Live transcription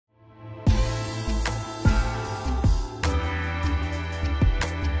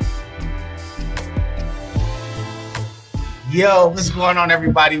Yo, what's going on,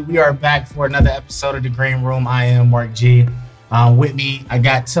 everybody? We are back for another episode of The Green Room. I am Mark G. With me, I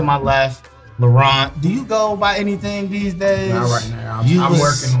got to my left, Laurent. Do you go by anything these days? Not right now. I'm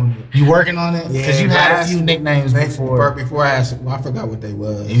working on it. You working on it? Yeah. Because you had a few nicknames before. Before I asked, I forgot what they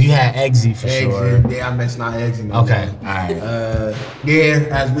was. And you had Eggsy for sure. Yeah, that's not Eggsy. No okay, more. all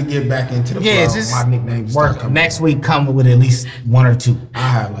right. As we get back into the flow, just my nicknames work. Next week, come with at least one or two. I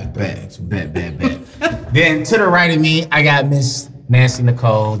have like Bet. Then to the right of me, I got Miss Nancy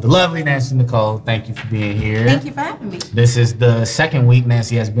Nicole, the lovely Nancy Nicole. Thank you for being here. Thank you for having me. This is the second week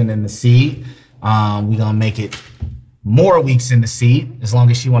Nancy has been in the seat. We're gonna make it more weeks in the seat as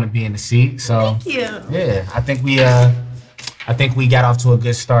long as she want to be in the seat. So thank you. Yeah, I think we got off to a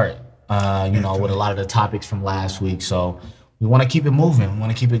good start. With a lot of the topics from last week. So we want to keep it moving. We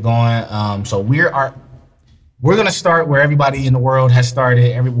want to keep it going. So we're gonna start where everybody in the world has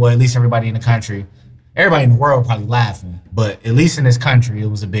started. At least everybody in the country. Everybody in the world probably laughing, but at least in this country, it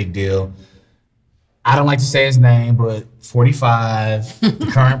was a big deal. I don't like to say his name, but 45, the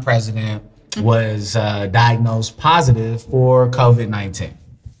current president, was diagnosed positive for COVID-19.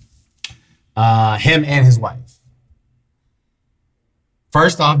 Him and his wife.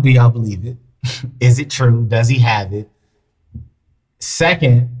 First off, do y'all believe it? Is it true? Does he have it?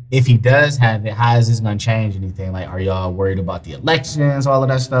 Second, if he does have it, how is this going to change anything? Like, are y'all worried about the elections, all of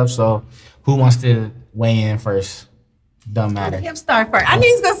that stuff? So who wants to weigh in first? Doesn't matter. Him start first. I knew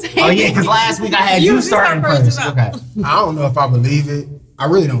he was going to say Oh, yeah, because last week I had you starting first. Okay. I don't know if I believe it. I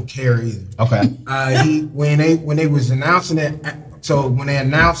really don't care either. Okay. When they was announcing it, so when they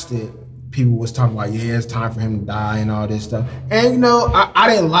announced it, people was talking about, yeah, it's time for him to die and all this stuff. And, I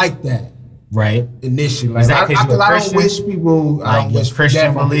didn't like that. Right. Initially. Is that because I don't wish people... I don't wish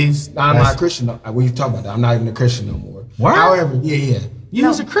Christian beliefs? I'm not a Christian. When you talk about that, I'm not even a Christian no more. What? However, yeah. You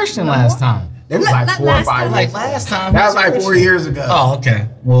was a Christian last time. It was like 4 or 5 years Like last time. That was like 4 years ago. Oh, okay.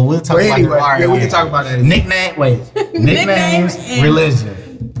 Well, we'll talk about that. Yeah, we can talk about that. Nicknames,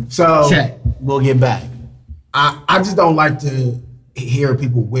 religion. So check. We'll get back. I just don't like to hear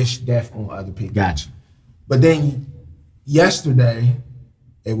people wish death on other people. Gotcha. But then yesterday,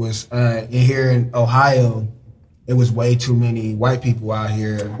 it was here in Ohio, it was way too many white people out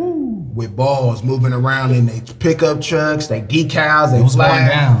here with balls moving around in their pickup trucks, they decals, they flags.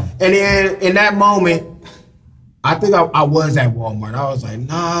 Down. And then in that moment, I think I was at Walmart. I was like,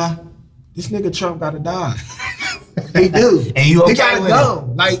 nah, this nigga Trump gotta die. He do. And you okay? He gotta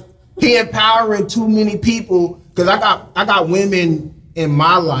go. Like, he empowering too many people. Cause I got women in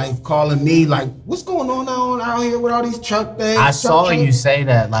my life calling me like, what's going on out here with all these Trump things? I saw you say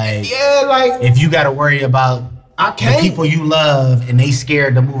that, like, yeah, like, if you gotta worry about the people you love and they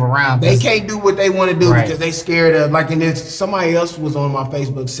scared to move around. They can't do what they want to do because they scared of, like, and then somebody else was on my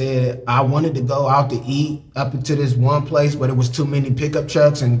Facebook said, I wanted to go out to eat up into this one place, but it was too many pickup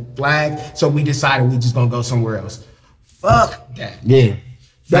trucks and flags, so we decided we just gonna go somewhere else. Fuck that. Yeah.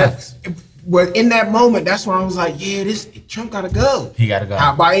 But in that moment, that's when I was like, yeah, this Trump gotta go. He gotta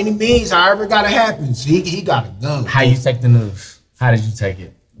go. By any means, however it gotta happen, so he gotta go. How you take the news? How did you take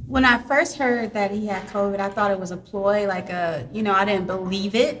it? When I first heard that he had COVID, I thought it was a ploy, I didn't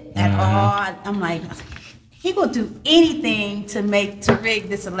believe it at all. I'm like, he will do anything to rig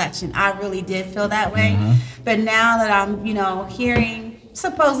this election. I really did feel that way. But now that I'm, hearing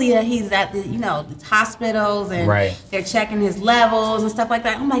supposedly that he's at the, the hospitals and they're checking his levels and stuff like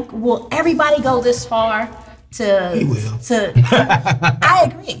that, I'm like, will everybody go this far? He will.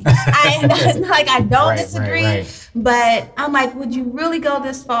 I agree. It's not like I don't disagree, but I'm like, would you really go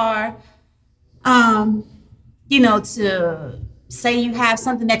this far? To say you have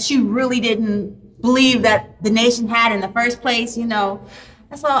something that you really didn't believe that the nation had in the first place, So,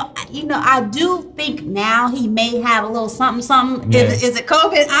 I do think now he may have a little something. Yeah. Is it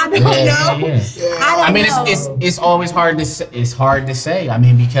COVID? I don't know. Yeah. I mean, it's always hard to say. It's hard to say. I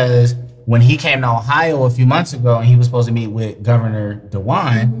mean, because when he came to Ohio a few months ago and he was supposed to meet with Governor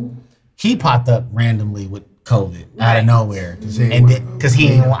DeWine, he popped up randomly with COVID out of nowhere, and because he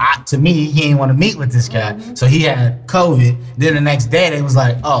didn't want to meet with this guy, so he had COVID. Then the next day they was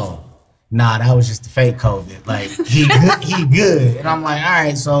like, oh. Nah, that was just the fake COVID. Like, he good. And I'm like, all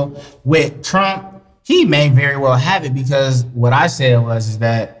right, so with Trump, he may very well have it because what I said is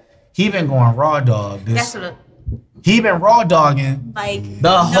that he been going raw dog. He been raw dogging like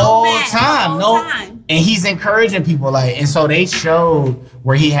the whole time. And he's encouraging people and so they showed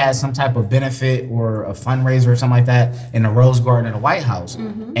where he had some type of benefit or a fundraiser or something like that in the Rose Garden of the White House.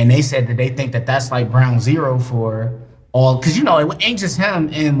 And they said that they think that that's like ground zero for all, because it ain't just him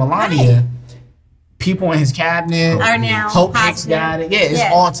and Melania. people in his cabinet are now Hope Hicks got it. Yeah,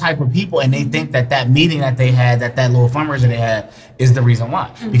 it's all type of people, and they think that meeting that they had, that little fundraiser they had, is the reason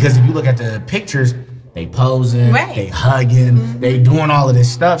why. Because if you look at the pictures, they posing, they hugging, they doing all of this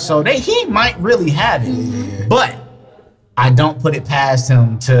stuff. So he might really have it, but I don't put it past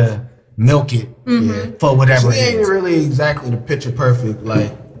him to milk it for whatever it is. He ain't really exactly the picture perfect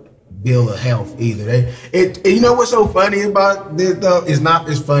like bill of health either. You know what's so funny about this though?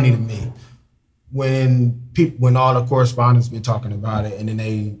 It's funny to me. When all the correspondents been talking about it, and then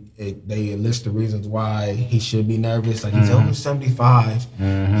they list the reasons why he should be nervous. Like he's over 75,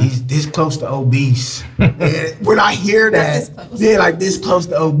 he's this close to obese. And when I hear that, like this close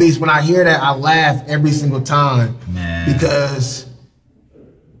to obese. When I hear that, I laugh every single time, because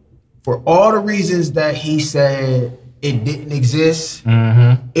for all the reasons that he said it didn't exist,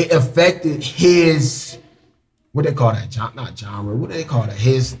 it affected his. What they call that? Not genre. What do they call that?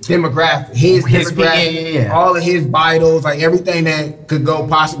 His demographic. His demographic. All of his vitals, like everything that could go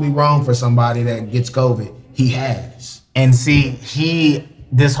possibly wrong for somebody that gets COVID, he has. And see,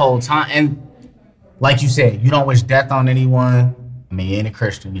 this whole time, and like you said, you don't wish death on anyone. I mean, you ain't a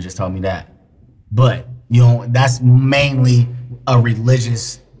Christian. You just told me that. But, that's mainly a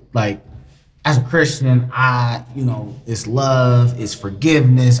religious, like, as a Christian, it's love, it's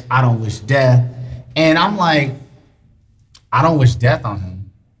forgiveness. I don't wish death. And I'm like, I don't wish death on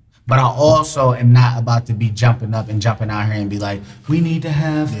him, but I also am not about to be jumping up and jumping out here and be like, we need to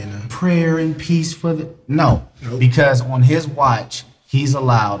have prayer and peace for the... No, because on his watch, he's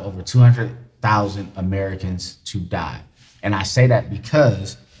allowed over 200,000 Americans to die. And I say that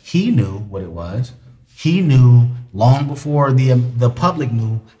because he knew what it was. He knew long before the public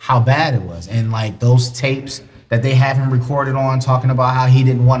knew how bad it was. And like those tapes that they have him recorded on, talking about how he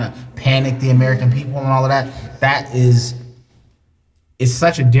didn't want to panic the American people and all of that. It's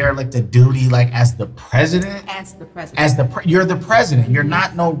such a derelict of duty, like as the president. You're the president. You're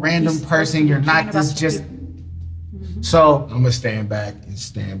not no random person. You're not this just. So I'm gonna stand back and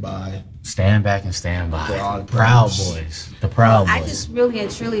stand by. Stand back and stand by. The Proud Boys. The Proud Boys. I just really and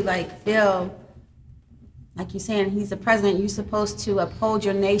truly feel. Like you're saying, he's the president. You're supposed to uphold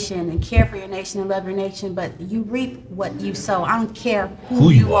your nation and care for your nation and love your nation, but you reap what you sow. I don't care who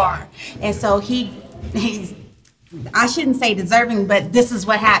you are. And so he's, I shouldn't say deserving, but this is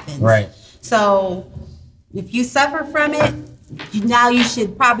what happens. Right. So if you suffer from it, now you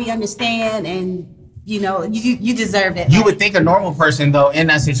should probably understand, and you deserve it. You would think a normal person though in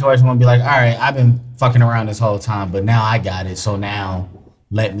that situation would be like, all right, I've been fucking around this whole time, but now I got it. So now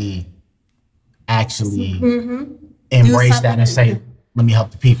let me actually embrace that and say, let me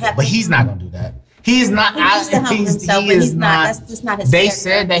help the people. But he's not gonna do that. He's not. He is not. That's just not his. They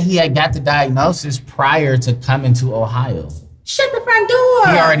said that he had got the diagnosis prior to coming to Ohio. Shut the front door.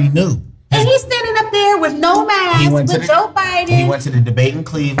 He already knew. And he's standing up there with no mask with Joe Biden. He went to the debate in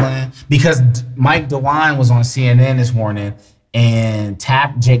Cleveland because Mike DeWine was on CNN this morning, and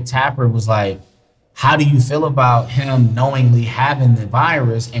Jake Tapper was like, how do you feel about him knowingly having the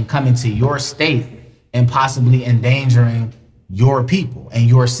virus and coming to your state and possibly endangering your people and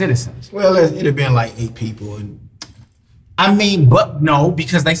your citizens? Well, it'd have been like 8 people. I mean, but no,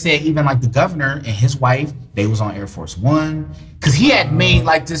 because they said even like the governor and his wife, they was on Air Force One. Because he had made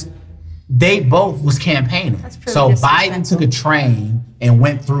like this, they both was campaigning. So Biden took a train and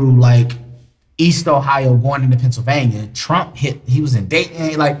went through like East Ohio going into Pennsylvania. Trump he was in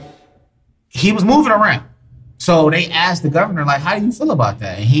Dayton, like, he was moving around. So they asked the governor, like, how do you feel about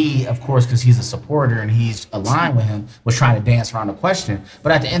that? And he, of course, because he's a supporter and he's aligned with him, was trying to dance around the question.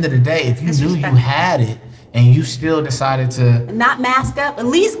 But at the end of the day, if you knew you had it and you still decided to... Not mask up, at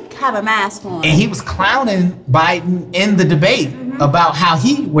least have a mask on. And he was clowning Biden in the debate about how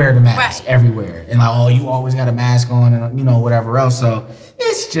he wear the mask everywhere. And like, oh, you always got a mask on and, whatever else. So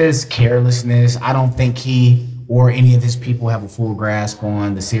it's just carelessness. I don't think he or any of his people have a full grasp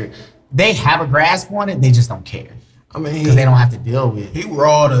on the serious... They have a grasp on it, they just don't care. I mean, because they don't have to deal with it. He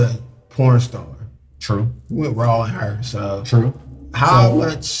rawed a porn star. True. He went raw in her, so. True. How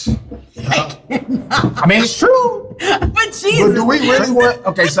much? I mean, it's true. But Jesus. But do we really want?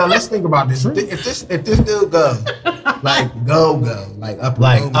 Okay, so let's think about this. If this dude go, like go, like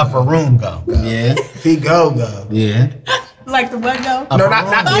upper room go. Yeah. If he go. Yeah. Like the what go? No,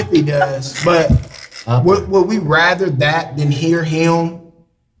 not if he does. But would we rather that than hear him?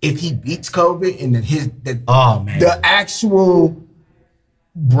 If he beats COVID and the actual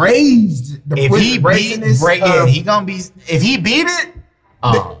braised, he gonna be. If he beat it,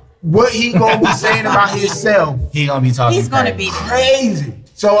 what he gonna be saying about himself? He gonna be talking. He's gonna be crazy.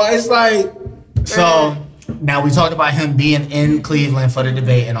 So it's like. So now we talked about him being in Cleveland for the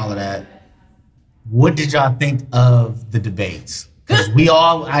debate and all of that. what did y'all think of the debates? Because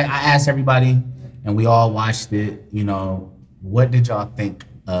I asked everybody, and we all watched it. You know, what did y'all think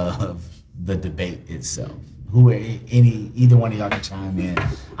of the debate itself? Either one of y'all can chime in.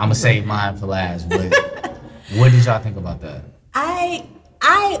 I'm gonna save mine for last. But what did y'all think about that? I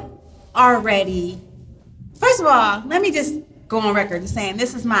already. First of all, let me just go on record as saying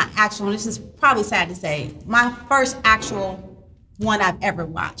this is this is probably sad to say, my first actual one I've ever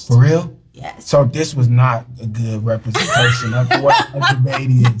watched. For real? Yes. So this was not a good representation of what a debate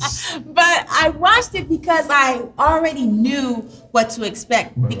is. But I watched it because I already knew what to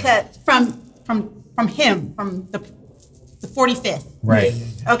expect, because from him, from the 45th. Right.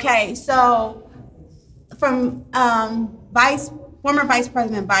 Okay, so from former Vice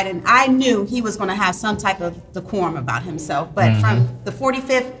President Biden, I knew he was going to have some type of decorum about himself. But from the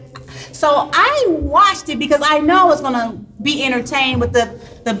 45th, so I watched it because I know I was going to be entertained with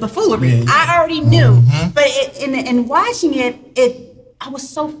the buffoonery. Yeah. I already knew. But in watching it, I was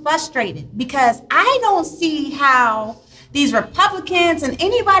so frustrated because I don't see how these Republicans and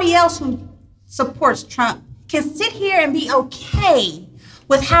anybody else who supports Trump can sit here and be okay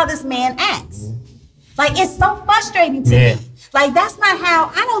with how this man acts. Like, it's so frustrating to me. Like, that's not how,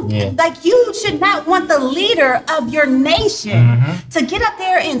 like, you should not want the leader of your nation to get up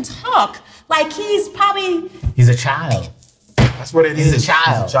there and talk like he's a child. That's what it is. He's a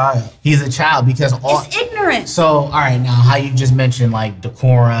child. He's a child because it's ignorant. So, all right, now how you just mentioned like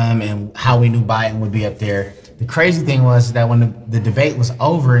decorum and how we knew Biden would be up there. The crazy thing was that when the debate was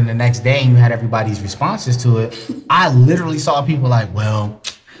over and the next day and you had everybody's responses to it, I literally saw people like, well,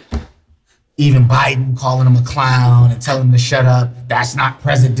 even Biden calling him a clown and telling him to shut up. That's not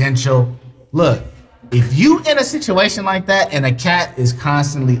presidential. Look, if you in a situation like that and a cat is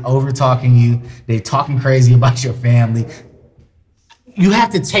constantly over talking you, they're talking crazy about your family, you have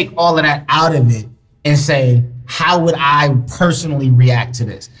to take all of that out of it and say, how would I personally react to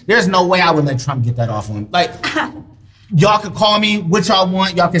this? There's no way I would let Trump get that off on him. Like, y'all could call me what y'all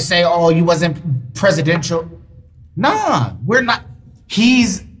want. Y'all could say, oh, you wasn't presidential. Nah, we're not.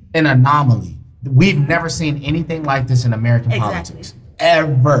 He's an anomaly. We've never seen anything like this in American politics,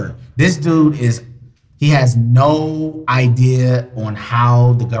 ever. This dude he has no idea on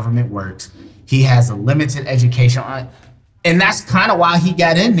how the government works. He has a limited education on it. And that's kind of why he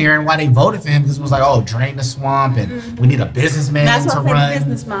got in there and why they voted for him, because it was like, oh, drain the swamp and we need a businessman to run. That's what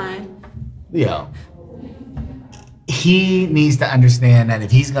business mind. Yeah. He needs to understand that if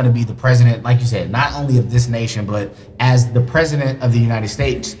he's going to be the president, like you said, not only of this nation, but as the president of the United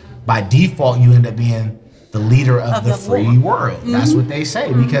States, by default, you end up being the leader of the free world. That's what they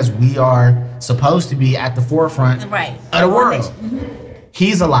say, because we are supposed to be at the forefront of the world.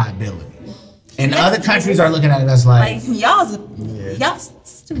 He's a liability. And other countries are looking at us like y'all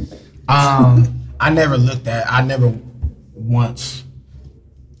stupid. I never once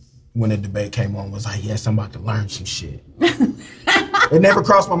when a debate came on was like, yes, I'm about to learn some shit. It never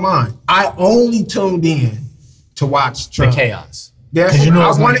crossed my mind. I only tuned in to watch Trump. The chaos. Yeah, you know,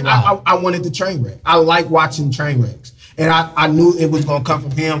 I wanted the train wreck. I like watching train wrecks. And I knew it was gonna come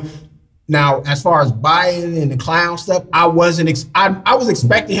from him. Now, as far as Biden and the clown stuff, I was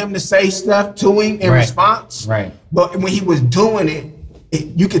expecting him to say stuff to him in response. Right. But when he was doing it,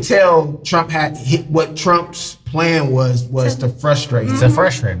 you could tell Trump had what Trump's plan was to frustrate him. To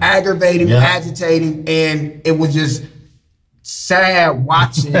frustrate him. Aggravate him, agitate him, and it was just sad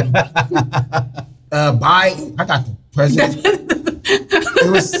watching Biden. I got the president. It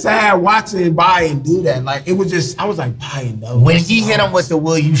was sad watching Biden do that. Like, it was just, I was like, Biden, no. When he hit him with the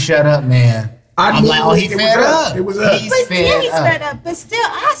will you shut up, man, I'm like, oh, he fed up. It was up. He's fed up. But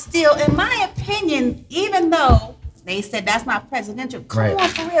still, in my opinion, even though they said that's not presidential, come on,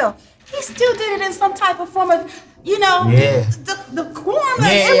 for real, he still did it in some type of form of, you know, the quorum.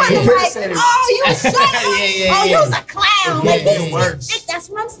 It wasn't like, oh, you shut up. Oh, you was a clown. That's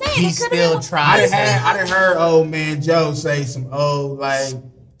what I'm saying. He still tried. I done heard old man Joe say some old, like,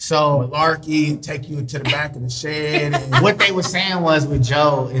 malarkey and take you into the back of the shed. And what they were saying was with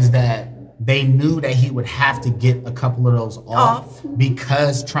Joe is that they knew that he would have to get a couple of those off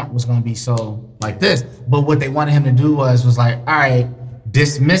because Trump was going to be so like this. But what they wanted him to do was like, all right,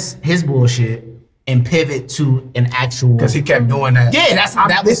 dismiss his bullshit and pivot to an actual. Because he kept doing that. Yeah,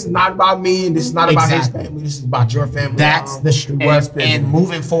 this is not about me, and this is not about his family. This is about your family. That's and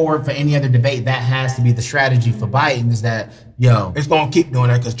moving forward for any other debate, that has to be the strategy for Biden. Is that it's gonna keep doing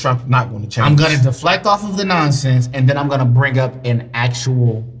that because Trump's not going to change. I'm gonna deflect off of the nonsense, and then I'm gonna bring up an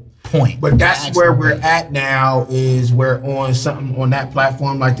actual point. But that's where we're at now. Is we're on something on that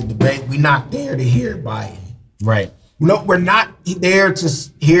platform like the debate. We're not there to hear Biden. Right. No, we're not there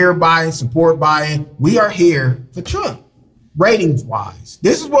to hear Biden, support Biden. We are here for Trump, ratings-wise.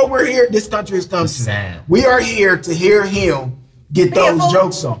 This is what we're here. This country has come to. We are here to hear him get those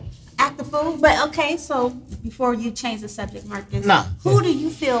jokes off. Act the fool. But okay, so before you change the subject, Marcus, who do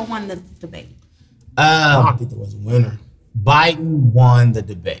you feel won the debate? I don't think there was a winner. Biden won the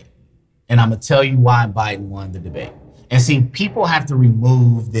debate. And I'm going to tell you why Biden won the debate. And see, people have to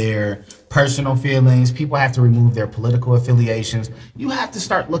remove their personal feelings. People have to remove their political affiliations. You have to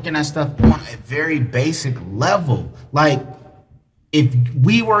start looking at stuff on a very basic level. Like, if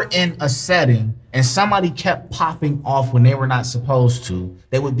we were in a setting and somebody kept popping off when they were not supposed to,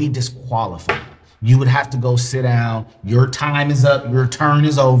 they would be disqualified. You would have to go sit down. Your time is up. Your turn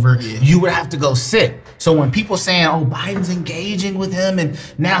is over. Yeah. You would have to go sit. So when people saying, oh, Biden's engaging with him and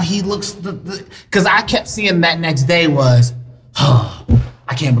now he looks, because I kept seeing that next day was, oh,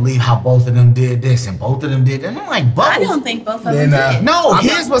 I can't believe how both of them did this and both of them did that. And I'm like, both? I don't think both of them did. No,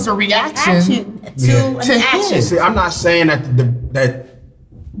 his was a reaction to an action. See, I'm not saying that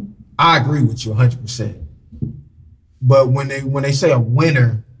I agree with you 100%. But when they say a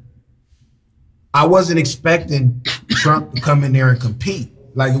winner, I wasn't expecting Trump to come in there and compete.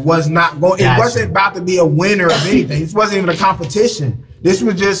 Like, it was not going. It wasn't about to be a winner of anything. This wasn't even a competition. This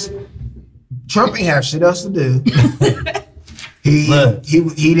was just Trump ain't have shit else to do. He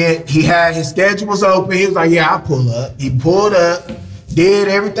did. He had his schedule was open. He was like, yeah, I'll pull up. He pulled up, did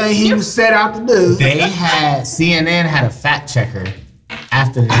everything he was set out to do. CNN had a fact checker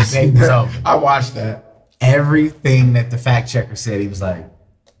after the debate was over. I watched that. Everything that the fact checker said, he was like,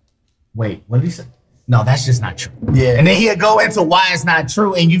 wait, what did he say? No, that's just not true. Yeah. And then he'll go into why it's not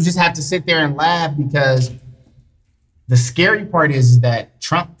true, and you just have to sit there and laugh, because the scary part is that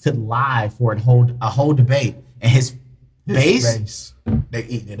Trump could lie for a whole debate, and his base, they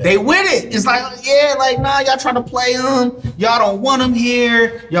eating it up. They with it. It's like, yeah, like, nah, y'all trying to play him. Y'all don't want him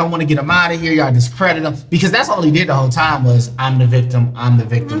here. Y'all want to get him out of here. Y'all discredit him. Because that's all he did the whole time was, I'm the victim, I'm the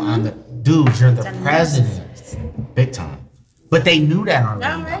victim, I'm the... Dude, you're the president. Big time. But they knew that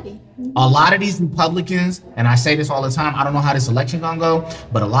already. A lot of these Republicans, and I say this all the time, I don't know how this election gonna go,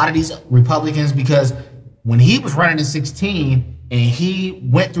 but a lot of these Republicans, because when he was running in 2016 and he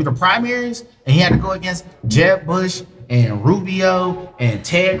went through the primaries and he had to go against Jeb Bush and Rubio and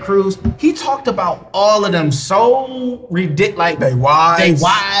Ted Cruz, he talked about all of them so ridiculous, like they wives,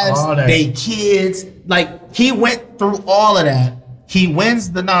 they kids. Like, he went through all of that. He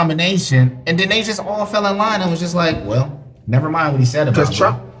wins the nomination, and then they just all fell in line and was just like, well, never mind what he said about because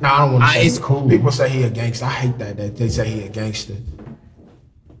Trump. No, I don't want to say it's cool. People say he a gangster. I hate that they say he a gangster.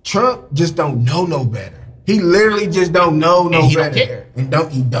 Trump just don't know no better. He literally just don't know no better. Don't care.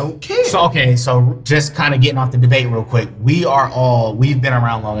 And he don't care. So just kind of getting off the debate real quick. We've been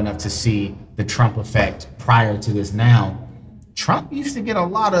around long enough to see the Trump effect prior to this. Now, Trump used to get a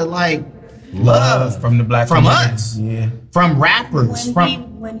lot of love from the black community. From rappers,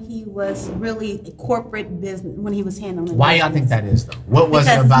 when he was really corporate business, when he was handling. Why y'all think that is though? What was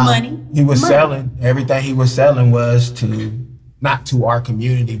it about? Money. He was selling everything. He was selling was not to our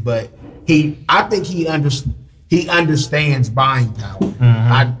community, but I think he understands buying power.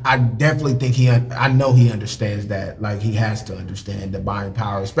 Mm-hmm. I definitely think I know he understands that. Like, he has to understand the buying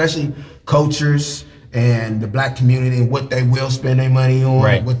power, especially cultures and the black community and what they will spend their money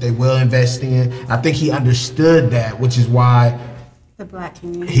on, what they will invest in. I think he understood that, which is why the black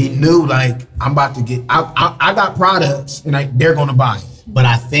community, he knew, like, I'm about to get, I got products and they're going to buy it. But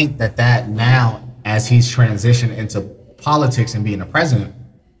I think that now, as he's transitioned into politics and being a president,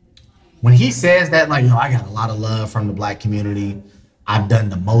 when he says that, like, I got a lot of love from the black community, I've done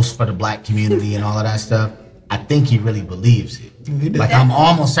the most for the black community and all of that stuff, I think he really believes it. Like, I'm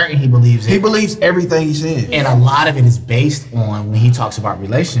almost certain he believes it. He believes everything he said. And a lot of it is based on, when he talks about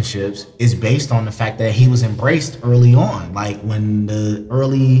relationships, is based on the fact that he was embraced early on. Like, when the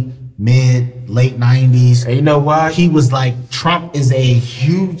early, late 90s. And you know why? He was like, Trump is a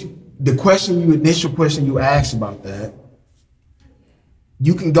huge... The initial question you asked about that,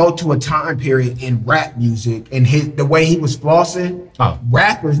 you can go to a time period in rap music and the way he was flossing.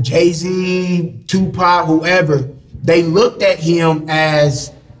 Rappers, Jay-Z, Tupac, whoever, they looked at him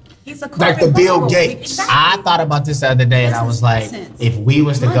as like the Bill Gates. Exactly. I thought about this the other day, and I was like, if we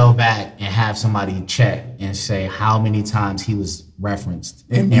was to go back and have somebody check and say how many times he was referenced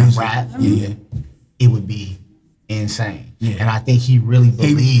in rap, it would be insane. Yeah. And I think he really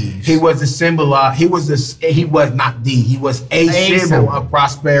believes he was a symbol of, he was a symbol of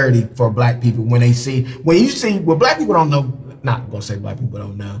prosperity for black people. When you see what black people don't know, not gonna say black people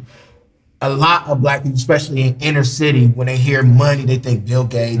don't know, a lot of black people, especially in inner city, when they hear money, they think Bill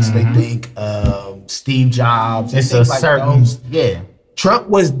Gates, they think Steve Jobs. It's a certain, yeah. Trump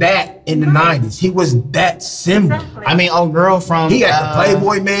was that in the 90s. He was that symbol. Exactly. I mean, old girl from... He had the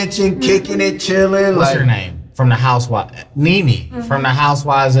Playboy Mansion, kicking it, chilling. What's her name? From the Housewives. Nene, from the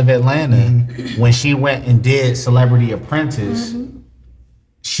Housewives of Atlanta. When she went and did Celebrity Apprentice,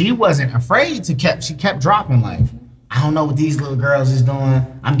 she wasn't afraid to she kept dropping like, I don't know what these little girls is doing.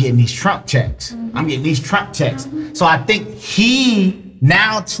 I'm getting these Trump checks. I'm getting these Trump checks. So I think he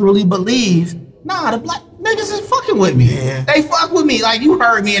now truly believes, nah, the black niggas is fucking with me. Yeah. They fuck with me. Like, you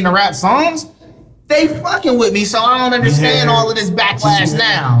heard me in the rap songs. They fucking with me, so I don't understand all of this backlash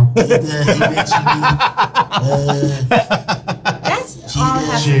now. That's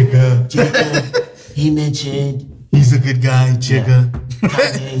all Chica. He mentioned he's a good guy, Chica.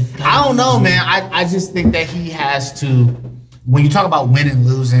 I don't know, man. I just think that he has to, when you talk about winning and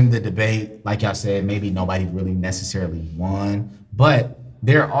losing the debate, like y'all said, maybe nobody really necessarily won, but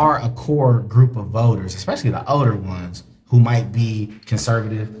there are a core group of voters, especially the older ones, who might be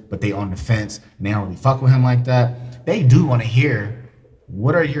conservative, but they on the fence and they don't really fuck with him like that. They do want to hear,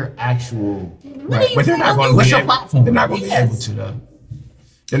 what are your actual, right? But they're not going to. What's your platform? They're not going to be able to though.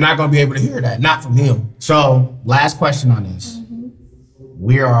 They're not going to be able to hear that. Not from him. So, last question on this.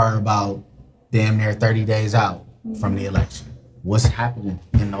 We are about damn near 30 days out from the election. What's happening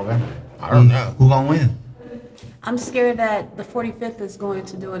in November? I don't know. Who gonna win? I'm scared that the 45th is going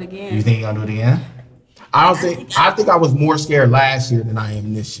to do it again. You think you're gonna do it again? I think I was more scared last year than I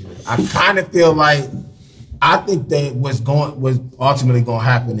am this year. I kind of feel like, I think that what's ultimately gonna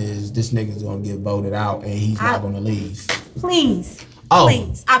happen is this nigga's gonna get voted out and he's not gonna leave. Please.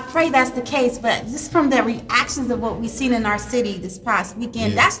 Please. I pray that's the case, but just from the reactions of what we've seen in our city this past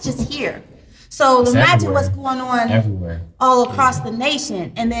weekend, that's just here. So imagine what's going on all across the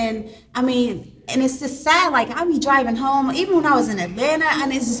nation. And then, I mean, and it's just sad, like I be driving home, even when I was in Atlanta,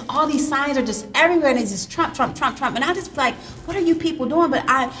 and it's just all these signs are just everywhere, and it's just Trump, Trump, Trump, Trump. And I just like, what are you people doing? But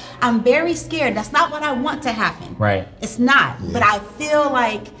I'm very scared. That's not what I want to happen. Right. It's not. Yeah. But I feel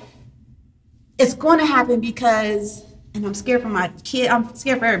like it's going to happen because, and I'm scared for my kid, I'm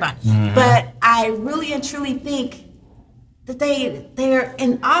scared for everybody. But I really and truly think that they're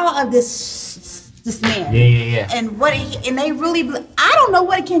in awe of this man. Yeah. And and they really, I don't know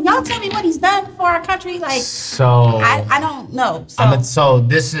can y'all tell me what he's done for our country? Like, so I don't know. So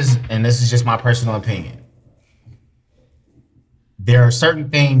this is just my personal opinion. There are certain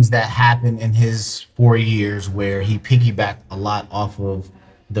things that happened in his 4 years where he piggybacked a lot off of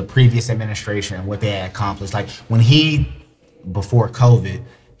the previous administration and what they had accomplished. Like when before COVID,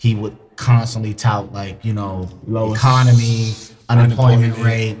 he would constantly tout like, low economy, unemployment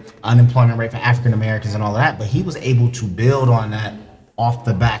rate for African Americans and all of that. But he was able to build on that off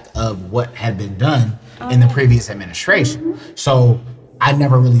the back of what had been done in the previous administration. So I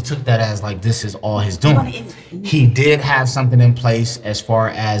never really took that as like, this is all his doing. He did have something in place as far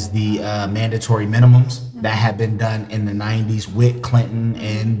as the mandatory minimums that had been done in the 90s with Clinton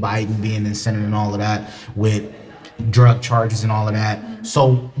and Biden being in Senate and all of that, with drug charges and all of that.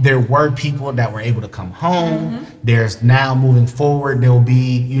 So there were people that were able to come home. There's now moving forward, there will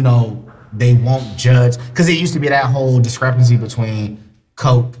be, they won't judge. Because it used to be that whole discrepancy between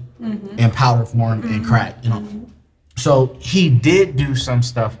coke and powder form and crack, So he did do some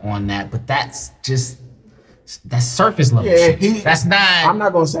stuff on that, but that's surface level shit. That's not. I'm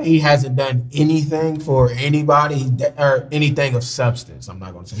not gonna say he hasn't done anything for anybody or anything of substance. I'm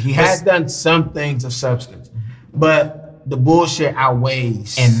not gonna say he has done some things of substance, but the bullshit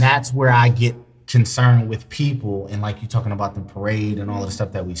outweighs. And that's where I get concerned with people. And like you talking about the parade and all of the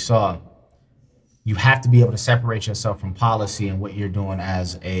stuff that we saw, you have to be able to separate yourself from policy and what you're doing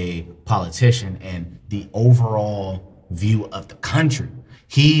as a politician and the overall view of the country.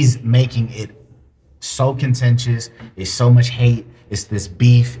 He's making it so contentious. It's so much hate. It's this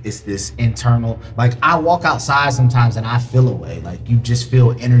beef. It's this internal. Like I walk outside sometimes and I feel a way. Like you just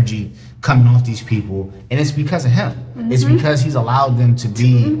feel energy coming off these people, and it's because of him. It's because he's allowed them to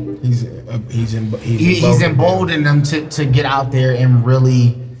be. He's emboldened them to get out there and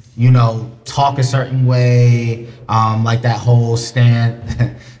really, talk a certain way. Like that whole stand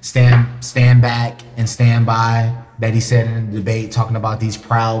back and stand by that he said in the debate, talking about these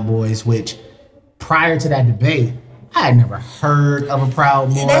Proud Boys, which prior to that debate, I had never heard of a Proud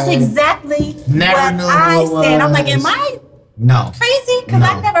Boy. That's exactly what I said. I'm like, am I crazy? Because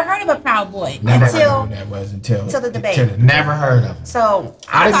I never heard of a Proud Boy until the debate. Never heard of him. So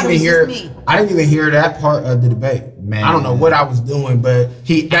I didn't even hear that part of the debate. Man, I don't know what I was doing, but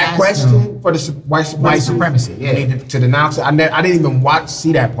that question for the white supremacy. To denounce it. I didn't even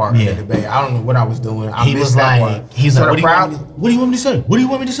see that part of the debate. I don't know what I was doing. He was like, what do you want me to say? What do you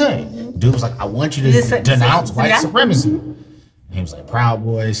want me to say? dude was like, I want you to denounce white supremacy. And he was like, Proud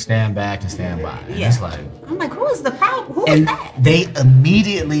Boys, stand back and stand by. And it's like, I'm like, who is the Proud? Who is that? They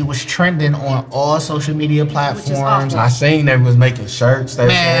immediately was trending on all social media platforms. I seen they was making shirts.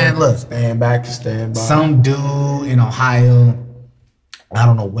 Man, look, stand back and stand by. Some dude in Ohio, I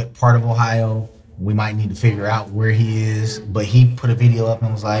don't know what part of Ohio. We might need to figure out where he is, but he put a video up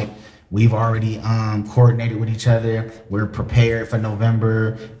and was like, we've already coordinated with each other. We're prepared for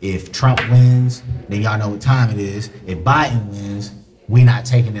November. If Trump wins, then y'all know what time it is. If Biden wins, we not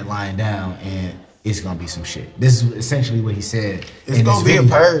taking it lying down, and it's gonna be some shit. This is essentially what he said. It's gonna be a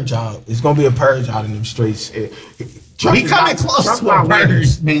purge out. It's gonna be a purge out in them streets. We coming close to a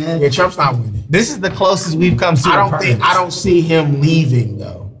purge, man. Yeah, Trump's not winning. This is the closest we've come to a purge. I don't see him leaving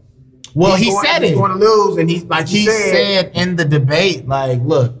though. Well, he said he's going to lose, and he's like he said in the debate, like,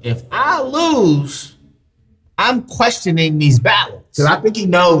 look, if I lose, I'm questioning these ballots. Because I think he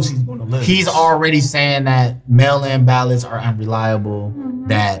knows he's going to lose. He's already saying that mail-in ballots are unreliable,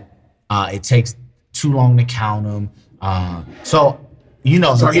 that it takes too long to count them. So he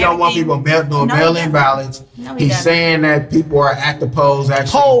don't want people doing mail-in ballots. No, he's saying that people are at the polls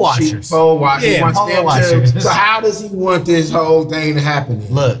actually. Poll watchers. Poll watchers. Yeah, he wants poll watchers. So how does he want this whole thing to happen?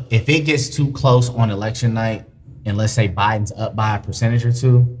 Look, if it gets too close on election night, and let's say Biden's up by a percentage or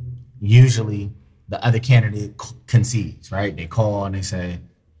two, usually the other candidate concedes, right? They call and they say,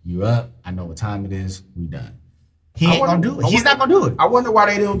 you up, I know what time it is, we done. He ain't gonna do it. He's not gonna do it. I wonder why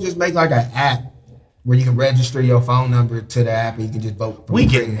they don't just make like an app where you can register your phone number to the app and you can just vote. We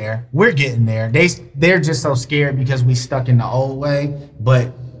getting there. We're getting there. They're just so scared because we stuck in the old way.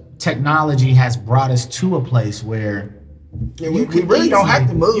 But technology has brought us to a place where we really don't have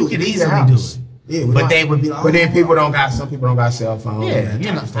to move. You could easily do it. Yeah, but they would be like, but then some people don't got cell phones.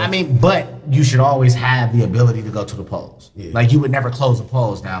 Yeah, I mean, but you should always have the ability to go to the polls. Yeah. Like, you would never close the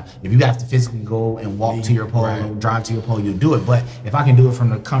polls. Now, if you have to physically go and walk to your poll or drive to your poll, you'll do it. But if I can do it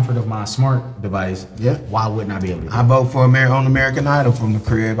from the comfort of my smart device, why wouldn't I be able to do it? I vote for on American Idol from the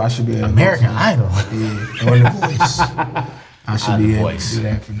crib. I should be able to American Idol? Yeah, or The Voice. I should be able to do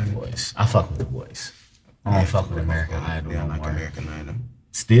that from The Voice. I fuck with The Voice. I don't fuck with American Idol. I like American Idol.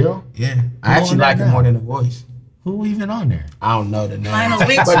 Still? Yeah. I actually like it more than The Voice. Who even on there? I don't know the name. Lionel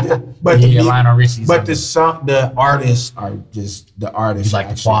Richie. Lionel Richie's. But the artists are just the artists. You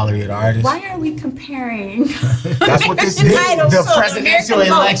like the quality of the artists? Why are we comparing? That's what this is. The presidential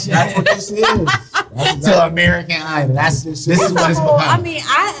election. That's what this is. To American Idol. This is what it's become. I mean,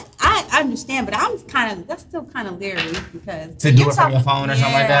 I understand, but that's still kind of leery because to do it from your phone or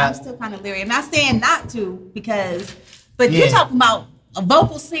something like that. I'm still kind of leery. I'm not saying not to but you're talking about a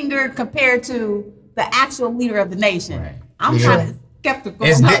vocal singer compared to the actual leader of the nation. Right. I'm kind of skeptical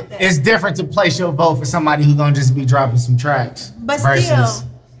about that. It's different to place your vote for somebody who's gonna just be dropping some tracks, but versus still,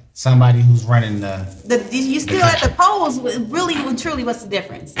 somebody who's running you still at the polls. Really and truly, what's the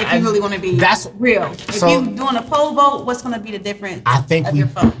difference? If you really want to be real, if you're doing a poll vote, what's going to be the difference? I think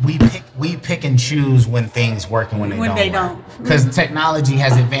we pick and choose when things work and when they don't. Because technology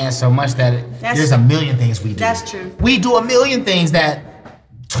has advanced so much that there's a million things we do. That's true. We do a million things that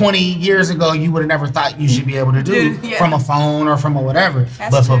 20 years ago you would have never thought you should be able to do from a phone or from a whatever.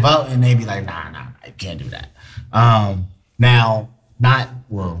 But for voting, they be like, nah, you can't do that.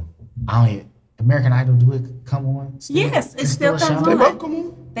 American Idol, do it come on? Yes, it still comes on. They both come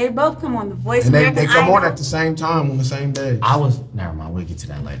on. They both come on. The Voice. And they come on at the same time on the same day. Never mind. We'll get to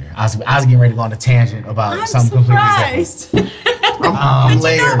that later. I was getting ready to go on a tangent about something completely different. I'm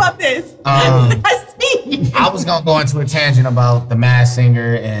Did you know about this? I see. I was gonna go into a tangent about The Masked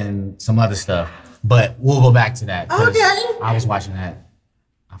Singer and some other stuff, but we'll go back to that. Okay. I was watching that.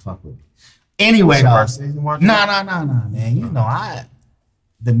 I fuck with it. Anyway, though. No, man. You know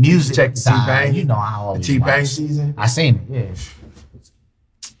the music. Check the T-Pain. You know I always the T-Pain season. I seen it. Yeah.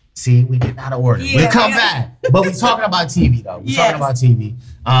 See, we getting out of order. Yeah, we'll come back, but we talking about TV though. We talking about TV.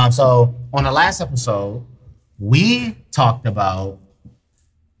 So on the last episode, we talked about.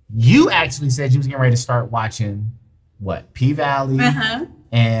 You actually said you was getting ready to start watching what? P-Valley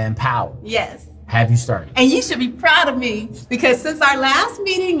and Power. Yes. Have you started? And you should be proud of me because since our last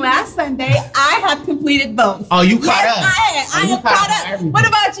meeting last Sunday, I have completed both. Oh, you caught up? I am caught up. What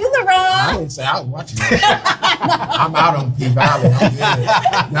about you, LeRon? I didn't say I was watching that. I'm out on P-Valley. I'm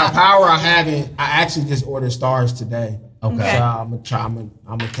good. Now, Power, I haven't. I actually just ordered Stars today. Okay. So I'm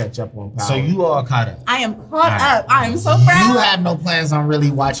gonna catch up on Power. So you all caught up? I am caught up. I am so proud. You have no plans on really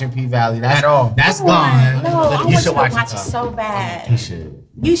watching P-Valley at all. That's Come gone. on. No, you should watch it so bad. You should.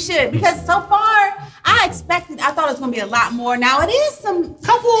 You should, because so far I thought it was gonna be a lot more. Now it is a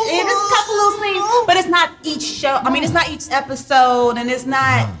couple little things, but it's not each show. I mean, it's not each episode, and it's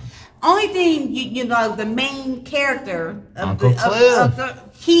not. only thing you know, the main character of Uncle Cliff.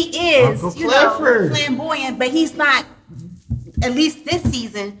 He is Uncle you know, Clifford. flamboyant, but he's not. At least this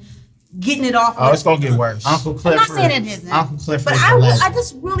season, getting it off. Oh, it's gonna get worse. Uncle Clifford. I'm not saying it isn't. Uncle Clifford. But I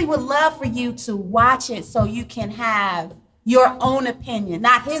just really would love for you to watch it so you can have your own opinion,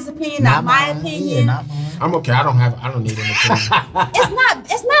 not his opinion, not my opinion. Yeah, not mine. I'm okay. I don't need an opinion. It's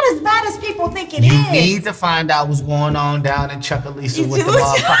not as bad as people think it is. You need to find out what's going on down in Chuckalisa with the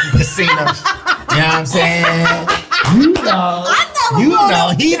motherfucking casinos. You know what I'm saying? You know. I know. You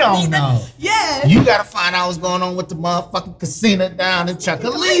know. He don't know. Yeah. You gotta find out what's going on with the motherfucking casino down in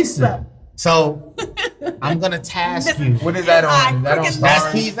Chuckalisa. So I'm gonna task you. What is that on? Is that on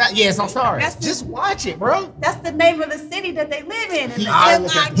Stars? Yeah, it's on Stars. Just watch it, bro. That's the name of the city that they live in. He gonna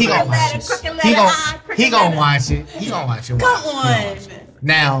watch it. He gonna watch it. He gonna watch it. Come on.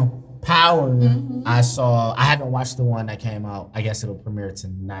 Now, Power, I haven't watched the one that came out. I guess it'll premiere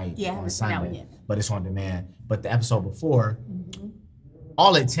tonight on Sunday, but it's on demand. But the episode before,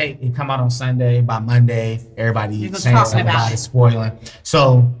 all it come out on Sunday. By Monday, everybody saying something about it, spoiling.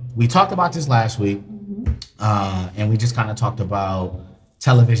 So we talked about this last week, and we just kind of talked about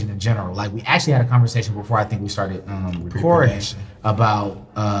television in general. Like, we actually had a conversation before I think we started recording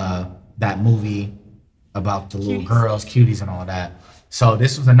about that movie about the little girls, cuties, and all that. So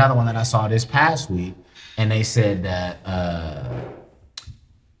this was another one that I saw this past week, and they said that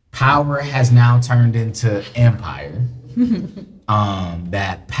Power has now turned into Empire.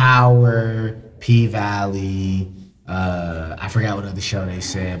 That Power, P-Valley, I forgot what other show they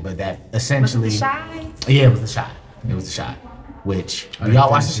said, but that essentially... Was it The Chi? Yeah, it was The Chi. It was The Chi. Which,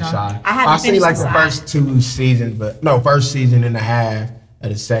 y'all watch The Chi? I seen like the first 2 seasons, first season and a half of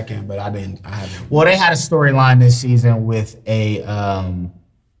the second, but I haven't. Well, they had a storyline this season with a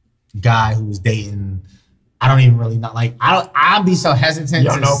guy who was dating... I don't even really know. Like, I'll be so hesitant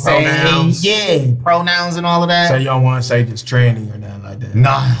to say pronouns. Yeah, pronouns and all of that. So you don't want to say just tranny or nothing like that?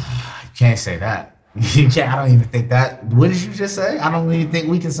 No, you can't say that. You can't. I don't even think that. What did you just say? I don't even think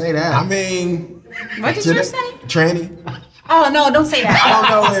we can say that. I mean, what did you say? Tranny. Oh no! Don't say that. I don't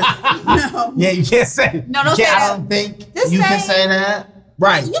know if. No. Yeah, you can't say. No, don't say that. I don't think you can say that.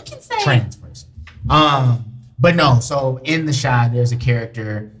 Right. You can say trans person. But no. So in The Chi, there's a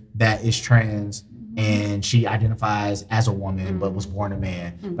character that is trans. And she identifies as a woman, but was born a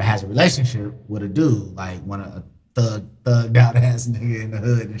man, but has a relationship with a dude, like a thugged out ass nigga in the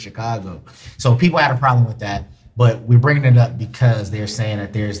hood in Chicago. So people had a problem with that, but we're bringing it up because they're saying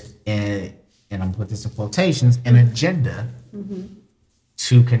that there's and I'm gonna put this in quotations, an agenda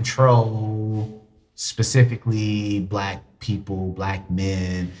to control specifically black people, black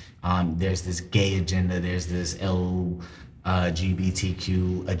men. There's this gay agenda. There's this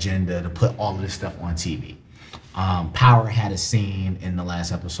LGBTQ agenda to put all of this stuff on TV. Power had a scene in the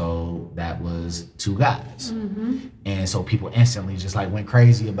last episode that was 2 guys. And so people instantly just like went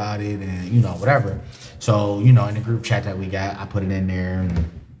crazy about it and, whatever. So, in the group chat that we got, I put it in there and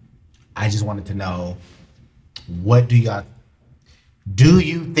I just wanted to know, do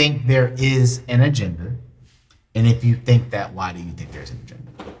you think there is an agenda? And if you think that, why do you think there's an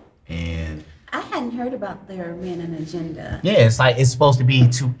agenda? And I hadn't heard about there being an agenda. yeah, it's like it's supposed to be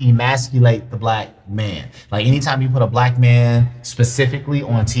to emasculate the black man. Like anytime you put a black man specifically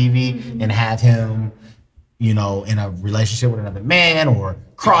on TV and have him, in a relationship with another man or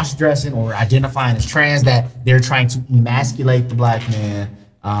cross-dressing or identifying as trans, that they're trying to emasculate the black man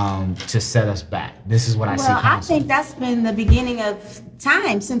to set us back. This is what I see. Well, I think that's been the beginning of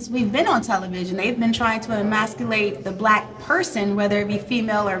time since we've been on television. They've been trying to emasculate the black person, whether it be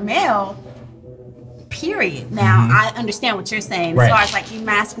female or male. Period. Now, I understand what you're saying as far as like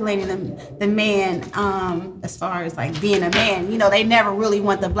emasculating the man, as far as like being a man. They never really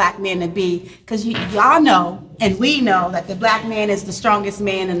want the black man to be, because y'all know and we know that the black man is the strongest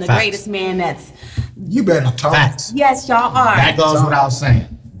man and the greatest man. You better talk. Facts. Yes, y'all are. That goes without saying.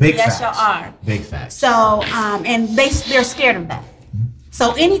 Big facts. Yes, y'all are. Big facts. So, and they're scared of that.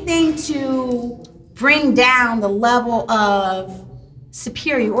 So anything to bring down the level of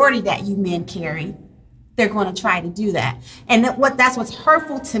superiority that you men carry, they're going to try to do that. And that's what's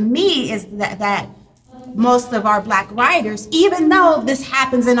hurtful to me is that most of our black writers, even though this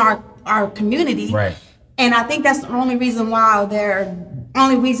happens in our community, and I think that's the only reason why they're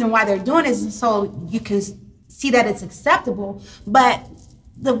doing it is so you can see that it's acceptable. But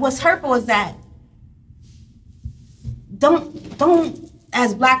what's hurtful is that don't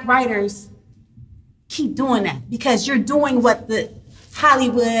as black writers keep doing that, because you're doing what the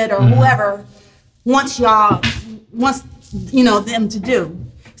Hollywood or whoever wants them to do.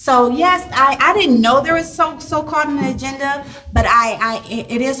 So yes, I didn't know there was so called an agenda, but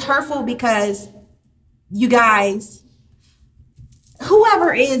it is hurtful because you guys,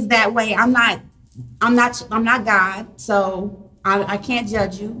 whoever is that way, I'm not God, so I can't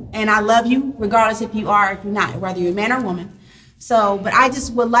judge you, and I love you regardless if you are or if you're not, whether you're a man or woman. So, but I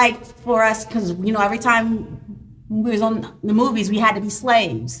just would like for us, because every time we was on the movies, we had to be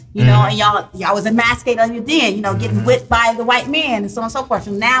slaves, and y'all was emasculated on your den, getting whipped by the white man and so on and so forth.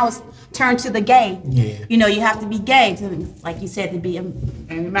 And now it's turned to the gay. Yeah. You have to be gay to, like you said, to be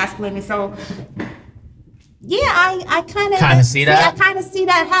emasculating. So, yeah, I kind of see that. I kind of see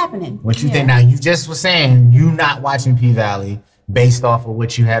that happening. What you think? Now, you just was saying you not watching P-Valley based off of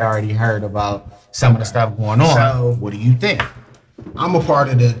what you had already heard about some of the stuff going on. So, what do you think? I'm a part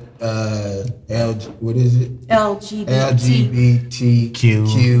of the LGBTQ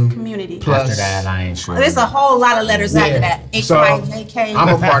community. Plus, after that, I ain't sure. There's a whole lot of letters after that. HYJK. I'm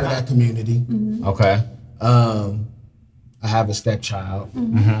a part of that community. Mm-hmm. Okay. I have a stepchild.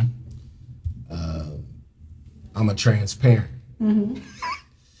 Mm-hmm. I'm a trans parent. Mm-hmm.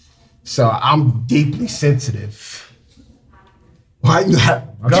 So I'm deeply sensitive. Why you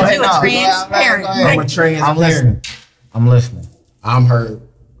have? Go ahead. You're a trans parent. I'm a trans parent. I'm listening. I'm her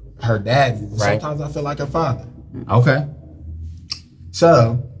daddy. Right. Sometimes I feel like her father. Okay.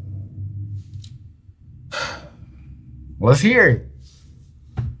 So let's hear it.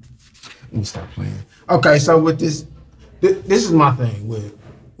 Let me stop playing. Okay, so with this is my thing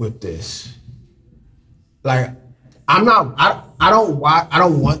with this. Like, I don't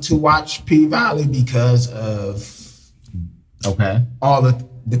want to watch P-Valley because of all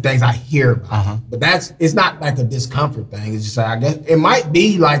the things I hear about. Uh-huh. But it's not like a discomfort thing. It's just like, I guess it might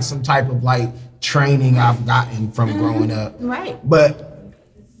be like some type of like training I've gotten from growing up. Right. But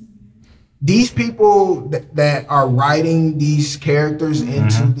these people that are writing these characters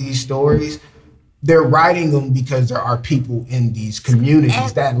into these stories, they're writing them because there are people in these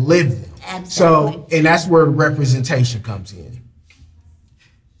communities that live them. Absolutely. So, and that's where representation comes in.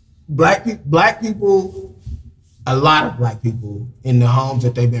 Black people, a lot of black people in the homes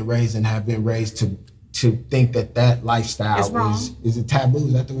that they've been raised in have been raised to think that lifestyle is it taboo?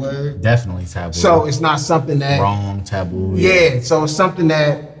 Is that the word? Definitely taboo. So it's not something that wrong, taboo. Yeah. So it's something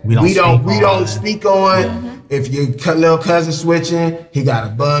that we don't speak on. Yeah. If your little cousin switching, he got a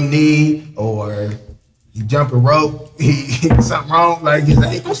bum knee, or he jumping rope, he something wrong, like his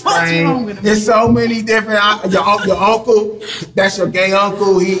ankle sprained. There's so many different. Your uncle, that's your gay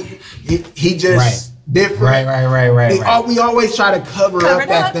uncle. He just different. Right. We always try to cover up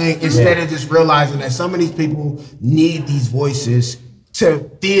that thing instead of just realizing that some of these people need these voices to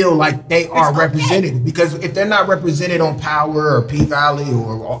feel like they are represented. Because if they're not represented on Power or P-Valley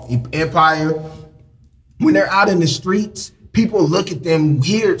or Empire, when they're out in the streets, people look at them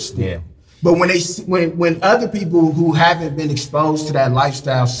weird still. Yeah. But when other people who haven't been exposed to that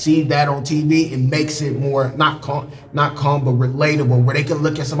lifestyle see that on TV, it makes it more not calm but relatable, where they can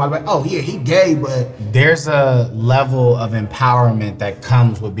look at somebody like, oh yeah, he gay, but there's a level of empowerment that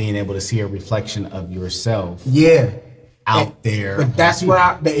comes with being able to see a reflection of yourself. Yeah. Out there. But that's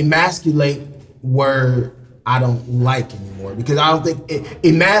what the emasculate word I don't like anymore, because I don't think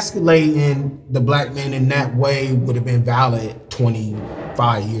emasculating the black man in that way would have been valid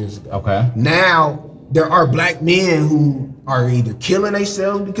 25 years ago. Okay. Now there are black men who are either killing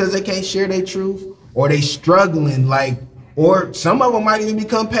themselves because they can't share their truth, or they struggling, or some of them might even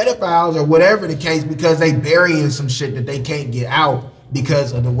become pedophiles or whatever the case, because they burying some shit that they can't get out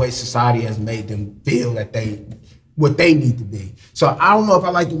because of the way society has made them feel that what they need to be. So I don't know if I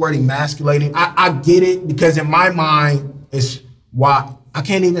like the word emasculating. I get it, because in my mind, it's why I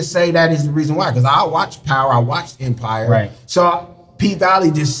can't even say that is the reason why, because I watched Power, I watched Empire. Right. So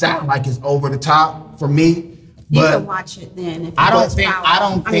P-Valley just sound like it's over the top for me. You but can watch it then. If I don't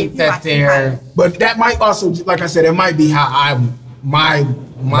think that they're. But that might also, like I said, it might be how my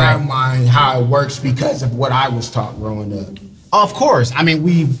mind, how it works because of what I was taught growing up. Of course. I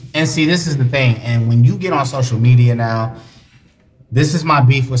mean, see, this is the thing. And when you get on social media now, this is my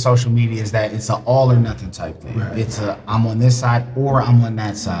beef with social media, is that it's an all or nothing type thing. Right. It's I'm on this side or I'm on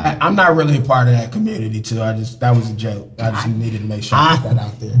that side. I'm not really a part of that community too. That was a joke. I just needed to make sure I put that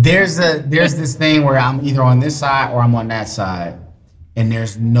out there. There's this thing where I'm either on this side or I'm on that side, and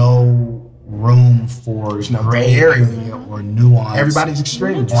there's no room for gray area or nuance. Everybody's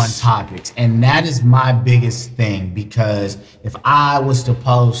extreme on topics, and that is my biggest thing. Because if I was to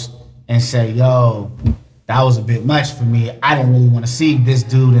post and say, "Yo, that was a bit much for me. I didn't really want to see this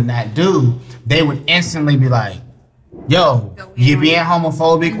dude and that dude," they would instantly be like, "Yo, you're being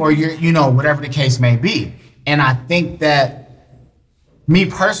homophobic," or you're, whatever the case may be. And I think that Me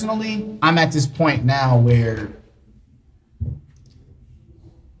personally, I'm at this point now where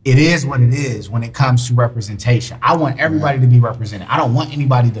it is what it is when it comes to representation. I want everybody to be represented. I don't want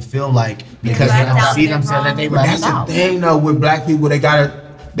anybody to feel like because they don't see themselves that they left out. That's the thing though with black people,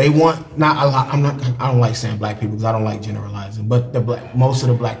 they want not a lot. I don't like saying black people because I don't like generalizing, but most of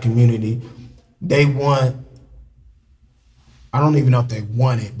the black community, they want. I don't even know if they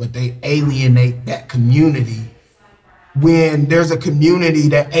want it, but they alienate that community when there's a community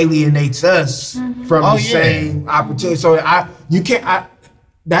that alienates us from the same opportunity. So you can't.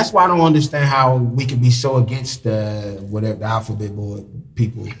 That's why I don't understand how we can be so against the alphabet boy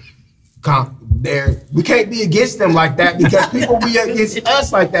people. We can't be against them like that because people be against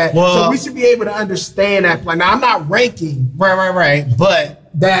us like that. Well, so we should be able to understand that plight. Now I'm not ranking right, but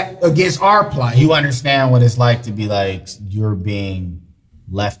that against our plight. You understand what it's like to be like you're being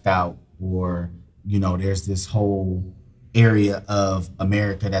left out, or there's this whole area of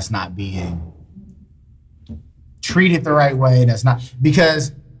America that's not being treated the right way. That's not,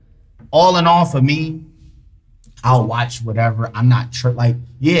 because all in all for me, I'll watch whatever. I'm not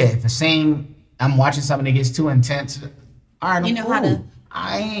if a scene I'm watching something that gets too intense, all right,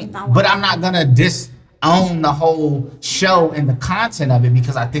 but I'm not gonna disown the whole show and the content of it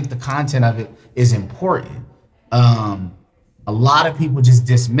because I think the content of it is important. A lot of people just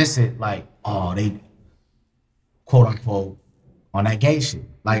dismiss it like, oh, they quote unquote on that gay shit.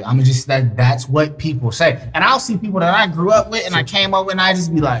 Like, I'm just that's what people say. And I'll see people that I grew up with and I came up with and I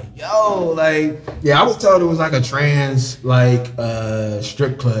just be like, yo, like, yeah, I was told it was like a trans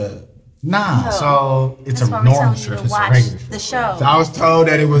strip club. Nah, so it's a normal strip. It's a regular strip. The show. So I was told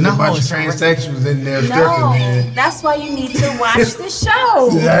that it was a bunch of transsexuals in there stripping, man. That's why you need to watch the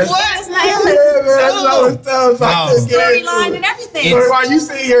show. That's what it sounds like. Storyline and everything. So while you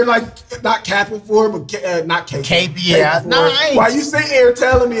sit here not capping for it, but not KP. Yeah. While you sit here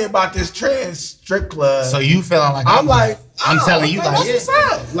telling me about this trans strip club. So you feeling like I'm telling you like that's what's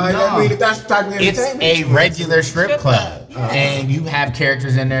up. Like that's the type of entertainment. It's a regular strip club. And you have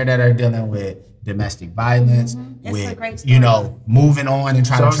characters in there that are dealing with domestic violence, with moving on and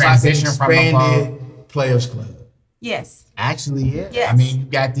trying to transition from a players club. Yes. Actually, yeah. Yes. I mean, you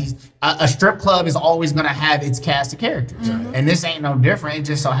got these. A strip club is always going to have its cast of characters, and this ain't no different. It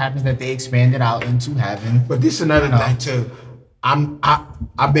just so happens that they expanded out into having. But this is another thing too.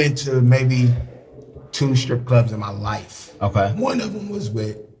 I've been to maybe 2 strip clubs in my life. Okay. One of them was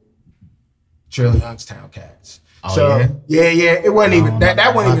with Trill Youngstown Cats. Oh, so yeah, it wasn't even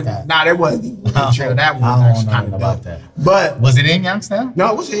that wasn't even that wasn't even Trill. That one was actually kind of about that. But was it in Youngstown?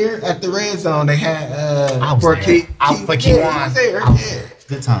 No, it was here at the Red Zone. They had for Kiwan.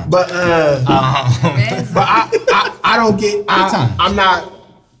 Good time. But but I don't get. I'm not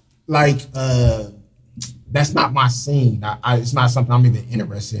like that's not my scene. It's not something I'm even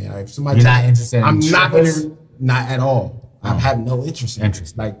interested in. If somebody You're not interested in not at all. I have no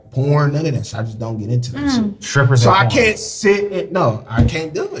interest. Like porn, none of that. So I just don't get into that shit. Strippers. So I can't I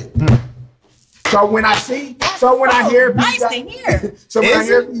can't do it. So when I hear so when I hear that's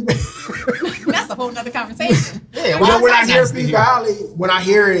a whole nother conversation. When I hear P Valley, when I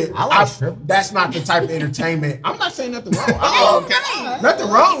hear it, that's not the type of entertainment. I'm not saying nothing wrong. Nothing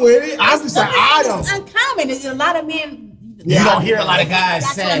wrong with it. I'm just saying it's uncommon. There's a lot of men. You don't hear a lot of guys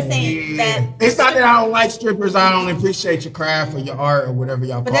say. It's not that I don't like strippers. I don't appreciate your craft or your art or whatever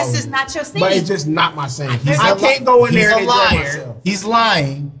y'all call it. But that's just not your scene. But it's just not my scene. I can't go in there and enjoy myself. He's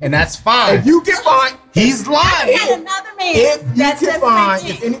lying, and that's fine. If you can find, he's lying. Another man.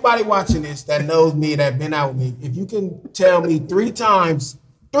 If anybody watching this that knows me, that been out with me, if you can tell me 3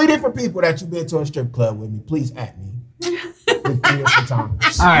 different people that you've been to a strip club with me, please at me. 3 different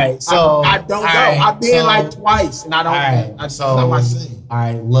times. All right, so I don't know. I've been like twice, and I don't. That's not my scene. All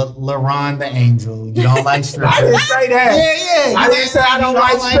right, LaRon the Angel. You don't like strippers? I didn't say that. Yeah. I didn't say I don't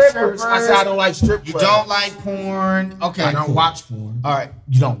like strippers. I said I don't like strip clubs. You don't like porn. Okay, I don't watch porn. All right,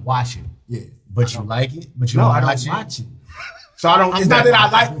 you don't watch it. Yeah, but you like it. But you don't watch it. So I don't. It's not that I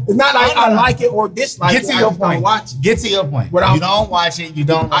like. It's not like I like it or dislike it. Get to your point. Get to your point. You don't watch it. You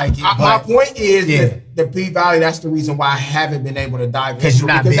don't like it. My point is the P Valley. That's the reason why I haven't been able to dive into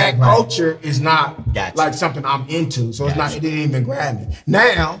it, because that culture is not like something I'm into. So it's not. It didn't even grab me.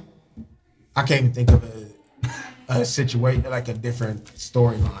 Now I can't even think of a situation like a different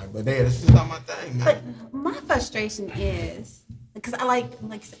storyline. But this is not my thing, man. But my frustration is because I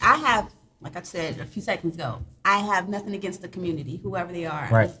have. Like I said a few seconds ago, I have nothing against the community, whoever they are.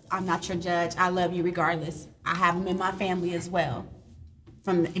 Right. I'm not your judge. I love you regardless. I have them in my family as well,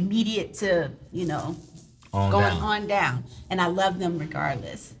 from the immediate to, on down. And I love them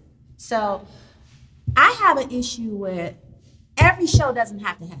regardless. So I have an issue with every show doesn't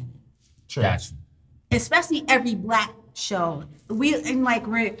have to have it. True. Gotcha. Especially every black show. I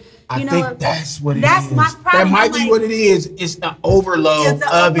think that's what it is. That's my problem. That might be what it is. It's the overload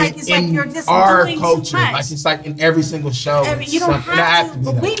of it in our culture. Like it's like in every single show. You don't have to.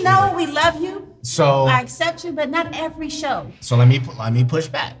 But we know we love you. So I accept you, but not every show. So let me push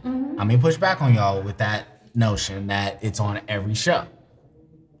back. Let me push back on y'all with that notion that it's on every show.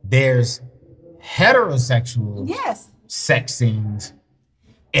 There's heterosexual sex scenes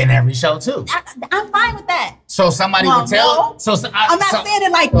in every show too. I'm fine with that. So somebody would tell. No. I'm not saying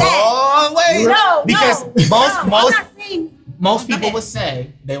it like that. Oh wait, no, because most people would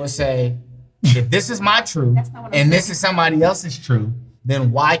say if this is my truth and this is somebody else's truth,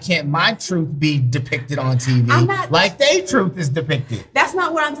 then why can't my truth be depicted on TV like their truth is depicted? That's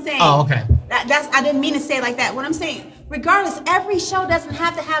not what I'm saying. Oh, okay. I didn't mean to say it like that. What I'm saying, regardless, every show doesn't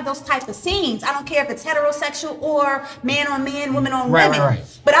have to have those type of scenes. I don't care if it's heterosexual or man on man, women on women. Right.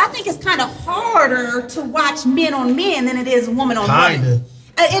 But I think it's kind of harder to watch men on men than it is woman on woman.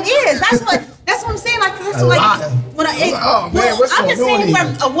 It is. That's what I'm saying. Like this, I'm just saying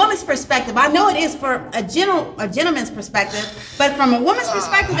from a woman's perspective. I know it is for a gentleman's perspective, but from a woman's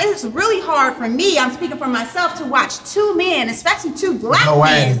perspective, it's really hard for me. I'm speaking for myself to watch two men, especially two black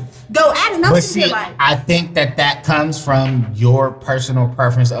men, go at it. But see, I think that comes from your personal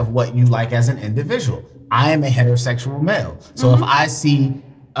preference of what you like as an individual. I am a heterosexual male, so if I see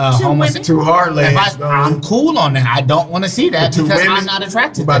two hard legs, I'm cool on that. I don't want to see that because I'm not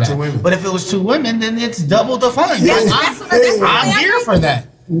attracted to that. But if it was two women, then it's double the fun. I'm here for that.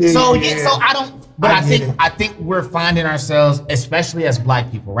 So I don't. But I think we're finding ourselves, especially as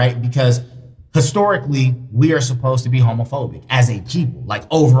black people, right? Because historically, we are supposed to be homophobic as a people, like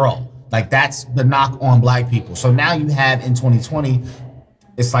overall. Like that's the knock on black people. So now you have in 2020,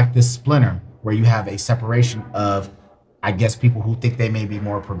 it's like this splinter where you have a separation of, I guess, people who think they may be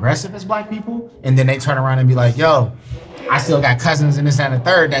more progressive as black people, and then they turn around and be like, yo, I still got cousins and this and the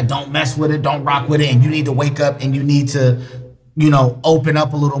third that don't mess with it, don't rock with it, and you need to wake up and you need to, open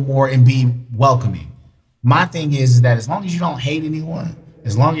up a little more and be welcoming. My thing is that as long as you don't hate anyone,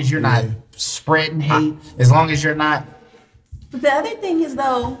 as long as you're not spreading hate, as long as you're not... But the other thing is,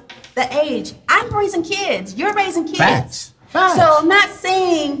 though, the age. I'm raising kids. You're raising kids. Facts. So I'm not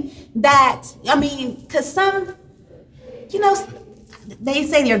saying that, because some... they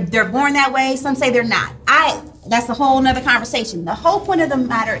say they're born that way. Some say they're not. That's a whole nother conversation. The whole point of the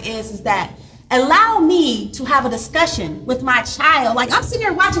matter is that allow me to have a discussion with my child. Like I'm sitting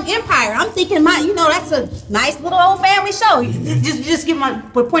here watching Empire. I'm thinking that's a nice little old family show. Just give my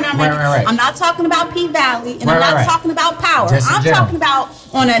point I'm making. Right. I'm not talking about P-Valley and I'm not talking about Power. I'm talking about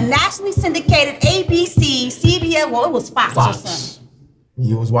on a nationally syndicated ABC, CBS. Well, it was Fox. Or something.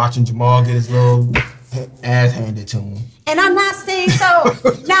 You was watching Jamal get his little ass handed to him. And I'm not saying so.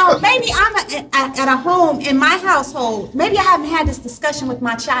 Now, maybe I'm at a home in my household. Maybe I haven't had this discussion with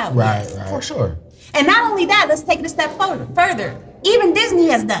my child yet. Right. For sure. And not only that, let's take it a step further. Even Disney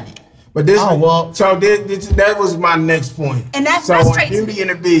has done it. But that was my next point. And that's on Beauty and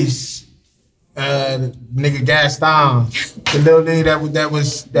the Beast, nigga Gaston, the little nigga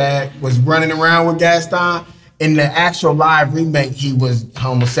that was running around with Gaston. In the actual live remake, he was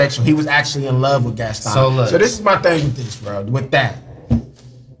homosexual. He was actually in love with Gaston. So this is my thing with this, bro. With that,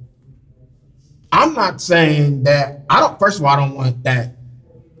 I'm not saying that First of all, I don't want that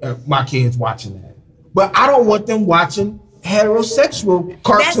my kids watching that, but I don't want them watching heterosexual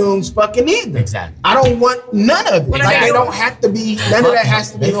cartoons fucking either. Exactly. I don't want none of it. Exactly. Like they don't have to be. None of that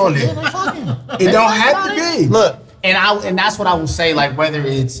has to be on there. It don't have to be. Look, and that's what I will say. Like whether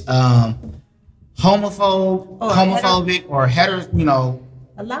it's homophobic or hetero,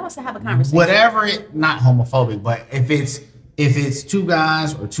 allow us to have a conversation. Whatever not homophobic, but if it's two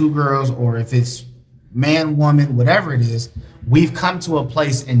guys or two girls or if it's man, woman, whatever it is, we've come to a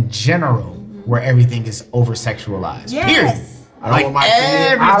place in general where everything is over sexualized. Yes. Period. I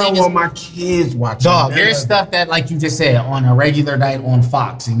don't want my kids watching. Dog, there's stuff that, like you just said, on a regular night on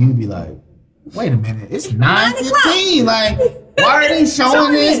Fox, and you'd be like, wait a minute, it's 9:15. Like, why are they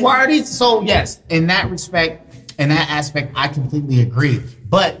showing this? Why are they? So yes, in that respect, in that aspect, I completely agree.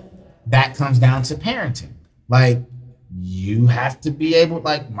 But that comes down to parenting. Like, you have to be able,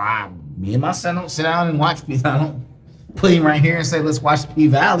 like, me and my son don't sit down and watch P. I don't put him right here and say, let's watch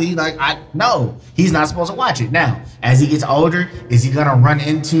P-Valley. Like, no, he's not supposed to watch it. Now, as he gets older, is he gonna run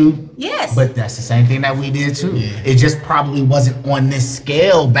into? Yes. But that's the same thing that we did too. Yeah. It just probably wasn't on this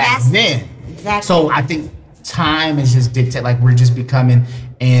scale back then. Exactly. So I think time is just dictate, like we're just becoming,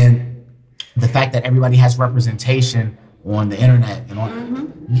 and the fact that everybody has representation on the internet and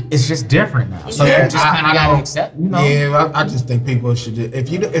on, it's just different now. So you just kind of gotta accept, you know. Yeah, I just think people should.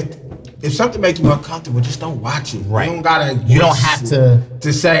 If something makes you uncomfortable, just don't watch it. Right. You don't gotta. You don't have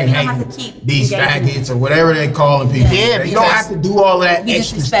to say, you hey, don't have to keep these engaging. faggots or whatever they calling people. Yeah, you don't have to do all of that Be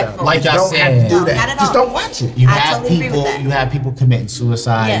extra disrespectful. stuff. Like I don't said, have to do No, that. not at Just all. don't watch it. You I have totally agree with people. that. You have people committing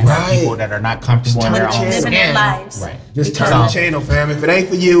suicide. Yes. You have Right. people that are not comfortable in their own Living Living their skin. lives. Right. Just Because- turn the channel, fam. If it ain't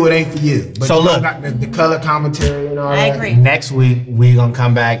for you, it ain't for you. But So you look. got the color commentary and all I that. agree. Next week we gonna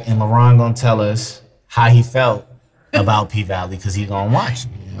come back and LeBron gonna tell us how he felt about P Valley because he gonna watch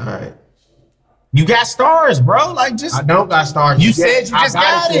it. All right. You got stars, bro. Like just I don't got stars. You said you just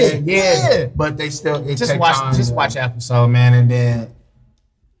got it. Yeah. But they still just watch the episode, man, and then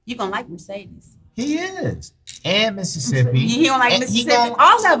You gonna like Mercedes. he is and Mississippi. He don't like And he Mississippi. gon-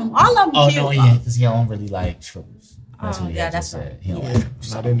 All of them. Oh cute. no, yeah, because he don't really like strippers. That's Oh, what he yeah, had just that's said. right. He don't Yeah. like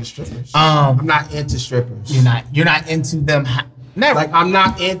strippers. Not into strippers. Um, I'm not into strippers. you're not into them. Never. Like I'm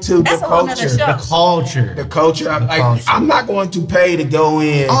not into That's the a whole nother culture. show. the culture. The culture. culture. I'm not going to pay to go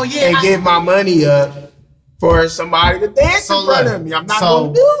in Oh, yeah, and give my money up for somebody to dance in front of me. I'm not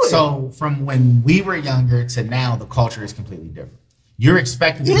going to do it. So from when we were younger to now, the culture is completely different. You're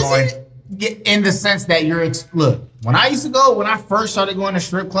expected to Is go it? in the sense that look, when I first started going to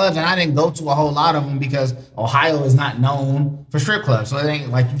strip clubs, and I didn't go to a whole lot of them because Ohio is not known for strip clubs. So it ain't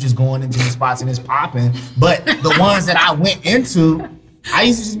like you just going into these spots and it's popping. But the ones that I went into, I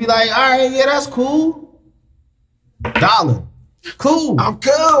used to just be like, all right, yeah, that's cool. $1. Cool. I'm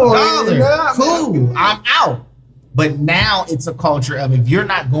cool. $1. Yeah, Cool. man. I'm out. But now it's a culture of if you're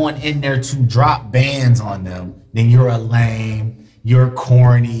not going in there to drop bands on them, then you're a lame. You're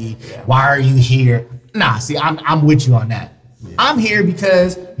corny. Why are you here? Nah, see, I'm with you on that. Yeah. I'm here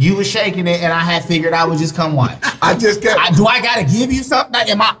because you was shaking it, and I had figured I would just come watch. I just got. Do I gotta give you something?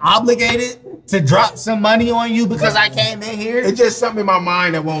 Am I obligated to drop some money on you because I came in here? It's just something in my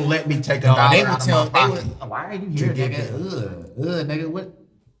mind that won't let me take a dollar They would out tell. of my pocket. Why are you here, nigga? Nigga, what?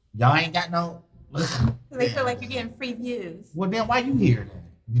 Y'all ain't got no. They feel like you're getting free views. Well, then why you here then?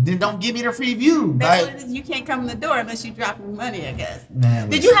 Then don't give me the free view. That's Like, what it is. You can't come in the door unless you drop your money, I guess. Man,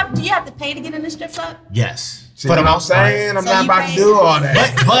 Do you have to pay to get in the strip club? yes. See what I'm saying? I'm not about to do all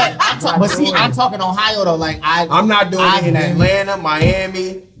that. But I'm talking Ohio though. Like I'm not doing it in Atlanta,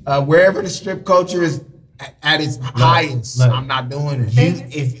 Miami, wherever the strip culture is at its highest. Look. I'm not doing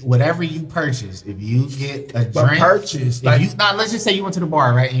it. If whatever you purchase, if you get a But drink, purchase, let's just say you went to the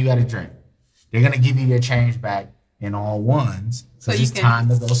bar, right, and you got a drink, they're gonna give you your change back in all ones. So it's time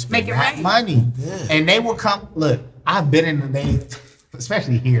to go spend that money. Yeah. And they will come. Look, I've been in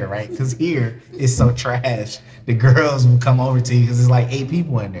especially here, right? Because here is so trash. The girls will come over to you because there's like 8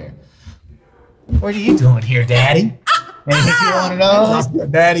 people in there. What are you doing here, Daddy? And if you want to know,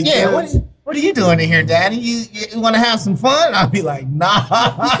 Daddy, yeah. What are you doing in here, Daddy? You want to have some fun? I'll be like, nah.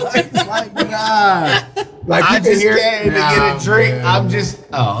 Like, nah. Like I just came to get a drink. Man. I'm just,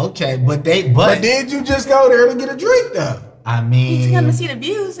 okay. But did you just go there to get a drink though? I mean, he's going to see the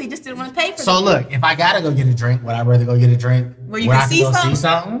views. He just didn't want to pay for it. So look, if I gotta go get a drink, would I rather go get a drink where you can see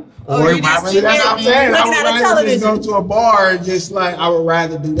something? Or you that's what I'm saying. I would rather just go to a bar and just like I would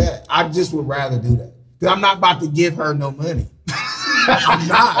rather do that. I just would rather do that because I'm not about to give her no money.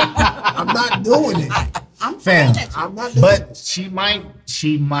 I'm not doing it. I'm not doing it.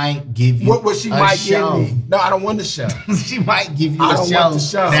 She might give you what she might give me. No, I don't want the show. She might give you I don't want the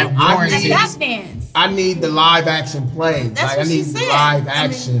show. That warranties. I need the live action play. That's what she said. Live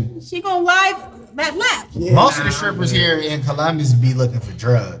action. She gonna live that lap. Yeah, most of the strippers here in Columbus be looking for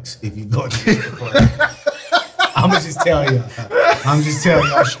drugs if you go to the club. I'm gonna just tell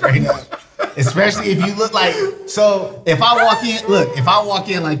y'all straight up. Especially if you look like, so if I walk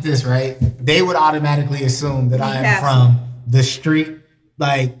in like this, right, they would automatically assume that I am from the street,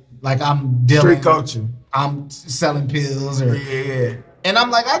 like I'm dealing. Street culture. I'm selling pills or. Yeah. And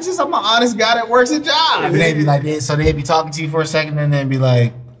I'm like, I'm an honest guy that works a job. And they'd be like, so they'd be talking to you for a second and then be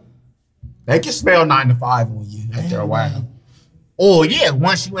like. They can smell 9 to 5 on you after a while. Oh, yeah,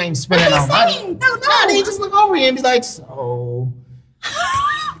 once you ain't spending no money. No, they just look over you and be like, so.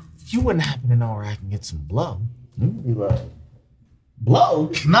 You wouldn't happen to know where I can get some blow. You'd be like,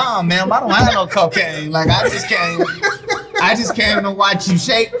 blow? Nah, man, I don't have no cocaine. Like, I just came to watch you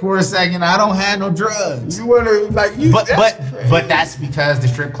shake for a second. I don't have no drugs. You want to, like, you. But that's because the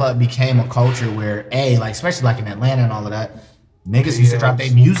strip club became a culture where, like, especially like in Atlanta and all of that, niggas used to drop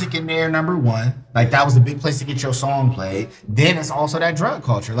their music in there, number one. Like, that was the big place to get your song played. Then it's also that drug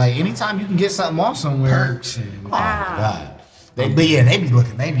culture. Like, anytime you can get something off somewhere. Perks. Oh, my God. They be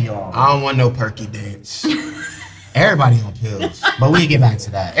all. I don't want no perky dance. Everybody on pills. But we get back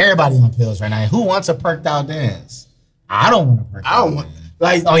to that. Everybody on pills right now. Who wants a perked out dance? I don't want a perked out dance.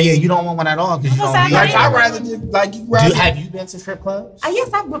 Like, oh yeah, you don't want one at all because you don't. Like, I'd rather just like you. Have you been to strip clubs?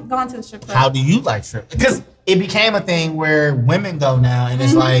 Yes, I've gone to the strip club. How do you like strip? Because it became a thing where women go now, and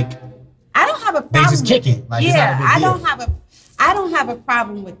it's like I don't have a problem. They just kick it. Like, it's not a big deal. I don't have a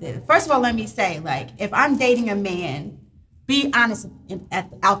problem with it. First of all, let me say, like, if I'm dating a man, be honest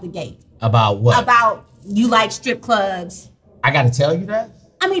out the gate. About what? About you like strip clubs. I got to tell you that?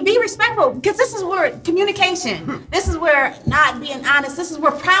 I mean, be respectful, because this is where communication, this is where not being honest, this is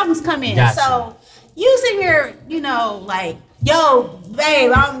where problems come in. Gotcha. So using your, like, yo,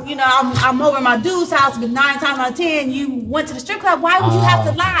 babe, I'm over at my dude's house, but 9 times out of 10, you went to the strip club. Why would you have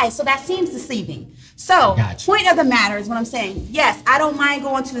to lie? So that seems deceiving. So, point of the matter is what I'm saying. Yes, I don't mind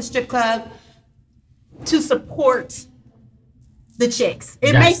going to the strip club to support the chicks.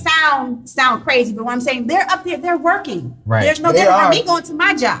 It may sound crazy, but what I'm saying, they're up there, they're working. Right. There's no difference from me going to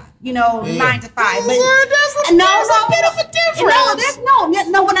my job, 9 to 5. But there's a bit of a difference.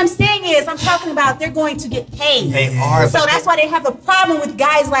 No, what I'm saying is, I'm talking about they're going to get paid. They are. So that's why they have a problem with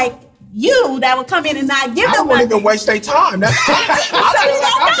guys like you that will come in and not give them money. I don't even waste their time. That's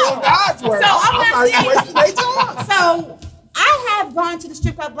I'm doing God's work. So I'm not even wasting their time. So I have gone to the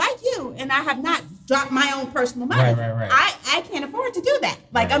strip club like you, and I have not dropped my own personal money. Right. I can't afford to do that.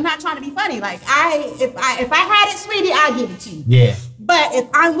 Like, I'm not trying to be funny. Like, if I had it, sweetie, I'll give it to you. Yeah. But if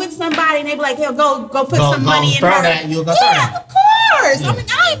I'm with somebody and they be like, "Yo, go put some money in her," you'll go of course. Yeah. I mean,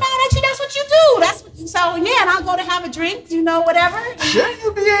 I ain't mad at you. That's what you do. So yeah, and I'll go to have a drink, whatever. Shouldn't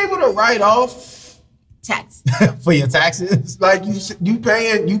you be able to write off tax for your taxes? Like you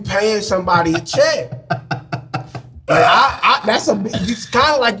paying somebody a check. Like it's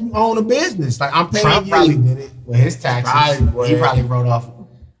kind of like you own a business. Like, I'm paying Trump you. Probably did it with his taxes. He probably wrote off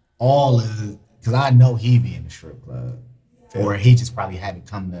all of it, because I know he be in the strip club, or he just probably had to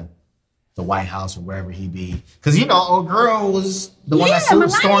come to the White House or wherever he be. Because old girl was the one that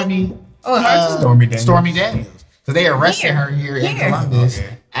sued Stormy. Stormy Daniels. Because they arrested her here in Columbus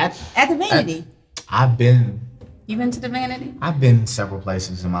at the Vanity. You've been to the Vanity? I've been several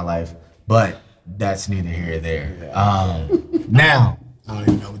places in my life, but that's neither here or there. Now, I don't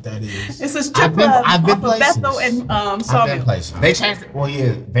even know what that is. It's a strip club. I've been places. Bethel and I've been places. They changed it. Well,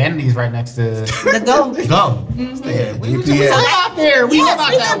 yeah, Vanity's right next to the Go. Mm-hmm. Yeah, we live out there. We live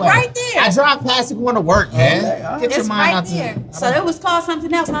out that way. Right there. I drive past it going to work, man. Get your mind out there. So it was called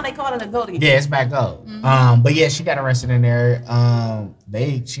something else. Now they call it a Go. Yeah, it's back Go. Mm-hmm. But yeah, she got arrested in there.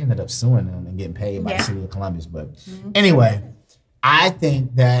 She ended up suing them and getting paid by the city of Columbus. But anyway. I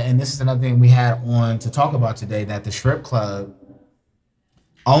think that, and this is another thing we had on to talk about today, that the strip club,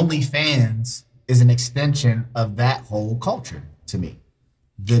 OnlyFans, is an extension of that whole culture to me.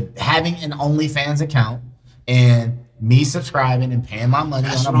 Having an OnlyFans account and me subscribing and paying my money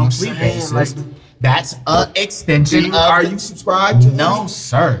on a monthly basis, that's an extension Are you subscribed to No,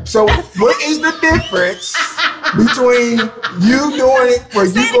 sir. So what is the difference between you doing it where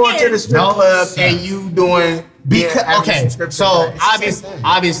you going to the strip club and you doing... So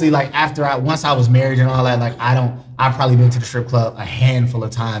obviously, like, once I was married and all that, like, I've probably been to the strip club a handful of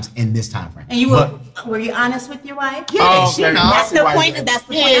times in this time frame. And were you honest with your wife? Yeah, she knows. That's the point I'm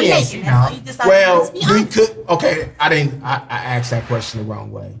making. We could. Okay, I asked that question the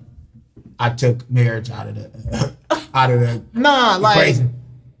wrong way. I took marriage out of the equation.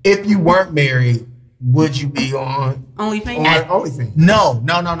 If you weren't married, would you be on OnlyFans?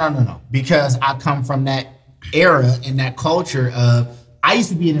 No. Because I come from that era and that culture of, I used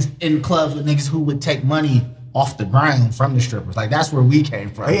to be in clubs with niggas who would take money off the ground from the strippers. Like, that's where we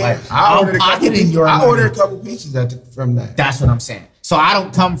came from. Yeah, like, I ordered a couple pieces from that. That's what I'm saying. So I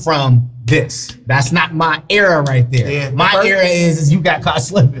don't come from this. That's not my era right there. Yeah, my era is you got caught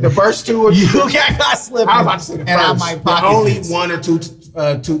slipping. The first two or you got caught slipping. I was about to say the first. I might pocket only this. 1 or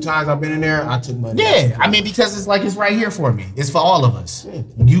 2 times I've been in there, I took money. Yeah, I mean, because it's right here for me. It's for all of us. Yeah.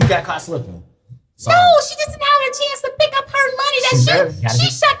 You got caught slipping. So, no, she just didn't have a chance to pick up her money. She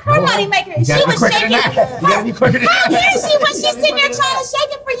shook her money maker. And she was shaking. You gotta be quicker than that. How dare she when she's sitting there trying to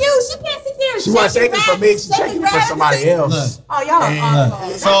shake it for you? She can't sit there. She wasn't shaking for me. She's shaking for somebody else. Oh,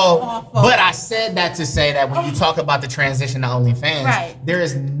 y'all. But I said that to say that when you talk about the transition to OnlyFans, there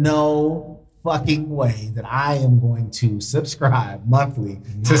is no fucking way that I am going to subscribe monthly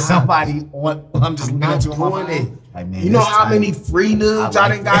to somebody on. I'm just looking at you on my phone. Like, man, you know how many free nudes I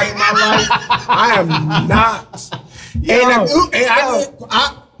done got in my life? I am not.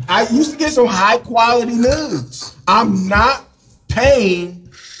 I used to get some high quality nudes. I'm not paying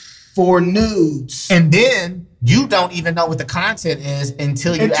for nudes. And then you don't even know what the content is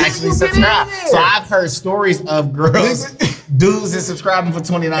until you actually subscribe. So I've heard stories of girls, dudes that subscribing for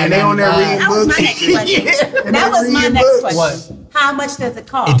 $29. And they on there reading books. That was my next question. What? How much does it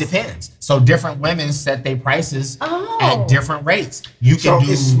cost? It depends. So different women set their prices at different rates. You can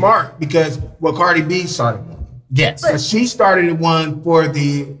it's smart because Cardi B started one. Yes. But she started one for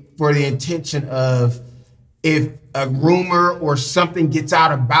the intention of if a rumor or something gets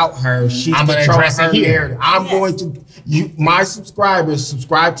out about her, she's controlling her narrative. I'm going to my subscribers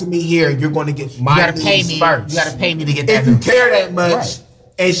subscribe to me here. You're going to get my news first. You got to pay me to get that. If you care that much. Right.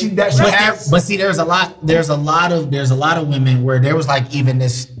 And but see, there's a lot of women where there was like even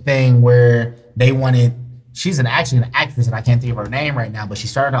this thing where they wanted. She's actually an actress, and I can't think of her name right now. But she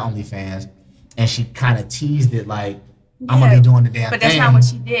started on OnlyFans, and she kind of teased it like, "I'm gonna be doing the damn thing." But that's not what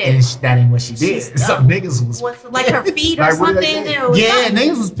she did. And that ain't what she did. Some niggas was like her feet or something.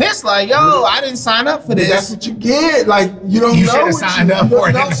 Niggas was pissed. Like, yo, I didn't sign up for this. That's what you get. Like, you don't know. You should have signed up for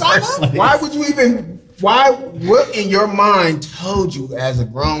it. Why would you even? What in your mind told you as a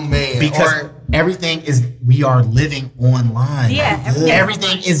grown man? Because we are living online. Yeah.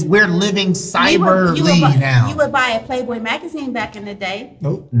 Everything is, we're living cyberly now. You would buy a Playboy magazine back in the day.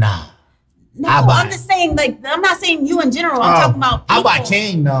 Nope. Nah. No, I'm just saying, like, I'm not saying you in general. I'm talking about people. I buy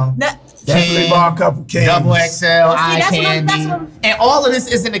King, though. Definitely bought a couple Kings. Double XL, eye candy. And all of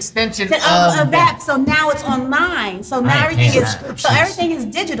this is an extension of that. So now it's online. So now everything is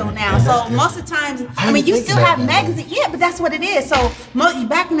digital now. So most of the times, I mean, you still have magazines. Yeah, but that's what it is. So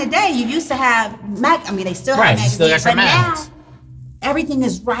back in the day, you used to have they still have magazines. But now, everything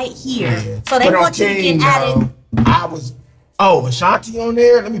is right here. Yeah. So they want you to get added. Ashanti on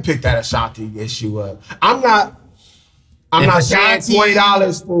there? Let me pick that Ashanti issue up. I'm not paying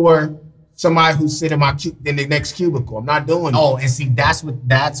 $20 for somebody who's sitting in the next cubicle. I'm not doing it. Oh, and see, that's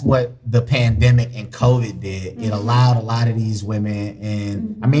what the pandemic and COVID did. It allowed a lot of these women,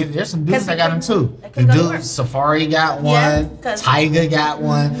 and I mean, there's some dudes that got them too. The dudes, Safari got one, Tyga got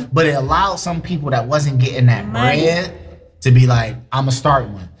one, but it allowed some people that wasn't getting that bread to be like, I'm gonna start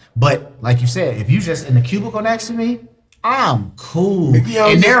one. But like you said, if you just in the cubicle next to me, I'm cool.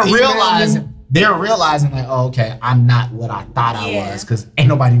 And they're realizing like, oh, okay, I'm not what I thought I was, because ain't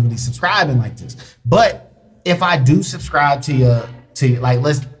nobody really subscribing like this. But if I do subscribe to like,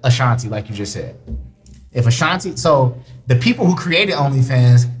 let's Ashanti, like you just said. If Ashanti, so the people who created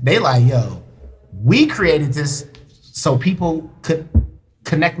OnlyFans, they like, yo, we created this so people could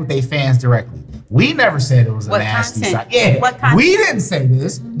connect with their fans directly. We never said it was a nasty site. Yeah, we didn't say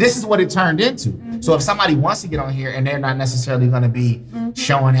this. This is what it turned into. So if somebody wants to get on here and they're not necessarily going to be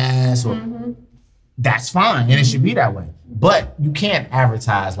showing ass, or that's fine, and it should be that way. But you can't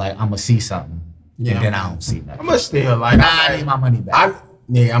advertise like, I'm gonna see something and then I don't see nothing. I'm gonna still like, I need my money back.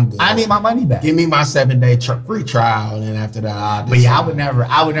 I'm good. I need my money back. Give me my 7-day free trial, and then after that,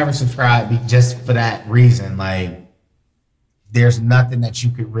 I would never subscribe just for that reason. Like, there's nothing that you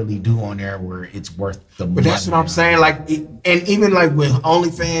could really do on there where it's worth the money. But that's what I'm saying. Like, and even like with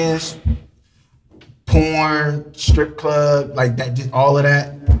OnlyFans, porn, strip club, like that, just all of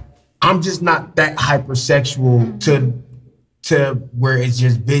that. I'm just not that hypersexual to where it's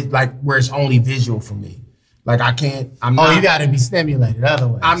just where it's only visual for me. Like, I can't. You got to be stimulated other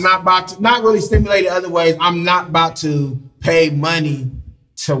ways. I'm not about to. Not really stimulated other ways. I'm not about to pay money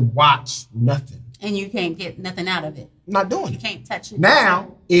to watch nothing. And you can't get nothing out of it. I'm not doing it. You can't touch it.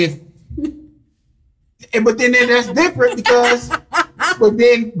 Now, but then that's different because, but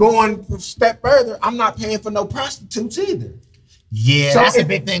then going a step further, I'm not paying for no prostitutes either. Yeah, so that's a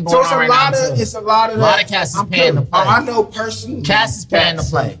big thing going on right now too. It's a lot of cats is paying to play. I know personally. Cats is paying to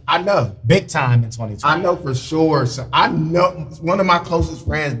play. I know. Big time in 2020. I know for sure. So I know one of my closest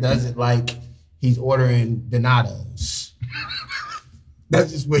friends does it like he's ordering Donatos.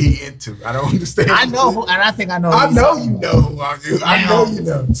 That's just what he into. I don't understand. I know, and I think I know. I know you know who I do. I know you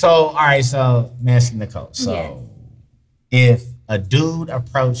know. So, all right, so Nancy NiChole. So, if a dude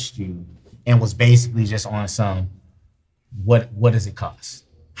approached you and was basically just on some, what does it cost?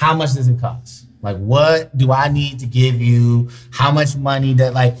 How much does it cost? Like, what do I need to give you? How much money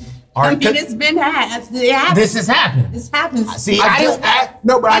that it's been This has happened. This happens. See,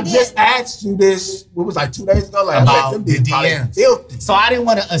 I just asked you this. What was like 2 days ago? Like, about the DMs. So I didn't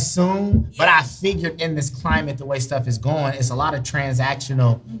want to assume, but I figured in this climate, the way stuff is going, it's a lot of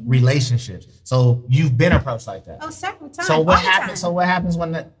transactional relationships. So you've been approached like that. Oh, several times. So what happens? So what happens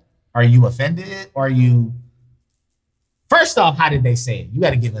when are you offended, or are you? First off, how did they say it? You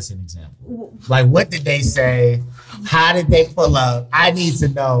got to give us an example. Like, what did they say? How did they pull up? I need to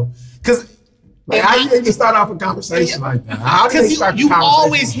know. Because how do you even start off a conversation like that? Because you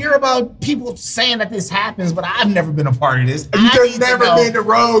always hear about people saying that this happens, but I've never been a part of this. You just never been the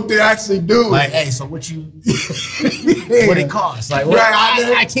road to actually do it. Like, hey, so what what it costs? Like,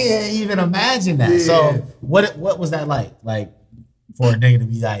 I can't even imagine that. Yeah. So what was that like? Like, for a nigga to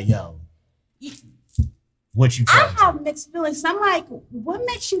be like, yo, what you tell? I have mixed feelings. I'm like, what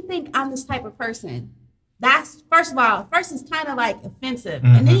makes you think I'm this type of person? That's, first of all, it's kind of like offensive.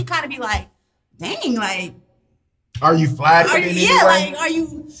 And then you kind of be like, dang, like. Are you flattered in any way? Like, are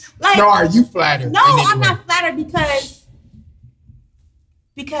you, like. No, are you flattered? No, I'm not flattered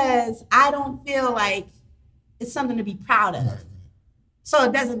because I don't feel like it's something to be proud of. So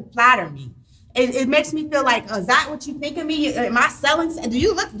it doesn't flatter me. It makes me feel like, is that what you think of me? Am I selling?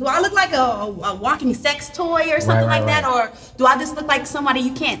 Do I look like a walking sex toy or something like that? Or do I just look like somebody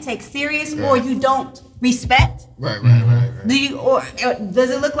you can't take serious or you don't respect? Right. Do you, or does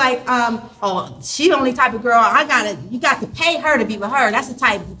it look like, she the only type of girl, you got to pay her to be with her. That's the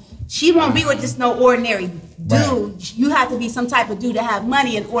type, she won't be with just no ordinary dude. Right. You have to be some type of dude to have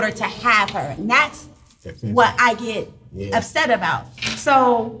money in order to have her. And that's what I get upset about.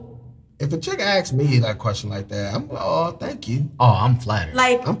 So, if a chick asks me that question like that, I'm like, oh, thank you. Oh, I'm flattered.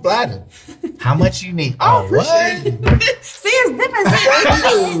 Like, I'm flattered. How much you need? Oh, appreciate what? See, it's different.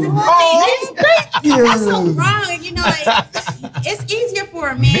 Thank you. That's so wrong. You know, like, it's easier for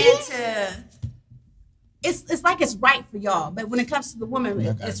a man to. It's like it's right for y'all, but when it comes to the woman,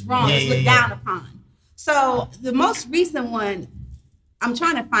 it's wrong. It's looked down upon. So the most recent one, I'm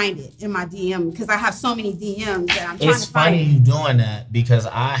trying to find it in my DM because I have so many DMs that I'm trying to find. It's funny you doing that because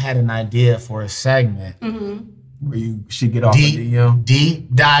I had an idea for a segment where you should get off the DM.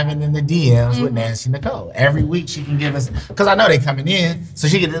 Deep diving in the DMs with Nancy Nicole. Every week she can give us, because I know they coming in, so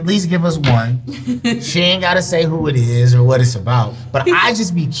she can at least give us one. She ain't got to say who it is or what it's about. But I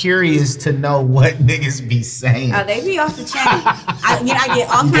just be curious to know what niggas be saying. Oh, they be off the chain. I get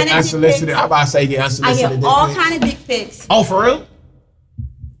all kind of unsolicited. dick pics. I'm about to say get unsolicited. I get all kind of dick pics. Oh, for real?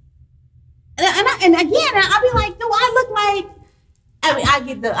 And again, I'll be like, do I look like? I mean,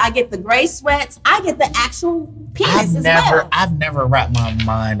 I get the gray sweats. I get the actual penis as well. I've never wrapped my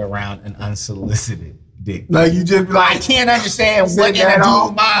mind around an unsolicited dick. Like you just be like, I can't understand what in a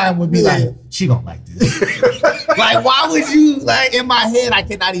dude's mind would be like. She gonna like this. Like, why would you? Like in my head, I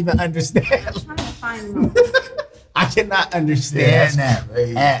cannot even understand. I'm trying to find them. I cannot understand that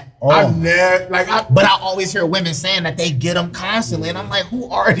at all. But I always hear women saying that they get them constantly, and I'm like, who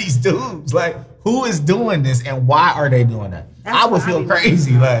are these dudes? Like, who is doing this, and why are they doing that? I would feel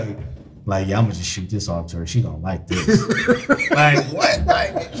crazy, like, yeah, I'm gonna just shoot this off to her. She gonna like this. Like, what?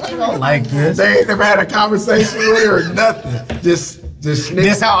 Like, she gonna like this. They ain't never had a conversation with her or nothing. Just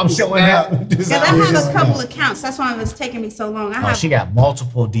this how I'm showing up. Because I have a couple accounts. That's why it was taking me so long. She got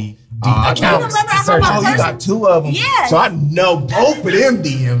multiple deep accounts. You got two of them. Yes. So I know both of them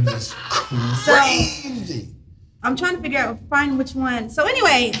DMs is crazy. So, I'm trying to figure out, find which one. So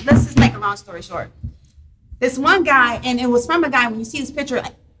anyway, let's just make a long story short. This one guy, and it was from a guy, when you see this picture,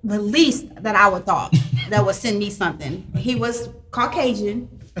 the least that I would thought that would send me something. He was Caucasian.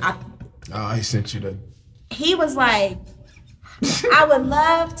 He sent you the. He was like, I would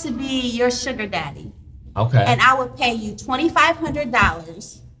love to be your sugar daddy. Okay. And I would pay you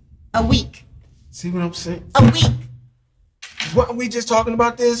 $2,500 a week. See what I'm saying? A week. What we just talking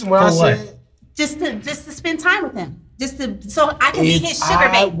about this? When I said just to spend time with him. So I can be his sugar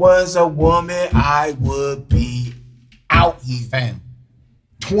baby. If I was a woman, I would be out here, fam.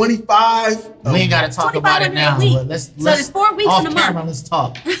 25. We ain't gotta talk about it now. But let's there's 4 weeks in a month. Let's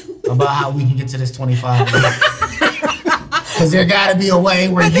talk about how we can get to this 25. Because there gotta be a way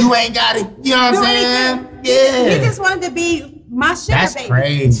where you ain't gotta, you know what I'm saying? Yeah. He just wanted to be my sugar baby. That's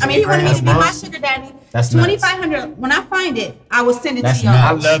crazy. I mean, he wanted me to be my sugar daddy. That's $2,500. When I find it, I will send it to y'all.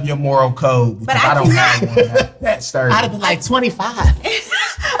 I love your moral code, but I don't have one. That's sturdy. I'd have been like 25.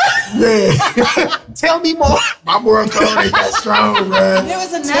 Yeah. Tell me more. My moral code ain't that strong, man. There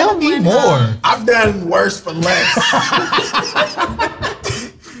was another Tell me more. I've done worse for less.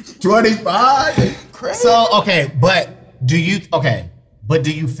 25? Crazy. So, but do you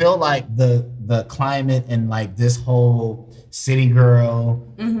feel like the climate and like this whole city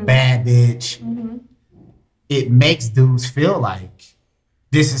girl, bad bitch, it makes dudes feel like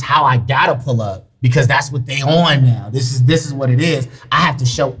this is how I gotta pull up because that's what they on now. This is what it is. I have to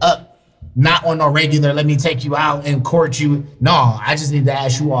show up, not on no regular, let me take you out and court you. No, I just need to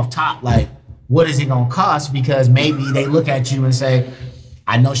ask you off top, like, what is it gonna cost? Because maybe they look at you and say,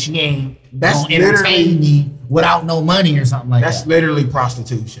 I know she ain't gonna entertain me without no money or something like that. That's literally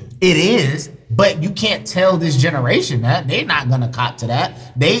prostitution. It is, but you can't tell this generation that. They're not gonna cop to that.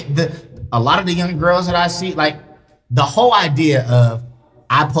 A lot of the young girls that I see, like the whole idea of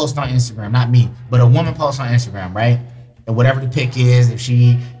I post on Instagram, not me, but a woman posts on Instagram, right? And whatever the pic is, if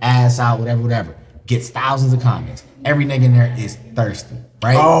she ass out, whatever, gets thousands of comments. Every nigga in there is thirsty,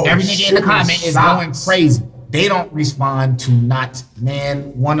 right? Every nigga in the comment is going crazy. they don't respond to not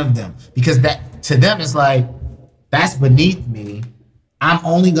one of them, because that to them is like, that's beneath me. I'm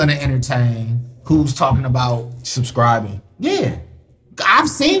only gonna entertain who's talking about subscribing. Yeah, I've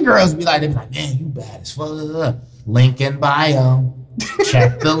seen girls be like, man, you bad as fuck. Link in bio.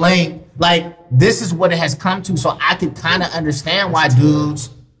 Check the link. Like, this is what it has come to. So I could kind of understand why dudes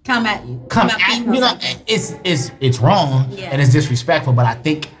come at you. Come at you know, it's wrong and it's disrespectful. But I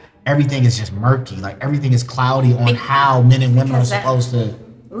think everything is just murky. Like, everything is cloudy on how men and women are supposed to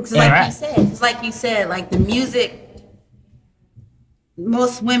interact. Like you said, like the music.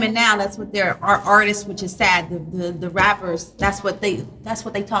 Most women now, that's what are artists, which is sad. The rappers, that's what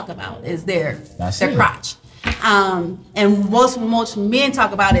they talk about is their crotch. And most men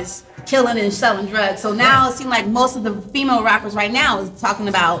talk about is killing and selling drugs. So now it seems like most of the female rappers right now is talking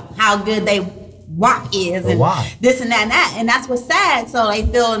about how good they WAP is and this and that and that. And that's what's sad. So they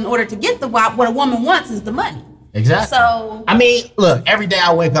feel in order to get the WAP, what a woman wants is the money. Exactly. So I mean, look, every day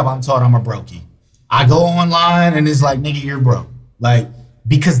I wake up, I'm told I'm a brokey. I go online and it's like, nigga, you're broke. Like,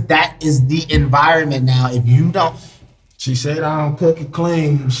 because that is the environment now. If you don't, she said, I don't cook it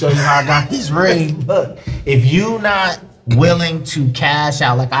clean. Show you how I got this ring. Look, if you not willing to cash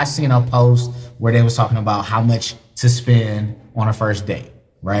out, like I seen a post where they was talking about how much to spend on a first date,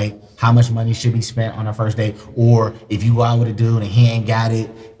 right? How much money should be spent on a first date, or if you go out with a dude and he ain't got it.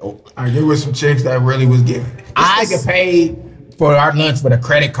 There was some chicks that really was giving. This nigga paid for our lunch with a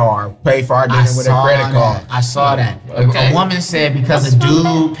credit card, paid for our dinner with a credit card. I saw that. Okay. A woman said because a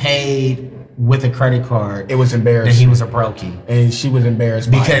dude paid with a credit card, it was embarrassing. That he was a brokey, and she was embarrassed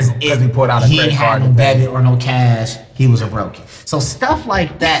because he pulled out a credit card. He had no debit or no cash. He was a brokey. So stuff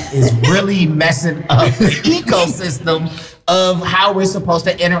like that is really messing up the ecosystem of how we're supposed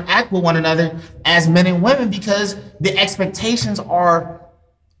to interact with one another as men and women, because the expectations are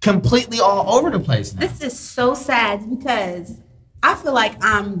completely all over the place now. This is so sad because I feel like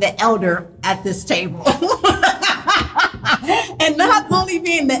I'm the elder at this table. And not only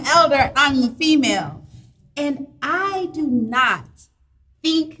being the elder, I'm the female. And I do not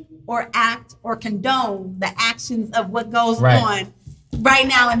think or act or condone the actions of what goes on right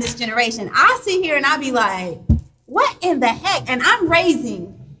now in this generation. I sit here and I be like, what in the heck? And I'm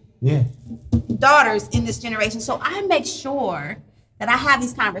raising daughters in this generation. So I make sure that I have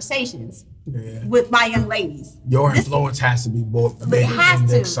these conversations with my young ladies. Your influence has to be more bigger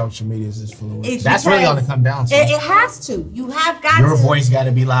than social media's influence. That's really all it comes down to. It has to. You have got to. Your voice got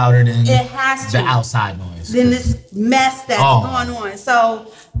to be louder than the outside noise. Than this mess that's going on.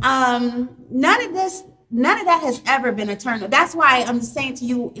 So none of that has ever been a turn. That's why I'm just saying to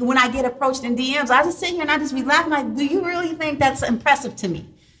you, when I get approached in DMs, I just sit here and I just be laughing like, do you really think that's impressive to me?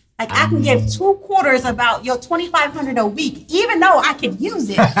 Like, I can give 2 quarters about your $2,500 a week, even though I could use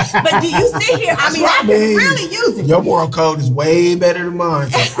it. But do you sit here? I can really use it. Your moral code is way better than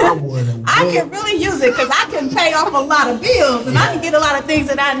mine. So I can really use it because I can pay off a lot of bills and I can get a lot of things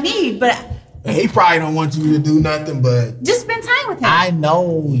that I need. But he probably don't want you to do nothing but just spend time with him. I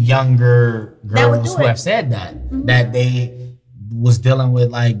know younger girls who have said that, that they was dealing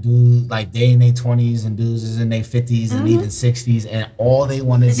with like dudes, like they in their 20s and dudes is in their 50s and even 60s, and all they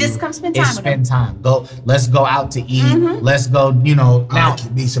want to do just come spend time is spend time. Let's go out to eat. Let's go, now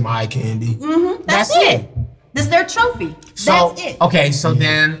be some eye candy. That's it. This is their trophy. So, that's it. Okay, so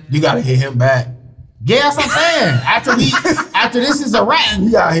then you gotta hit him back. Yeah, that's what I'm saying. After this is a wrap,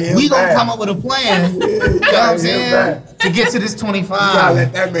 we gonna come up with a plan. You know what I'm saying? To get to this 25. You gotta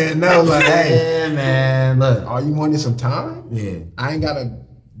let that man know, like, hey, man, look. Are you wanting some time? Yeah. I ain't gotta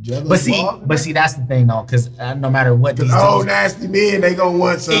juggle. But see, that's the thing though, because no matter what these nasty men, they gonna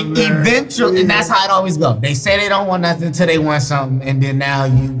want something. Eventually, and that's how it always goes. They say they don't want nothing until they want something, and then now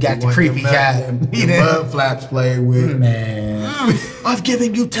you got the creepy guy. The mud flaps played with. Man. I've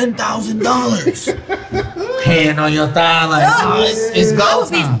given you $10,000. Hand on your thigh, like, it's go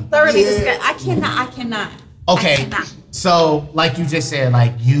time. Thoroughly disgusted. I cannot. Okay, so like you just said,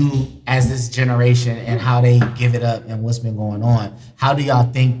 like you as this generation and how they give it up and what's been going on, how do y'all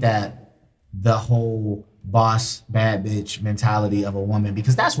think that the whole boss, bad bitch mentality of a woman,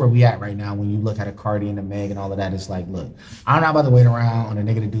 because that's where we at right now when you look at a Cardi and a Meg and all of that, it's like, look, I'm not about to wait around on a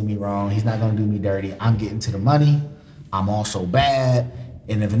nigga to do me wrong. He's not gonna do me dirty. I'm getting to the money. I'm also bad.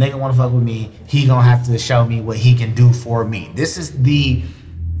 And if a nigga wanna fuck with me, he gonna have to show me what he can do for me. This is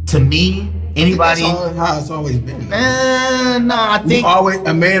to me, anybody. That's how it's always been. No, I think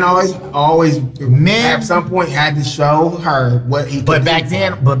a man always at some point had to show her what he could But back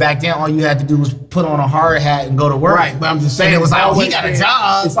then, all you had to do was put on a hard hat and go to work. Right, but I'm just saying, it was like, he got a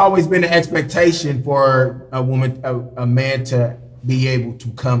job. It's always been an expectation for a woman, a man to be able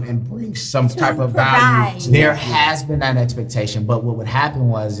to come and bring some type of value. There has been that expectation, but what would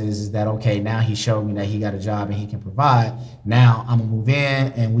happen is that, okay, now he showed me that he got a job and he can provide. Now I'm gonna move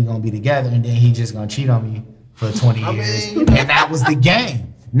in and we're gonna be together, and then he just gonna cheat on me for 20 years. And that was the game.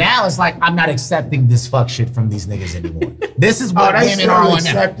 Now it's like, I'm not accepting this fuck shit from these niggas anymore. This is what women are on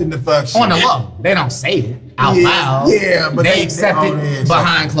accepting the fuck shit. On the low. They don't say it out loud. Yeah, but they accept it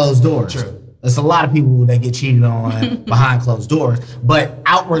behind closed doors. True. There's a lot of people that get cheated on behind closed doors, but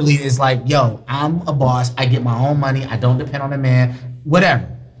outwardly it's like, yo, I'm a boss. I get my own money. I don't depend on a man, whatever.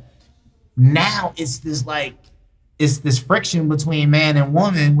 Now it's this like, it's this friction between man and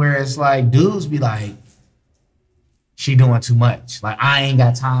woman where it's like, dudes be like, she doing too much. Like, I ain't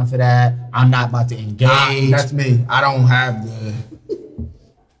got time for that. I'm not about to engage. That's me. I don't have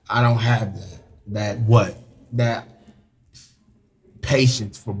that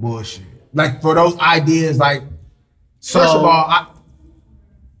patience for bullshit. Like, for those ideas, like, first of all,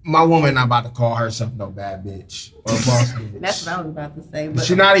 my woman not about to call herself no bad bitch or boss bitch. That's what I was about to say. But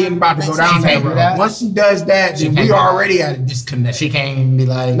she's not even about to go down that road. Once she does that, then we already at a disconnect. She can't even be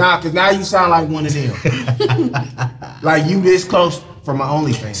like... Nah, because now you sound like one of them. Like, you this close from my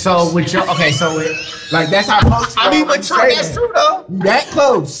OnlyFans. So, with your... Okay, so... Like, that's how close... I mean, but that's true, though. That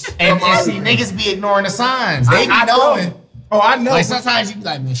close. And see, niggas be ignoring the signs. They be knowing. Oh, I know. Like, sometimes you be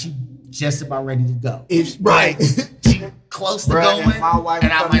like, man, she just about ready to go. It's right. She close to going. And my wife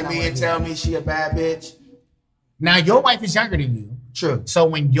come to me and tell me she a bad bitch. Now your wife is younger than you. True. So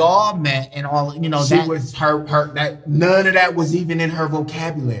when y'all met and all, you know, she was her that none of that was even in her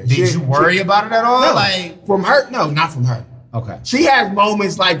vocabulary. Did you worry about it at all? No, like from her? No, not from her. Okay. She has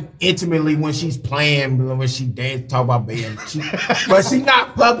moments like intimately when she's playing, when she dance, talk about being, but she's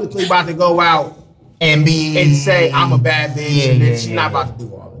not publicly about to go out and say I'm a bad bitch, and then she's not about to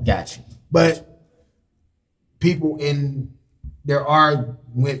do all that. Gotcha. But there are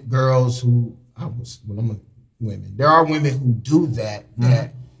girls who women. There are women who do that.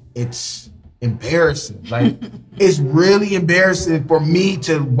 That it's embarrassing. Like it's really embarrassing for me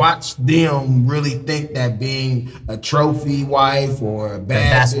to watch them really think that being a trophy wife or a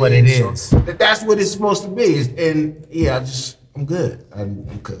bad that's what it is. That's what it's supposed to be. And yeah, I'm good. I'm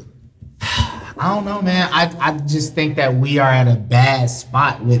good. I don't know, man. I just think that we are at a bad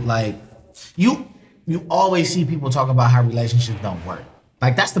spot with like you always see people talk about how relationships don't work.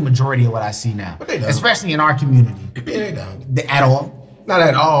 Like that's the majority of what I see now, especially in our community. Yeah, they don't at all. Not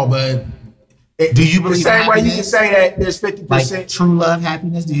at all, but do you believe the same way you can say that there's 50% like true love,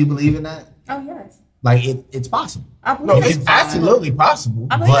 happiness? Do you believe in that? Oh yes. Like it's possible. I believe it's absolutely possible.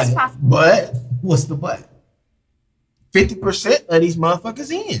 I believe it's possible. But what's the but? 50% of these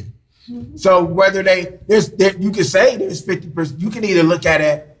motherfuckers in. Mm-hmm. So whether you can say there's 50%. You can either look at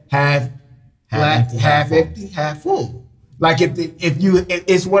it half empty, half full. Like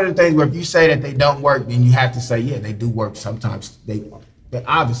it's one of the things where if you say that they don't work, then you have to say yeah, they do work sometimes. They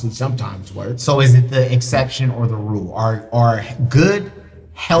obviously sometimes work. So is it the exception or the rule? Are good,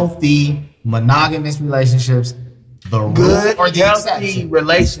 healthy, monogamous relationships the rule or the healthy exception?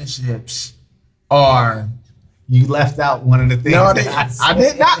 Relationships are. You left out one of the things. No, I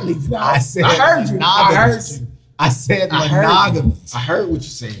did not leave out. I heard you. I said monogamous. I heard what you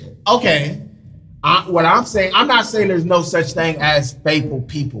said. Okay. What I'm saying, I'm not saying there's no such thing as faithful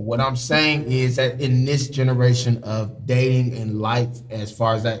people. What I'm saying is that in this generation of dating and life, as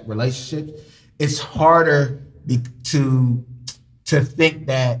far as that relationship, it's harder to think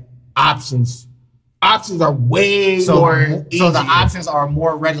that options are way more easier. So the options are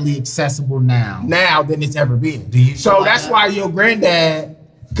more readily accessible now than it's ever been. So that's why your granddad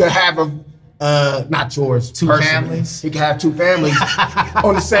could have not yours, two families. He could have two families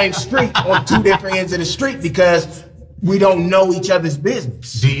on the same street, on two different ends of the street, because we don't know each other's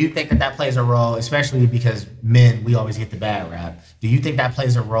business. Do you think that plays a role, especially because men, we always get the bad rap? Do you think that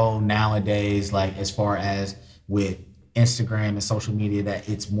plays a role nowadays, like as far as with Instagram and social media, that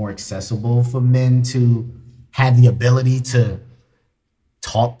it's more accessible for men to have the ability to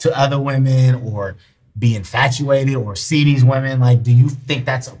talk to other women or be infatuated or see these women? Like, do you think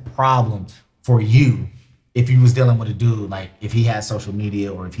that's a problem for you if you was dealing with a dude, like if he had social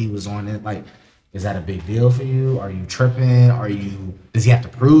media or if he was on it? Like, is that a big deal for you? Are you tripping? Does he have to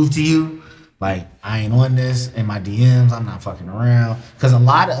prove to you, like, I ain't on this in my DMs, I'm not fucking around? Because a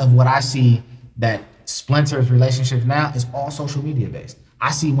lot of what I see that splinters relationships now is all social media based.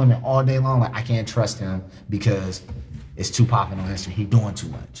 I see women all day long like, I can't trust him because it's too popping on Instagram. He doing too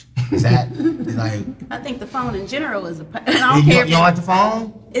much. Is that like? I think the phone in general is I don't care. You don't like the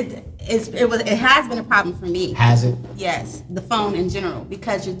phone? It has been a problem for me. Has it? Yes, the phone in general,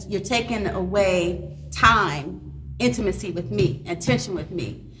 because you're taking away time intimacy with me, attention with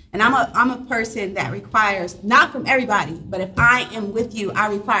me. And I'm a person that requires, not from everybody, but if I am with you, I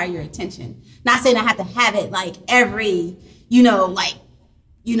require your attention. Not saying I have to have it like every, you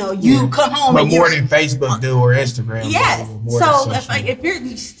come home but and more than Facebook do or Instagram. Yes. So if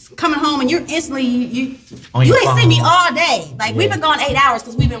you're coming home and you're instantly you ain't seen me all day. Like we've been gone 8 hours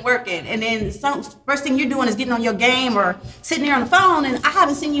because we've been working, and then first thing you're doing is getting on your game or sitting there on the phone, and I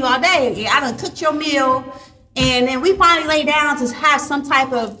haven't seen you all day. I done cooked your meal, and then we finally lay down to have some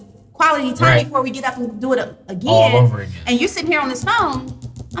type of quality time before we get up and do it again. All over again. And you sitting here on this phone.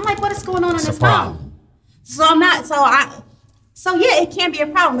 I'm like, what is going on this phone? So yeah, it can be a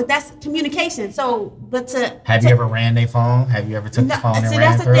problem, but that's communication. Have you ever ran their phone? Have you ever took the phone and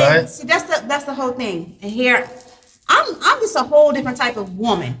ran through it? See, that's the whole thing. And here, I'm just a whole different type of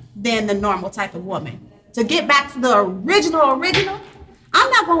woman than the normal type of woman. To get back to the original,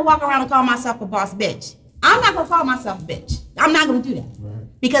 I'm not gonna walk around and call myself a boss bitch. I'm not gonna call myself a bitch. I'm not gonna do that.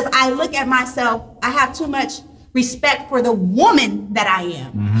 Because I look at myself, I have too much respect for the woman that I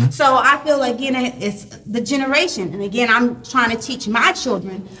am. Mm-hmm. So I feel, again, it's the generation. And again, I'm trying to teach my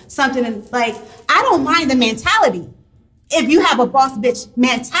children something like, I don't mind the mentality if you have a boss bitch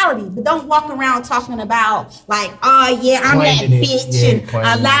mentality, but don't walk around talking about like, oh yeah, I'm that bitch, and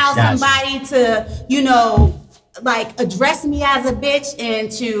allow somebody to, like address me as a bitch and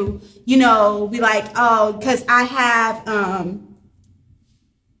to, be like, oh, because I have,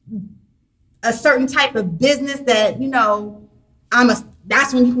 a certain type of business that,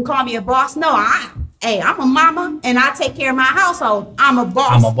 that's when you can call me a boss. No, I'm a mama and I take care of my household. I'm a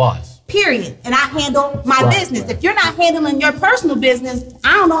boss. Period. And I handle my business. If you're not handling your personal business,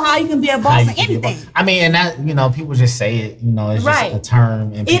 I don't know how you can be a boss of anything. I mean, and that, people just say it, it's just a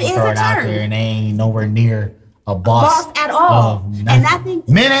term and people throw it out there and they ain't nowhere near a boss at all. And I think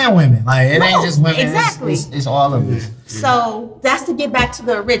men and women, like it ain't just women. Exactly. It's all of us. So that's to get back to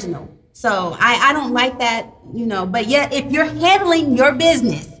the original. So I don't like that, but yet if you're handling your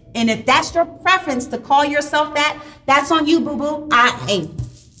business and if that's your preference to call yourself that, that's on you, boo-boo.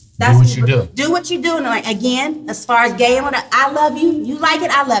 Do what you do. Do what you do. And like, again, as far as gay and whatever, I love you. You like it,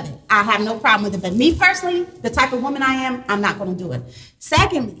 I love it. I have no problem with it. But me personally, the type of woman I am, I'm not going to do it.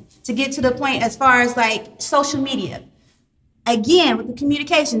 Secondly, to get to the point as far as like social media, again, with the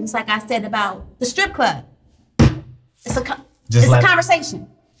communication, it's like I said about the strip club. It's a conversation.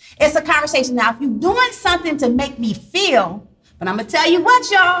 It's a conversation. Now, if you're doing something to make me feel, but I'm going to tell you what,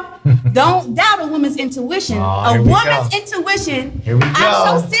 y'all, don't doubt a woman's intuition. A woman's intuition. Here we go.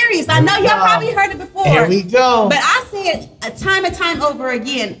 I'm so serious. I know y'all probably heard it before. Here we go. But I say it a time and time over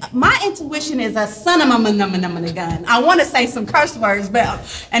again. My intuition is a son of a gun. I want to say some curse words,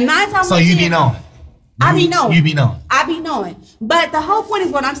 but and 9 times. So you be knowing. I be knowing. You be knowing. I be knowing. But the whole point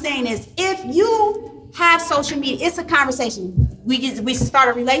is what I'm saying is if you have social media, it's a conversation. We start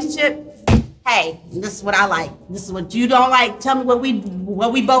a relationship. Hey, this is what I like. This is what you don't like. Tell me what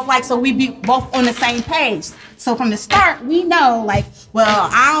we both like, so we be both on the same page. So from the start, we know, like, well,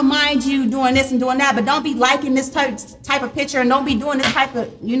 I don't mind you doing this and doing that, but don't be liking this type of picture and don't be doing this type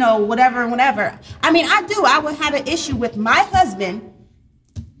of, whatever. I mean, I would have an issue with my husband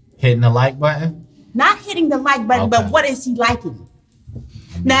hitting the like button. Not hitting the like button, but what is he liking?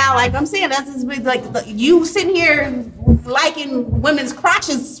 Now, like I'm saying, that's like you sitting here liking women's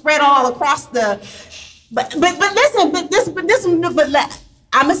crotches spread all across the. But I'm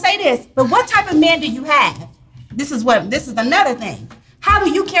gonna say this. But what type of man do you have? This is another thing. How do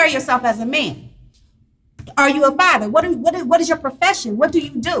you carry yourself as a man? Are you a father? What is your profession? What do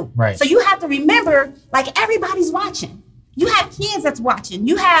you do? Right. So you have to remember, like everybody's watching. You have kids that's watching.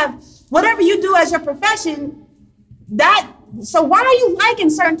 You have whatever you do as your profession. So why are you liking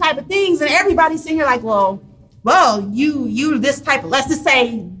certain type of things and everybody's sitting here like, well, you this type of, let's just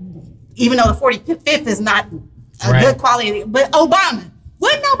say, even though the 45th is not a good quality, but Obama.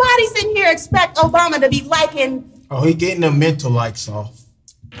 Wouldn't nobody sitting here expect Obama to be liking? Oh, he getting a mental likes off.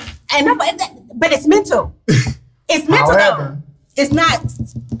 But it's mental. It's mental. However, though. It's not.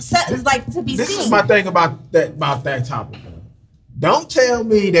 It's like to be seen. This is my thing about that topic. Don't tell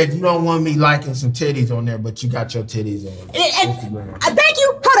me that you don't want me liking some titties on there, but you got your titties on Instagram. Thank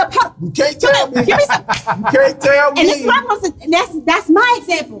you. Hold up. You can't tell me. You can't tell me. And this is my that's my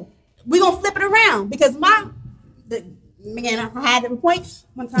example. We're going to flip it around because I had a point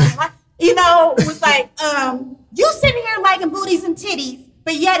one time. Was like, you sitting here liking booties and titties,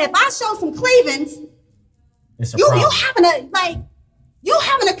 but yet if I show some cleavings, you having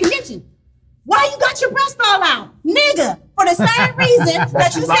a connection. Why you got your breast all out? Nigga, for the same reason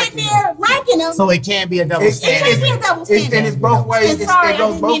that you sitting there liking them. So it can't be a double standard. It can't be a double standard. And it's both ways. Sorry, I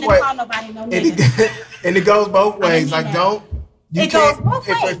didn't mean to call nobody no nigga. And it goes both ways. Like, don't. It goes both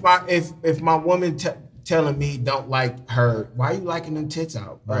ways. If my woman telling me don't like her, why are you liking them tits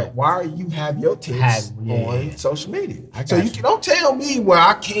out? Right. Why are you have your tits on social media? So you don't tell me where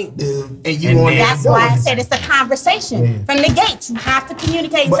I can't do, and you want. That's why I said it's a conversation from the gate. You have to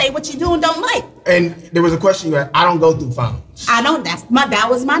communicate and say what you do and don't like. And there was a question you had. I don't go through phones. I don't. That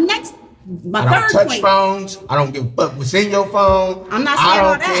was my next. My I don't third touch point. phones. I don't give a fuck what's in your phone. I'm not saying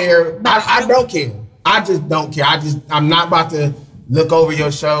all that. I don't care. I just don't care. I'm not about to look over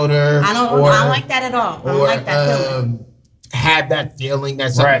your shoulder. I don't like that at all. I don't like that feeling. Have that feeling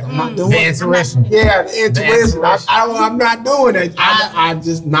that something I'm not doing. The intuition. Yeah, the intuition. I'm not doing it. I'm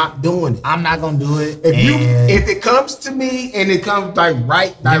just not doing it. I'm not gonna do it. If it comes to me and it comes like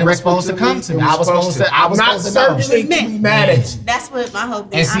directly, it was supposed to come to me. I was supposed to. I was supposed to know. To be mad at you. That's what my whole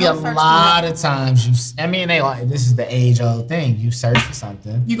thing. And see, a lot of times this is the age-old thing. You search for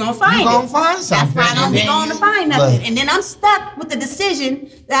something, you're gonna find something. That's why I don't be going to find nothing, and then I'm stuck with the decision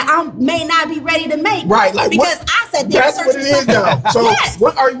that I may not be ready to make. Right, like because I said that's what it is now. So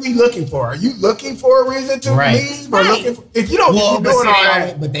what are we looking for? Are you looking for a reason to leave? Or looking for, if you don't keep doing all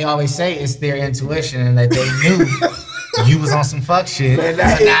that. But they always say it's their intuition and that they knew you was on some fuck shit. Man,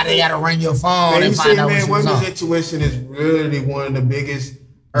 so now they gotta run your phone and find out what you was on. Women's intuition is really one of the biggest.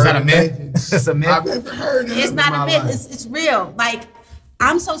 Is that a myth? It's a myth. I've ever heard of it. It's not a myth. It's real. Like,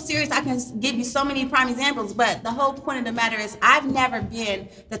 I'm so serious, I can give you so many prime examples, but the whole point of the matter is I've never been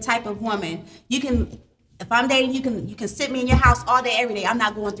the type of woman if I'm dating, you can sit me in your house all day, every day. I'm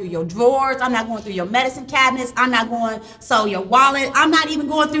not going through your drawers. I'm not going through your medicine cabinets. I'm not going, your wallet. I'm not even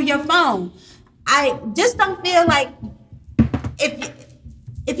going through your phone. I just don't feel like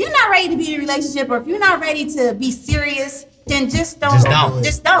if you're not ready to be in a relationship or if you're not ready to be serious, then just don't.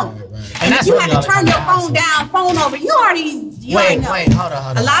 Right. And if you have to turn your phone over, you already know. Wait, hold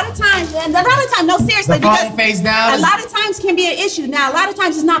on. A lot of times, no, seriously, the phone face down. A lot of times can be an issue. Now, a lot of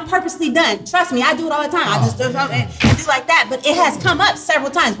times it's not purposely done. Trust me, I do it all the time. I just do something and do like that. But it has come up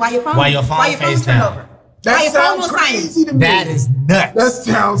several times. Why your phone face down? That sounds crazy to me. That is nuts. That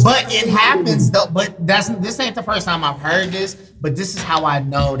sounds But it happens though. But this ain't the first time I've heard this. But this is how I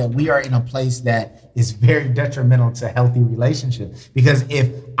know that we are in a place that is very detrimental to healthy relationships. Because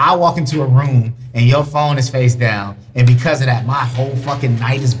if I walk into a room and your phone is face down, and because of that, my whole fucking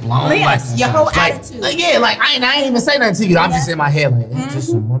night is blown. Yes, your whole attitude. I ain't even say nothing to you. I'm just in my head like, this is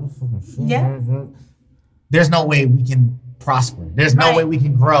some motherfucking shit. Yeah. There's no way we can prosper. There's no way we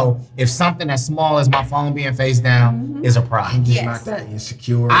can grow if something as small as my phone being face down is a problem. I'm just not that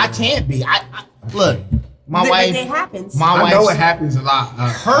insecure. I can't be. Look, my wife. It happens. I know it happens a lot.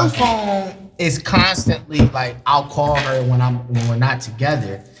 Her phone is constantly like, I'll call her when we're not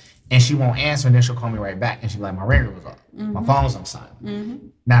together, and she won't answer, and then she'll call me right back, and she'll be like, my ringer was off. My phone's on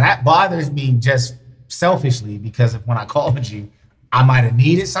silent. Now that bothers me just selfishly because when I called you, I might have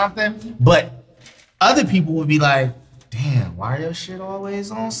needed something, but other people would be like, damn, why are your shit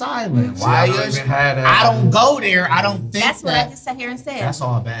always on silent? Why I don't go there. I don't think that's what I just sat here and said. That's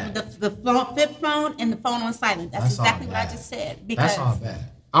all bad. The flip phone and the phone on silent. That's exactly what I just said. Because that's all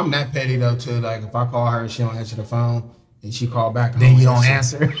bad. I'm that petty though too. Like if I call her and she don't answer the phone and she call back, then you don't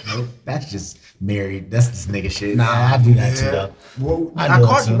answer. Nope. That's just married. That's just nigga shit. Nah, I do that too though. Well, I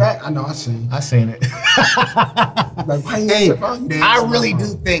called you back. I know. I seen it. Like, why you answer the phone? I really do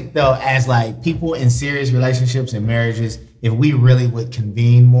think though, as like people in serious relationships and marriages, if we really would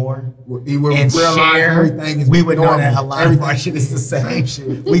convene more and share, everything we would know that a lot of our shit is the same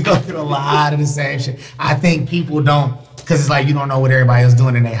shit. We go through a lot of the same shit. I think people don't, because it's like you don't know what everybody else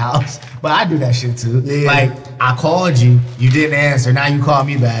doing in their house. But I do that shit too. Yeah. Like I called you, you didn't answer. Now you call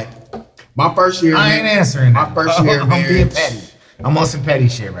me back. My first year, I ain't answering. My first year, I'm being petty. I'm on some petty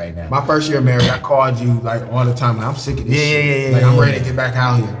shit right now. My first year of marriage, I called you like all the time. Like, I'm sick of this shit. Like I'm ready to get back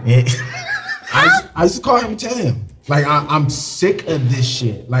out here. I used to call him and tell him, like, I'm sick of this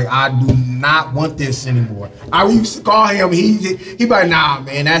shit. Like, I do not want this anymore. I used to call him. He be like, nah,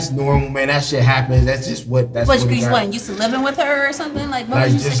 man, that's normal, man. That shit happens. That's just what. Used to living with her or something? Like, what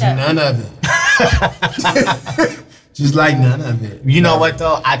was you just none of it. Just like none of it. You know what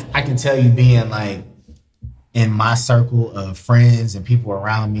though? I can tell you, being like in my circle of friends and people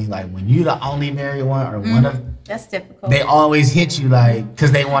around me, like when you the only married one or one of, that's difficult. They always hit you like,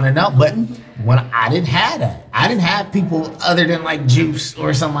 cause they want to know. But when I didn't have that, I didn't have people other than like Juice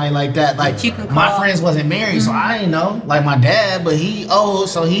or somebody like that. Like my friends wasn't married, so I didn't know. Like my dad, but he old,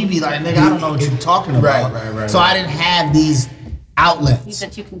 so he be like, nigga, I don't know what you're talking about. Right. So I didn't have these outlets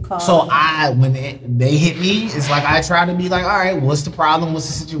that you can call. So when they hit me, it's like I try to be like, all right, what's the problem? What's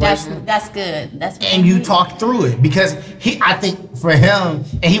the situation? That's good. That's what and you talk through it because I think for him,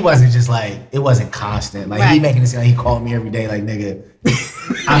 and he wasn't just like it wasn't constant. Like he making it sound he called me every day like nigga,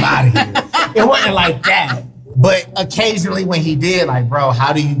 I'm out of here. It wasn't like that, but occasionally when he did, like bro,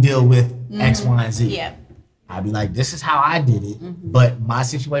 how do you deal with X, Y, and Z? Yeah. I'd be like, this is how I did it, but my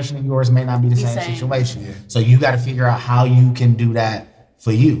situation and yours may not be the same situation. Yeah. So you got to figure out how you can do that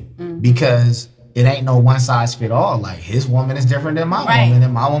for you because it ain't no one size fit all. Like his woman is different than my woman,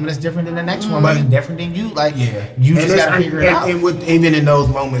 and my woman is different than the next woman, and different than you. Like, you just got to figure it out. And even in those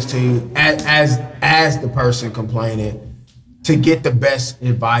moments too, as the person complaining, to get the best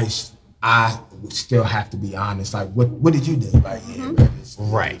advice, I would still have to be honest. Like, what did you do? Like,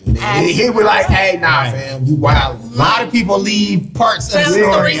 right. He was like, hey, nah, fam, you wild. A lot of people leave parts of the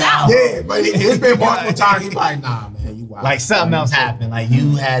story out. Yeah, but it's been multiple times. He's like, nah, man, you wild. Like something else happened. Like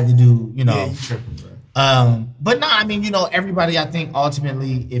you had to do, you know. Yeah, you tripping, bro. But no, I mean, you know, everybody, I think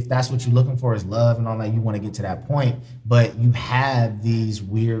ultimately, if that's what you're looking for is love and all that, you want to get to that point. But you have these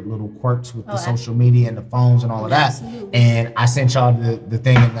weird little quirks with the social media and the phones and all of that. Absolutely. And I sent y'all the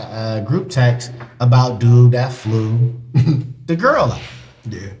thing in the group text about dude that flew the girl out.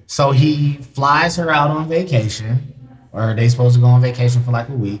 Yeah. So he flies her out on vacation, or they supposed to go on vacation for like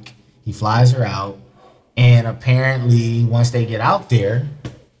a week. He flies her out, and apparently once they get out there,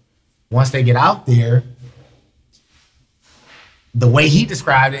 the way he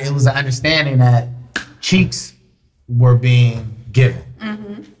described it, it was an understanding that cheeks were being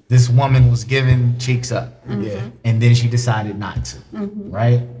given. This woman was giving cheeks up, and then she decided not to,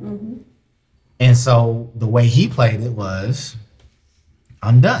 right? And so the way he played it was,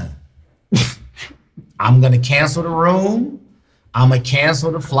 I'm done. I'm gonna cancel the room. I'm gonna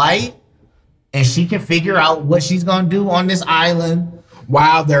cancel the flight, and she can figure out what she's gonna do on this island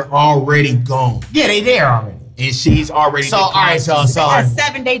while they're already gone. Yeah, they there already. And she's already so all right, so a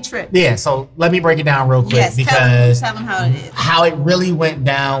 7-day trip. Yeah, so let me break it down real quick because tell them how it is. How it really went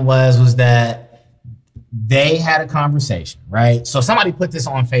down was that they had a conversation, right? So somebody put this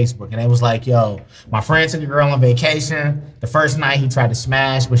on Facebook and it was like, yo, my friend took a girl on vacation. The first night he tried to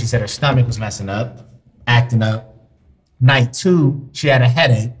smash, but she said her stomach was messing up, acting up. Night 2, she had a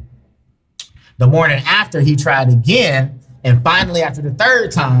headache. The morning after he tried again, and finally after the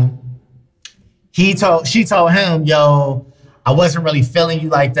third time, she told him, yo, I wasn't really feeling you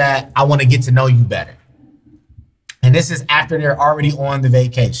like that. I want to get to know you better. And this is after they're already on the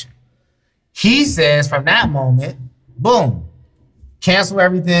vacation. He says from that moment, boom, cancel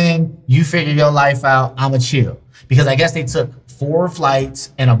everything. You figure your life out. I'ma chill. Because I guess they took 4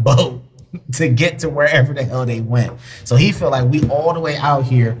 flights and a boat to get to wherever the hell they went. So he felt like we all the way out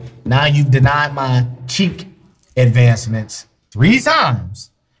here. Now you've denied my cheek advancements 3 times.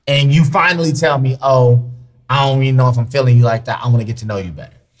 And you finally tell me, oh, I don't even know if I'm feeling you like that. I want to get to know you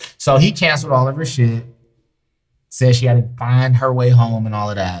better. So he canceled all of her shit. Said she had to find her way home and all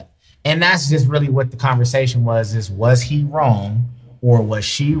of that. And that's just really what the conversation was he wrong or was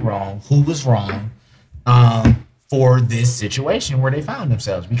she wrong? Who was wrong for this situation where they found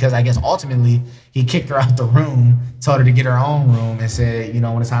themselves? Because I guess ultimately he kicked her out the room, told her to get her own room and said, you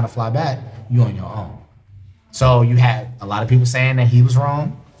know, when it's time to fly back, you on your own. So you had a lot of people saying that he was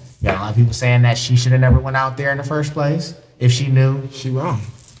wrong. You got a lot of people saying that she should have never went out there in the first place. If she knew, she wrong.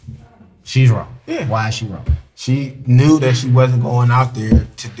 She's wrong. Yeah. Why is she wrong? She knew that she wasn't going out there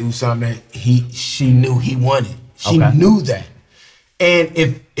to do something that she knew he wanted. She knew that. And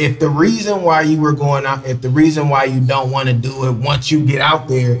if the reason why you were going out, if the reason why you don't want to do it once you get out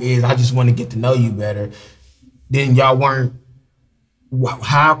there is I just want to get to know you better, then y'all weren't.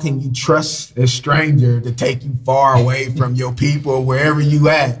 How can you trust a stranger to take you far away from your people, wherever you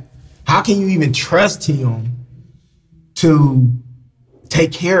at? How can you even trust him to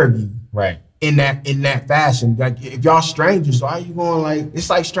take care of you? Right. In that fashion. Like if y'all strangers, why are you going like, it's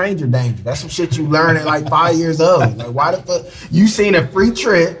like stranger danger. That's some shit you learn at like 5 years old. Like why the fuck, you seen a free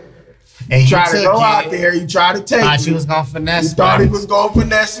trip and you try to go out there, you try to take thought she was gonna finesse. You thought he was gonna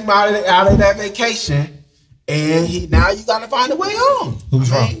finesse him out of that vacation. And now you gotta find a way home.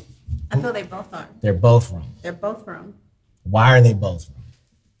 Who's wrong? I feel they both are. They're both wrong. They're both wrong. Why are they both wrong?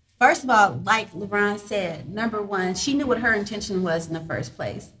 First of all, like LeBron said, number one, she knew what her intention was in the first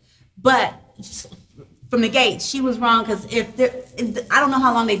place. But from the gate, she was wrong because I don't know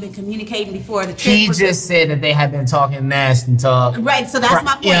how long they've been communicating before the trip. He just said that they had been talking nasty talk. Right, so that's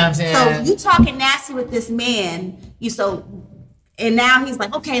my point. You know what I'm saying? So you talking nasty with this man, and now he's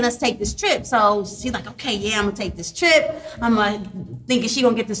like, okay, let's take this trip. So she's like, okay, yeah, I'm gonna take this trip. I'm thinking she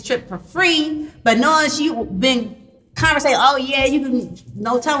gonna get this trip for free, but knowing she been conversation. Oh yeah, you can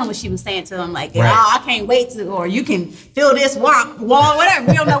no telling what she was saying to him. Like, Right. oh, I can't wait to, or you can feel this wall, whatever.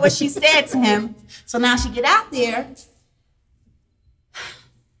 We don't know what she said to him. So now she get out there.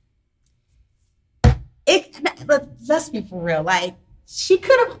 But let's be for real. Like, she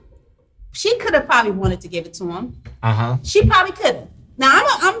could have probably wanted to give it to him. She probably could have. Now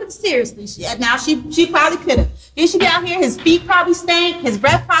I'm seriously. She probably could have. Then she get out here. His feet probably stank. His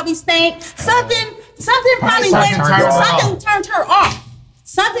breath probably stank. Something probably turned her off.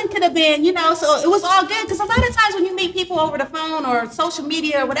 Something could have been, you know. So it was all good, because a lot of times when you meet people over the phone or social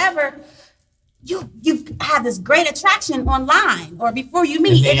media or whatever, you have this great attraction online or before you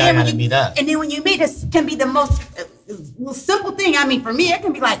meet, and then when you meet up. And then when you meet, this can be the most simple thing. I mean, for me, it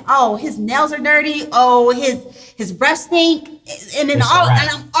can be like, oh, his nails are dirty. Oh, his breath stink, and then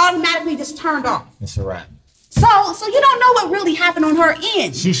I'm automatically just turned off. It's a wrap. So you don't know what really happened on her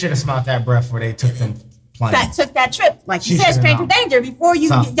end. She should have smelled that breath before they took them planes. Took that trip, like you said, stranger danger. Before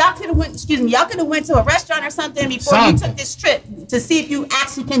y'all could have went. Excuse me, y'all could have went to a restaurant or something before you took this trip to see if you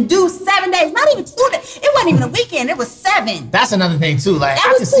actually can do 7 days. Not even 2 days. It wasn't even a weekend. It was 7. That's another thing too. Like,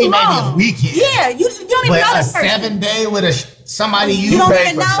 that I could see maybe a weekend. Yeah, you don't even know this person. 7 day with somebody you don't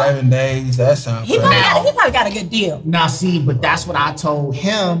paid even for know. 7 days. That sounds. He probably got a good deal. Now see, but that's what I told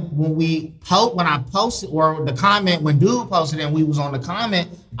him when I posted, or the comment when dude posted it and we was on the comment.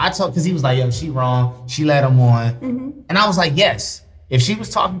 I told, because he was like, yo, she wrong. She let him on. And I was like, yes. If she was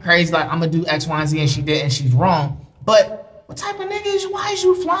talking crazy, like, I'm going to do X, Y, and Z, and she did, and she's wrong. But what type of nigga is you? Why is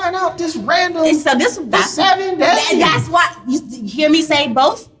you flying out this random that's 7 days? That's why, you hear me say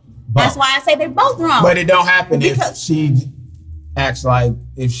both? That's why I say they're both wrong. But it don't happen if she acts like,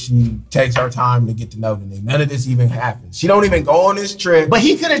 if she takes her time to get to know the nigga. None of this even happens. She don't even go on this trip. But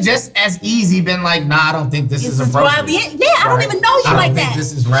he could have just as easy been like, nah, I don't think this is appropriate. I don't even know you like that.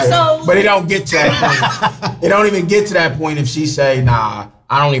 This is right. So, but it don't get to that point. It don't even get to that point if she say, nah,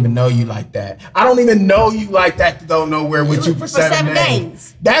 I don't even know you like that. I don't even know you like that to go nowhere with you for 7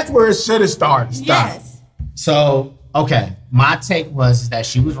 days. That's where it should have started. Yes. So, okay. My take was that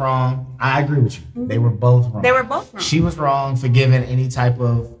she was wrong. I agree with you. They were both wrong. They were both wrong. She was wrong for giving any type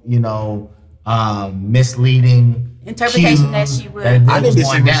of, misleading interpretation that she would. I need to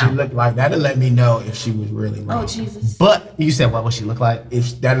see what she looked like. That'll let me know if she was really wrong. Oh, Jesus. But you said, what would she look like?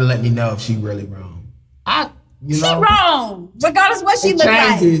 If that'll let me know if she really wrong. She wrong. Regardless what she look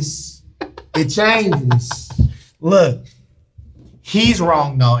like. It changes. Look, he's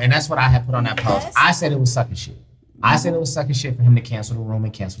wrong though, and that's what I had put on that post. Yes. I said it was sucker shit. I said it was sucker shit for him to cancel the room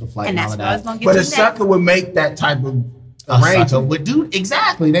and cancel the flight and all of that. But a sucker would make that type of arrangement. Would do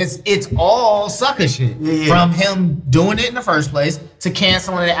exactly. It's all sucker shit. From him doing it in the first place to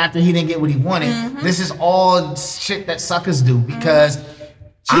canceling it after he didn't get what he wanted. This is all shit that suckers do because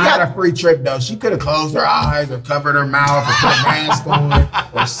she got a free trip though. She could have closed her eyes or covered her mouth or put a mask on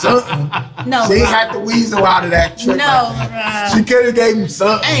or something. No, she ain't had to weasel out of that trip. No, she could have gave him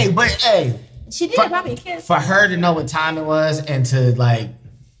something. Hey. She did probably a kiss. For her to know what time it was and to like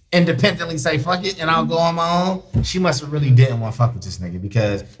independently say fuck it and I'll go on my own, she must have really didn't want to fuck with this nigga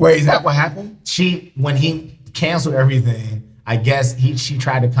because wait, is that what happened? When he canceled everything, I guess she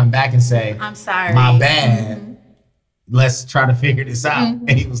tried to come back and say, I'm sorry. My bad. Let's try to figure this out.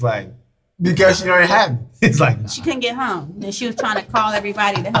 And he was like, because she don't have it. It's like, nah. She couldn't get home. And she was trying to call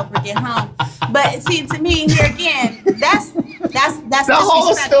everybody to help her get home. But see, to me, here again, that's the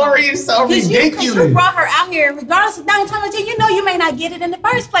whole story is so ridiculous. Because you brought her out here, regardless of 9 times 10, you know you may not get it in the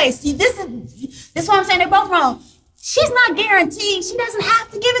first place. See, this is what I'm saying. They're both wrong. She's not guaranteed. She doesn't have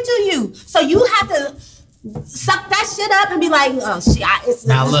to give it to you. So you have to suck that shit up and be like, oh,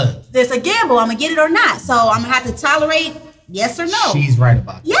 there's a gamble. I'm gonna get it or not. So I'm gonna have to tolerate. Yes or no? She's right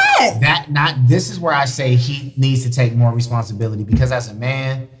about that. Yes. This is where I say he needs to take more responsibility because as a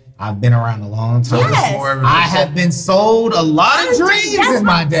man, I've been around a long time. Yes. I have been sold a lot of dreams in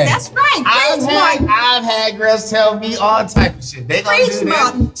my day. That's right. I've had girls tell me all type of shit. They gonna do this.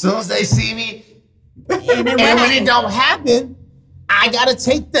 As soon as they see me, and when it don't happen, I gotta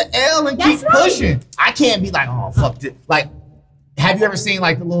take the L and keep pushing. I can't be like, oh fuck it. Like, have you ever seen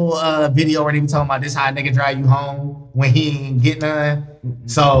like the little video where they be talking about this how a nigga drive you home when he ain't get none?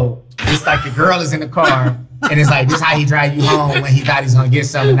 So it's like the girl is in the car and it's like this how he drive you home when he thought he's gonna get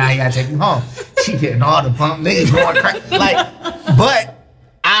something, now he gotta take you home. She getting all the bump niggas going crazy. Like, but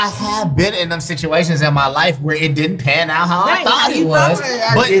I have been in them situations in my life where it didn't pan out how I thought it was.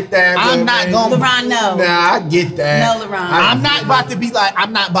 I get that. I'm not going. LeBron, no. Nah, I get that. No, LeBron. I'm not about to be like.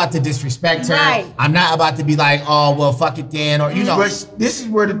 I'm not about to disrespect her. Right. I'm not about to be like, oh well, fuck it then, or you know. But this is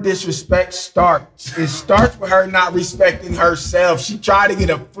where the disrespect starts. It starts with her not respecting herself. She tried to get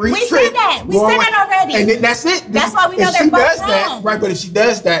a free trip. We said that. We said that already. And then that's it. That's why we know they're both wrong. Right, but if she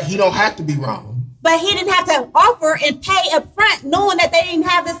does that, he don't have to be wrong. But he didn't have to offer and pay up front, knowing that they didn't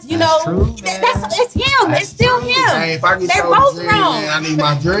have this, That's true, it's him. It's still him. Hey, if I get They're your both dream, wrong. man, I need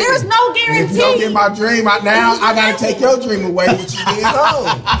my dream. There's no guarantee. If you don't get my dream, I gotta take your dream away when you get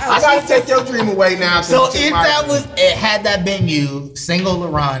home. I gotta take your dream away now. So if had that been you, single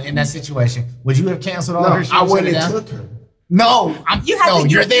LeBron in that situation, would you have canceled all her shit? I wouldn't have took her. No,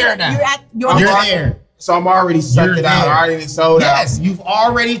 you're there now. You're there. So I'm already sucked it out. I already sold out. Yes, you've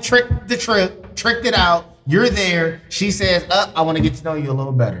already tricked it out. You're there. She says, I want to get to know you a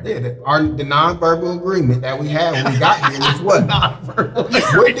little better. Yeah, the nonverbal agreement that we had when we got here was what?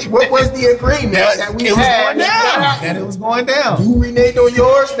 What was the agreement that we had? That it was going down. You reneged on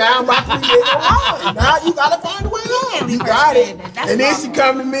yours, now I'm about to renege on mine. Now you gotta find a way home. You got it. And then she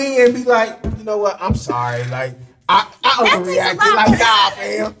come to me and be like, you know what, I'm sorry. Like, I overreacted. Like, nah,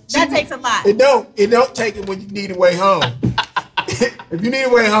 fam. That takes a lot. It don't take it when you need a way home. If you need a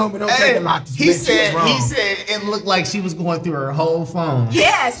way home, it don't take a lot to he said it looked like she was going through her whole phone.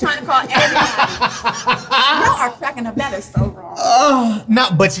 Yes, trying to call everybody. Y'all are cracking up. That is so wrong. No,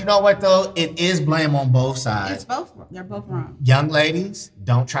 but you know what though? It is blame on both sides. It's both. They're both wrong. Young ladies,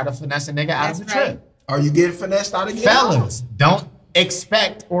 don't try to finesse a nigga out of the trip. Are you getting finessed out of the Fellas, don't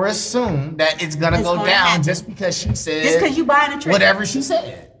expect or assume that it's gonna go down just because she said. Just because you buying a trip. Whatever she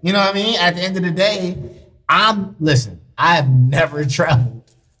said. You know what I mean? At the end of the day, listen. I have never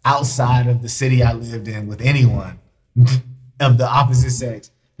traveled outside of the city I lived in with anyone of the opposite sex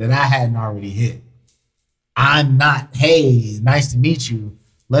that I hadn't already hit. I'm not, hey, nice to meet you.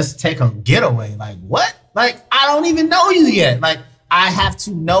 Let's take a getaway. Like, what? Like, I don't even know you yet. Like, I have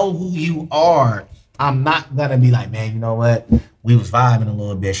to know who you are. I'm not gonna be like, man, you know what? We was vibing a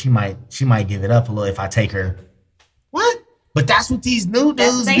little bit. She might give it up a little if I take her. What? But that's what these new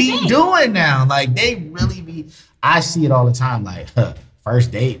dudes be doing now. Like, they really be. I see it all the time. Like,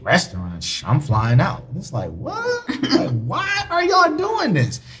 first date, restaurant. I'm flying out. And it's like, what? Like, why are y'all doing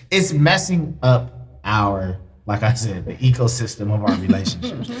this? It's messing up like I said, the ecosystem of our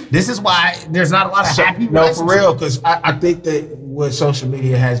relationships. This is why there's not a lot of happy relationships. No, for real, because I think that what social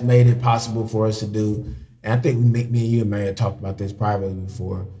media has made it possible for us to do, and I think me and you may have talked about this privately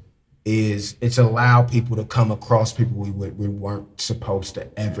before, is it's allowed people to come across people we weren't supposed to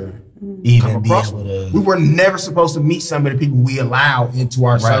ever even come across. We were never supposed to meet some of the people we allow into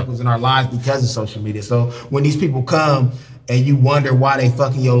our circles and our lives because of social media. So when these people come and you wonder why they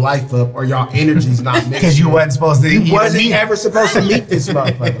fucking your life up or y'all energy's not mixed, because you wasn't supposed to. You wasn't ever supposed to meet this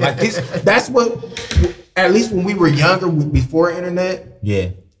motherfucker. Like this. That's what. At least when we were younger, before internet. Yeah.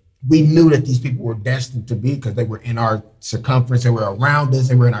 We knew that these people were destined to be because they were in our circumference, they were around us,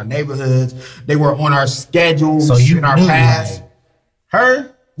 they were in our neighborhoods, they were on our schedules, so you in our past.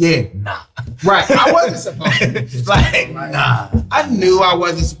 Her? Yeah. Nah. Right. I wasn't supposed to. Nah. I knew I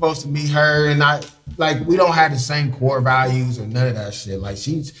wasn't supposed to meet her, and we don't have the same core values or none of that shit. Like,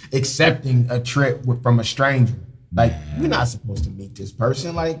 she's accepting a trip from a stranger. Like, you're not supposed to meet this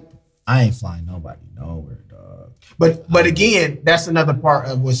person. Like, I ain't flying nobody nowhere, dog. But again, that's another part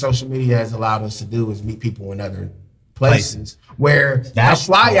of what social media has allowed us to do is meet people in other places where a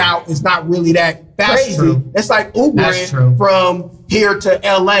fly out is not really that crazy. True. It's like Ubering from here to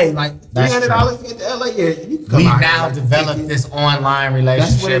LA. Like $300 to get to LA. Yeah, you can come We've out now developed this online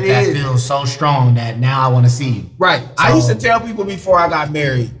relationship that feels so strong that now I want to see you. Right. So, I used to tell people before I got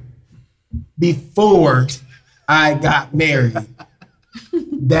married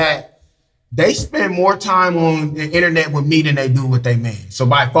that they spend more time on the internet with me than they do with their man. So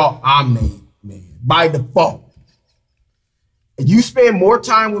by default, I'm their man. By default. You spend more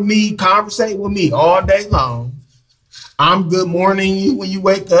time with me, conversating with me all day long. I'm good morning you when you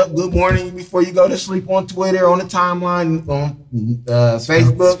wake up, good morning you before you go to sleep on Twitter, on the timeline, on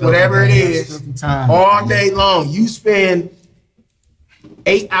Facebook, whatever it is, all day long. You spend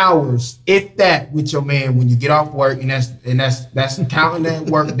 8 hours, if that, with your man when you get off work, and that's counting that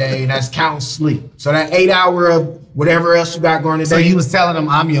work day, and that's counting sleep. So that 8 hour of whatever else you got going today. So you was telling them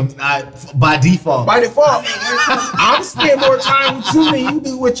I'm your by default. By default, I'm spending more time with you than you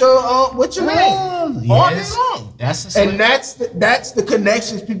do with your man all day long. That's the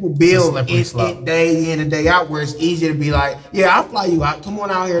connections people build day in and day out, where it's easy to be like, yeah, I'll fly you out. Come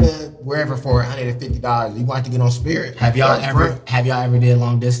on out here to wherever for $150. You want to get on Spirit? Have y'all ever did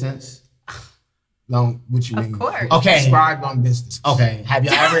long distance? Long? What you mean? Of course. Okay. Describe long distance. Okay. Have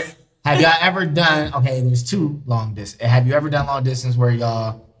y'all ever done? Okay, there's 2 long distance. Have you ever done long distance where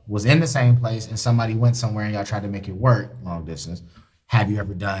y'all was in the same place and somebody went somewhere and y'all tried to make it work long distance? Have you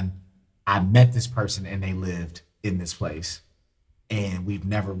ever done? I met this person and they lived in this place, and we've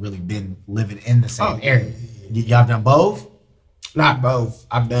never really been living in the same area. Y'all done both? Not both.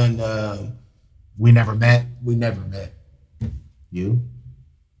 I've done. We never met. We never met. You?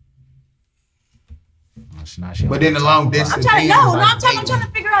 But in the long distance, I'm trying to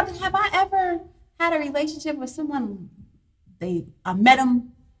figure out. Have I ever had a relationship with someone? I met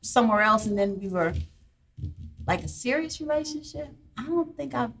them somewhere else, and then we were like a serious relationship. I don't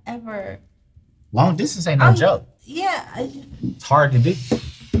think I've ever. Long distance ain't no joke. Yeah. It's hard to do.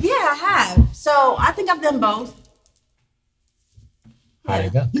 Yeah, I have. So I think I've done both. How'd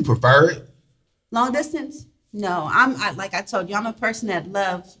it go? You prefer it? Long distance? No. Like I told you, I'm a person that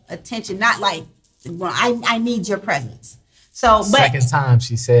loves attention. Not like, well, I need your presence. So, but second time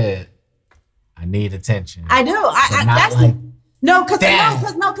she said, I need attention. I do.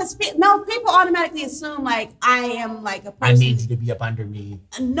 Because people automatically assume like I am like a person. I need you to be up under me.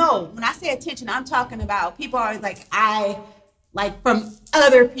 No, when I say attention, I'm talking about people are like from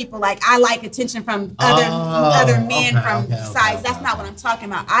other people. Like I like attention from other men besides. That's not what I'm talking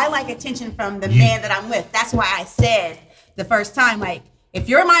about. I like attention from the man that I'm with. That's why I said the first time, like, if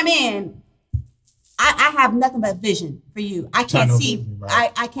you're my man, I have nothing but vision for you. I can't see.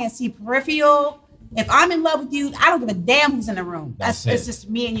 Right. I can't see peripheral. If I'm in love with you, I don't give a damn who's in the room. It's just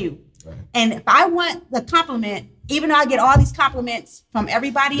me and you. Right. And if I want the compliment, even though I get all these compliments from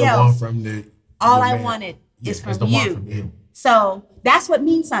everybody else, all I wanted is from you. So that's what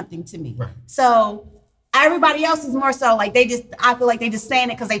means something to me. Right. So everybody else is more so like I feel like they just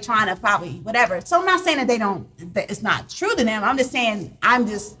saying it because they trying to probably whatever. So I'm not saying that it's not true to them. I'm just saying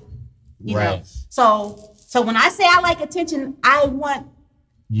you know. So when I say I like attention, I want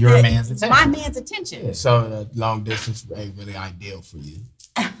your man's attention. My man's attention. Yeah, so long distance ain't really ideal for you.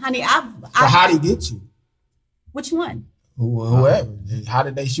 Honey, how did he get you? Which one? Whoever. How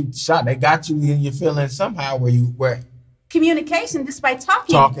did they shoot the shot? They got you in your feelings somehow where communication, just by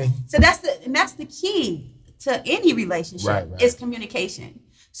talking. So that's the key to any relationship is communication.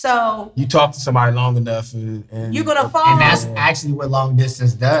 So you talk to somebody long enough and you're gonna fall. And that's actually what long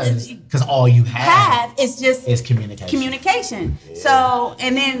distance does, because all you have is communication. Yeah.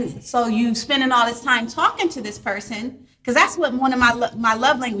 So you spending all this time talking to this person, because that's what one of my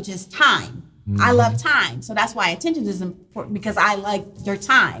love languages is, time. Mm-hmm. I love time, so that's why attention is important, because I like your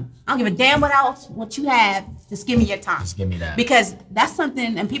time. I don't give a damn what you have. Just give me your time. Just give me that, because that's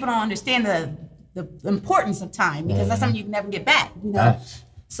something, and people don't understand the importance of time, because that's something you can never get back. You know.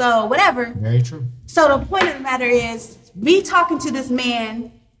 So whatever. Very true. So the point of the matter is, me talking to this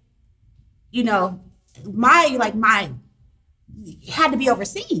man, you know, my had to be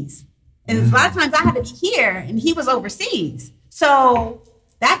overseas. And a lot of times I had to be here and he was overseas. So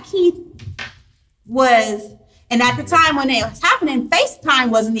that key was, and at the time when it was happening,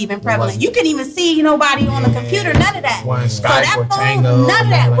 FaceTime wasn't even prevalent. You couldn't even see nobody on the computer, none of that. So that phone, none of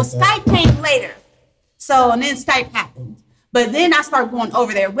that. Well, Skype came later. So, and then Skype happened. But then I started going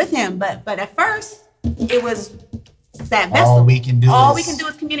over there with him. But at first, it was that vessel. All we can do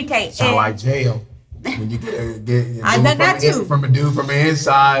is communicate. Sound like jail. When you get I've done that too. From a dude from the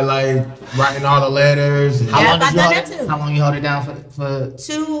inside, like writing all the letters. How long you hold it down for?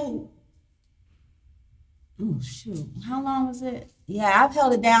 2. Oh shoot! How long was it? Yeah, I've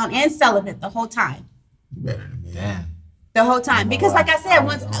held it down and celibate the whole time. Better than me. Yeah. The whole time, because like I said,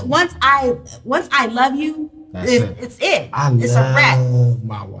 once I love you. It's it. It's a wrap. I love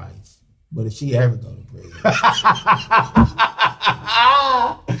my wife, but if she ever go to prison,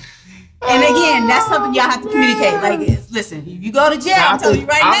 and again, that's something y'all have to communicate. Like, listen, if you go to jail, I'm telling you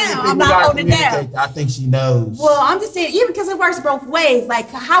right now, I'm not holding it down. I think she knows. Well, I'm just saying, even because it works both ways. Like,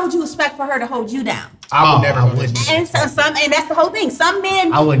 how would you expect for her to hold you down? I would never. And that's the whole thing. Some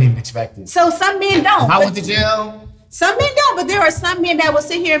men. I wouldn't even expect it. So some men don't. If I went to jail. Some men don't, but there are some men that will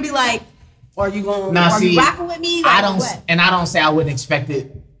sit here and be like, are you rocking with me? Like, I don't say I wouldn't expect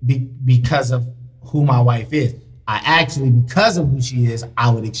it because of who my wife is. Because of who she is,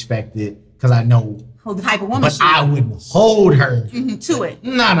 I would expect it because I know the type of woman but I wouldn't hold her to it.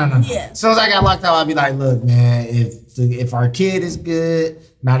 No. Yeah. As soon as I got locked up, I'd be like, look, man, if our kid is good,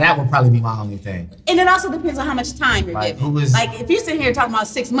 Now that would probably be my only thing. And it also depends on how much time you're Like, giving. Like if you're sitting here talking about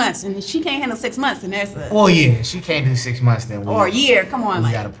 6 months and she can't handle 6 months, then there's a. Well, yeah, she can't do 6 months. Then or a year. Come on,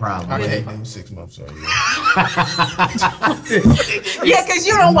 we got a problem. I can't do 6 months or a year. Yeah, because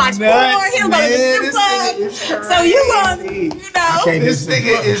you don't watch porn. He don't go to the strip club. So you gonna, you know. This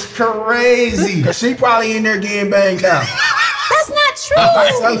nigga is crazy. Cause she probably in there getting banged out. That's not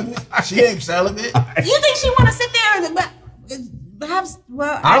true. She ain't celibate. You think she want to sit there and have?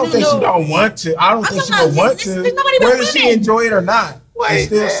 Well, I don't think she don't want to. I don't think she don't want to. Whether she enjoy it or not. Wait,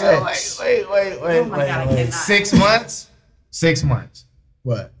 still sex. Wait. Oh my God, I cannot. 6 months. 6 months.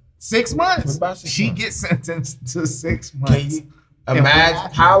 What? 6 months. What about 6 she months? gets sentenced to 6 months. Can you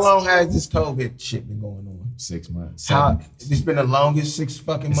imagine how long has this COVID shit been going on? 6 months. It's been the longest 6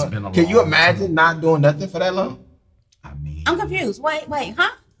 fucking months. been a Can you long imagine not doing nothing for that long? I mean, I'm confused. Wait, huh?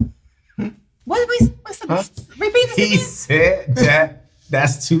 What's the, repeat this he again? said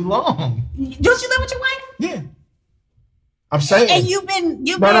that's too long. Don't you live with your wife? Yeah. I'm saying. And you've been.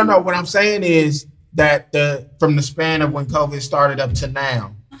 No. What I'm saying is that from the span of when COVID started up to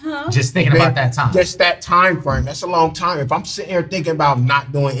now. Just thinking about that time. Just that time frame. That's a long time. If I'm sitting here thinking about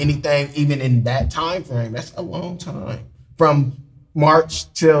not doing anything, even in that time frame, that's a long time. From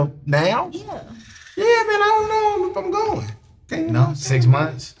March till now. Yeah. Yeah, man. I don't know if I'm going. No, 6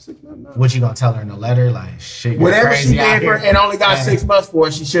 months. 6 months. No. What you gonna tell her in the letter? Like shit. Whatever she did for and only got 6 months for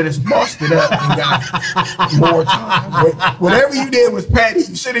it, she should have bossed it up and got more time. Whatever you did was petty.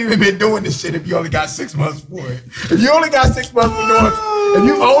 You shouldn't even been doing this shit if you only got 6 months for it. If you only got 6 months for doing, if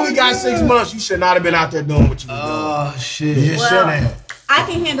you only got 6 months, you should not have been out there doing what you were doing. Oh shit. You just shouldn't have. I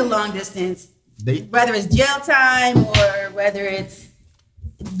can handle long distance, whether it's jail time or whether it's.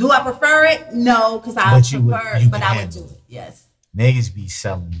 Do I prefer it? No, because I prefer, but I would do it. Yes. Niggas be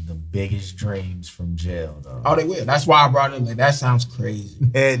selling the biggest dreams from jail, though. Oh, they will. That's why I brought it. Like that sounds crazy.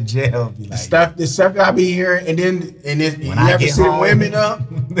 In jail, be like the stuff I be hearing, and you ever see the women up?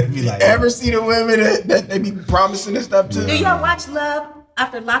 They be like, ever see the women that they be promising this stuff to? Do y'all watch Love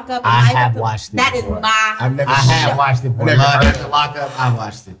After Lockup? I have watched it. That is before. my. I have watched it. Love After Lockup. I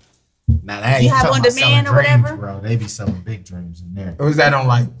watched it. Now that you have on demand or whatever, bro. They be selling big dreams in there. Or was that on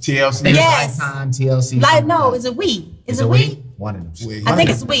like TLC? Yes. Lifetime, TLC. Like no, it's a we. Is it we? One of them. I think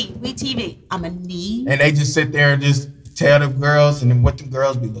it's we TV. I'm a need. And they just sit there and just tell the girls, and then what the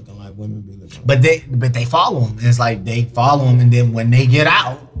girls be looking like, women be looking like. But they follow them. It's like they follow them, and then when they get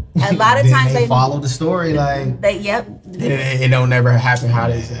out, a lot of times they follow the story. Like it don't never happen how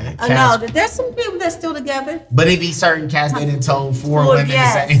they say. No, there's some people that's still together. But it be certain cats that done told 4 women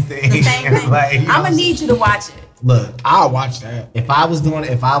the same thing. The same thing. Like, I'm gonna need you to watch it. Look, I'll watch that. If I was doing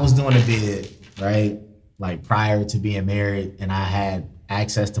a bid, right, like prior to being married, and I had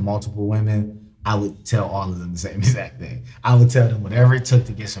access to multiple women, I would tell all of them the same exact thing. I would tell them whatever it took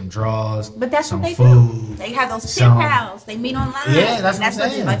to get some draws, but that's some what they food, do. They have those pen pals. They meet online. Yeah, that's what I'm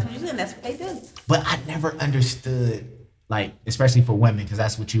saying. That's what you do. That's what they do. But I never understood, like, especially for women, because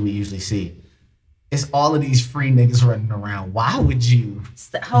that's what you would usually see. It's all of these free niggas running around. Why would you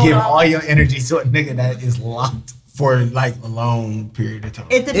give all your energy to a nigga that is locked for like a long period of time?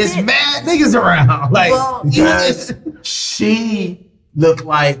 It's mad niggas around. Like, well, because she looked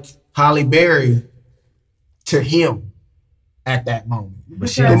like Halle Berry to him at that moment. But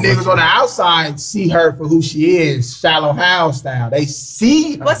the niggas on the outside see her for who she is, Shallow Hal style. They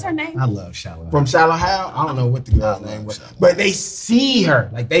see her. What's her name? I love Shallow Hal. From Shallow Hal? I don't know what the girl's name was. But they see her.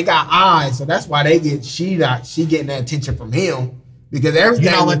 Like they got eyes. So that's why she getting that attention from him. Because everything.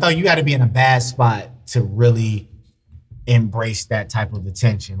 You know what though? You gotta be in a bad spot to really embrace that type of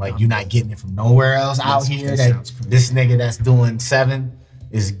attention. Like you're not getting it from nowhere else out here. This nigga that's doing 7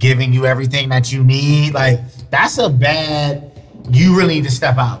 is giving you everything that you need. Like that's a bad. You really need to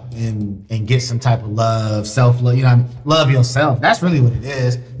step out and get some type of love, self-love. You know what I mean? Love yourself. That's really what it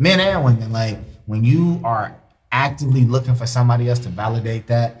is. Men and women. Like when you are actively looking for somebody else to validate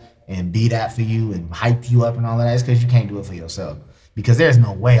that and be that for you and hype you up and all of that, it's because you can't do it for yourself. Because there's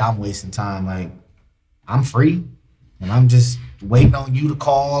no way I'm wasting time. Like I'm free. And I'm just waiting on you to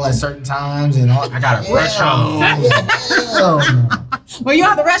call at certain times, and I gotta rush home. Well, you don't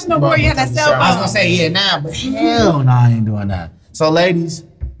have to rush no more. You have that cell phone. I was gonna say yeah now, but hell no, I ain't doing that. So, ladies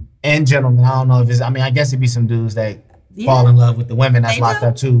and gentlemen, I don't know if it's. I mean, I guess it'd be some dudes that fall in love with the women that's locked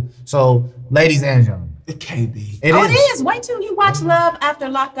up too. So, ladies and gentlemen, it can't be. It is. Wait till you watch Love After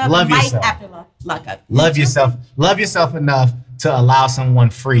Lockup. Love yourself. After Lockup. Love yourself. Love yourself enough to allow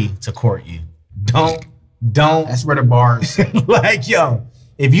someone free to court you. Don't. That's where the bar is. Like, yo,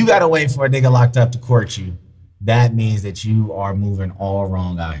 if you gotta wait for a nigga locked up to court you, that means that you are moving all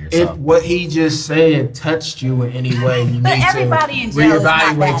wrong out here. If So what he just said touched you in any way, you But need everybody to in jail is not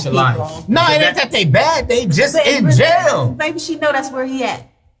reevaluate bad your life. people. no, it ain't that they bad. They just in jail. Maybe she know that's where he at.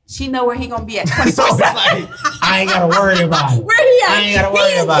 She know where he gonna be at. So it's like, I ain't gotta worry about it. Where he at? I ain't gotta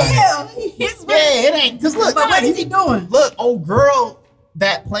worry about it. Yeah, it ain't. Cause look, But what is he doing? Look, old girl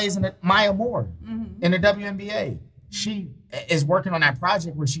that plays in Maya Moore in the WNBA. She is working on that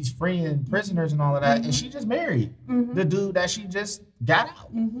project where she's freeing prisoners and all of that, and she just married the dude that she just got out.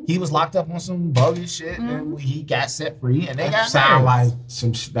 He was locked up on some bogus shit, and he got set free, and they got Sound married. like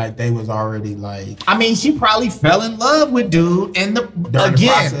some like they was already like. I mean, she probably fell in love with dude in the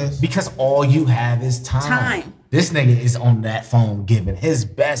process. because all you have is time. This nigga is on that phone giving his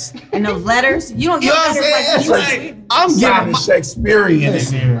best. And those letters, you don't You get know what I'm letters saying? like It's you like, do. I'm giving my Shakespearean.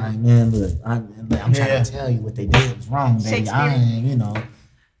 Listen, like, man, look, I'm trying to tell you what they did was wrong, baby. I ain't, you know.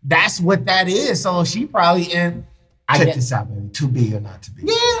 That's what that is. So she probably in. Check this out, baby. To be or not to be.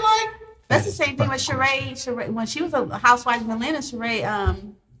 Yeah, like That's the same thing with Sheree. When she was a housewife in Atlanta,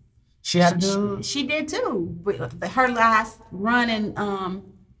 Sheree, she had to do. she did too. But her last run in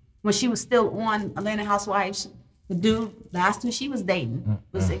when she was still on Atlanta Housewives, the dude last one she was dating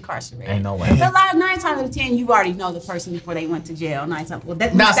was incarcerated. Ain't no way. But a lot, 9 times out of 10, you already know the person before they went to jail. 9 times. Well,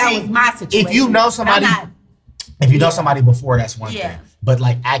 that was my situation. If you know somebody, if you know somebody before, that's one Yeah. thing. But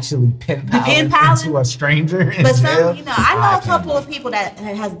like actually pen paling into a stranger in But jail, some, I know a couple of people that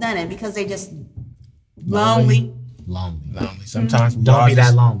has done it because they just lonely. Sometimes we Don't all be just,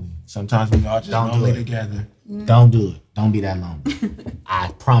 that lonely. Sometimes we all just Don't do lonely it. together. Don't do it. Don't be that lonely. I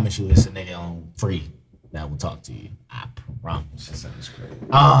promise you, it's a nigga on free that will talk to you. I promise. That sounds crazy.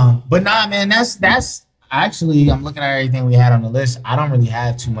 But nah, man, that's actually, I'm looking at everything we had on the list. I don't really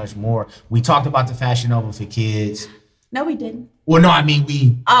have too much more. We talked about the FashionNova for kids. No, we didn't. Well, no, I mean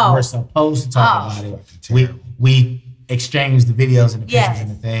we were supposed to talk about it. We exchanged the videos and the pictures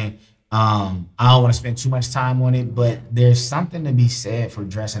and the thing. I don't want to spend too much time on it, but there's something to be said for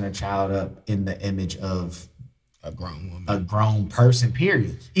dressing a child up in the image of A grown woman. a grown person,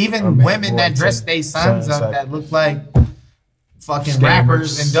 period. Even women that dress their sons up that look like fucking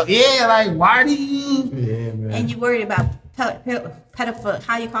rappers and like, why do you? Yeah, man. And you worried about pedophilia?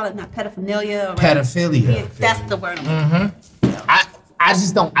 How you call it? Not pedophilia. Or Pedophilia. Yeah, that's the word. I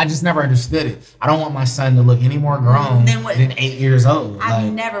just never understood it. I don't want my son to look any more grown than 8 years old.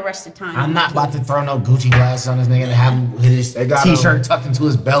 I've never rushed the time. I'm not about to throw no Gucci glasses on this nigga and have him with his t-shirt tucked into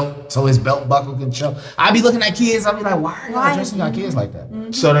his belt so his belt buckle can show. I be looking at kids, I be like, why are y'all dressing y'all kids like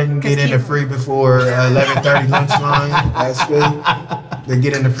that? So they can get in the free before 11:30 lunch line. That's good. They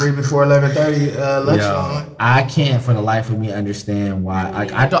get in the free before 11:30 lunch line. I can't for the life of me understand why.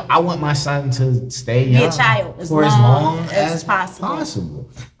 Like I want my son to stay young. Be a child for as long as possible.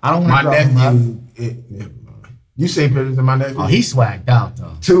 I don't want My to grow him up. nephew. You seen pictures of my nephew? Oh, he swagged out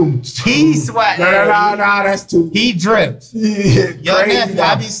though. He swagged. No, that's too. He dripped. Yeah, Your nephew,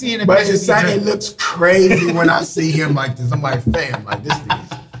 I be seeing the but pictures. it looks crazy when I see him like this. I'm like, fam, like this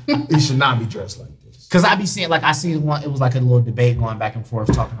nigga, he should not be dressed like this. Cause I be seeing, like, I seen one. It was like a little debate going back and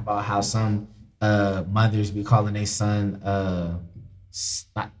forth talking about how some mothers be calling their son,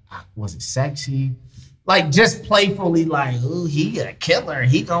 was it sexy? Like just playfully, like, ooh, he a killer.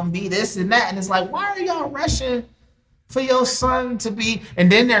 He gonna be this and that. And it's like, why are y'all rushing for your son to be? And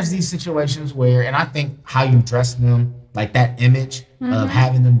then there's these situations where, and I think how you dress them, like that image of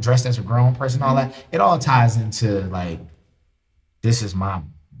having them dressed as a grown person, all that, it all ties into like, this is my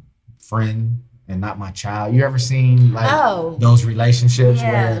friend and not my child. You ever seen like those relationships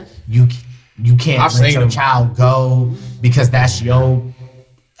where you can't let your child go because that's your.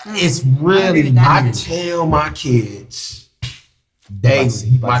 It's really. I tell my kids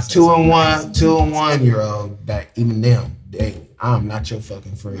daily, my 2 and 1 year old, that even them, I'm not your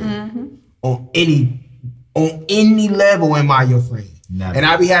fucking friend. On any level, am I your friend? Never. And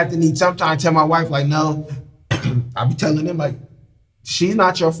I be having to sometimes tell my wife like, no. I be telling them like, she's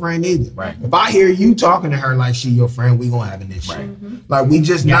not your friend either. Right. If I hear you talking to her like she your friend, we gonna have an issue. Right. Like we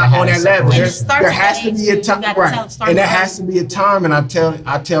just not on that level. There has to be a time, right? And there has to be a time. And I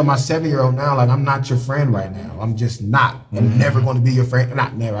tell my 7-year-old now, like I'm not your friend right now. I'm just not. I'm never going to be your friend.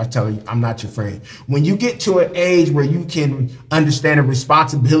 Not never. I tell you, I'm not your friend. When you get to an age where you can understand the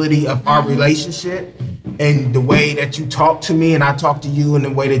responsibility of our relationship and the way that you talk to me and I talk to you and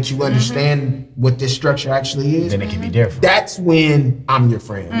the way that you understand what this structure actually is, then it can be different. That's when I'm your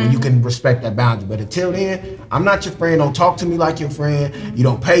friend, when you can respect that boundary. But until then, I'm not your friend. Don't talk to me like your friend. You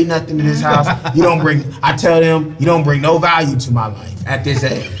don't pay nothing to this house. I tell them, you don't bring no value to my life at this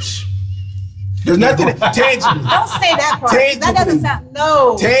age. There's nothing tangibly. Don't say that part. That doesn't sound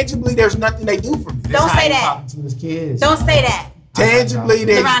Tangibly, there's nothing they do for me. Don't say that. Talking to his kids. Don't say that. Tangibly,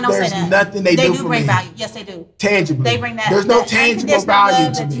 there's nothing they do for me. They do bring value. Yes, they do. Tangibly. They bring that. There's no tangible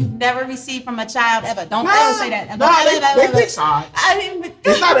value to that me. you've never received from a child ever. Don't ever say that. They pick sides.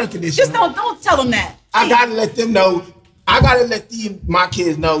 It's not unconditional. Just don't tell them that. I gotta let them know. I gotta let my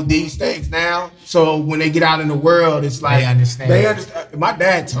kids know these things now. So when they get out in the world, it's like they understand. My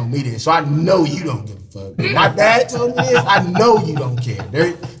dad told me this, so I know you don't give a fuck. My dad told me this, I know you don't care.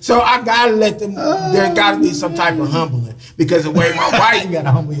 So I gotta let them. There gotta be some type of humbling because the way my wife, you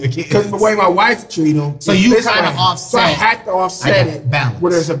gotta humble your kids. Because the way my wife treat them. So you kind of offset. So I have to offset it. Balance.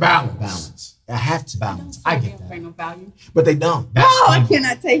 Where there's a balance. I have to balance. I get that. Bring no value. But they don't. That's funny. I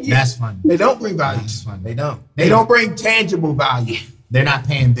cannot take it. That's funny. They don't bring value. That's funny. They don't. They don't bring tangible value. They're not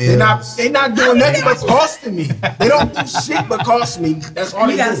paying bills. They're not doing nothing but costing me. They don't do shit but cost me. That's all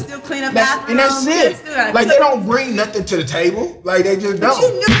they do. You gotta still clean up bathrooms. And that's it. Like they don't bring nothing to the table. Like they just don't. But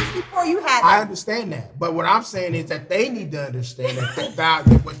you knew this before you had it. I understand that. But what I'm saying is that they need to understand that they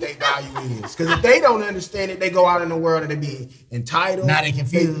value what their value is. Because if they don't understand it, they go out in the world and they be entitled. Now they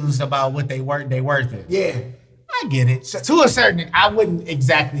confused about what they worth it. Yeah. I get it. To a certain, I wouldn't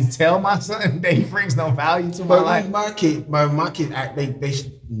exactly tell my son that he brings no value to my life. My kid, they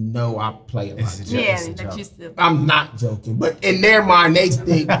know I play a lot. Yeah, that you still. I'm not joking, but in their mind, they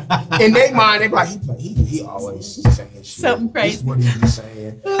think. In their mind, they be like, he always saying shit. Something crazy. This is what he be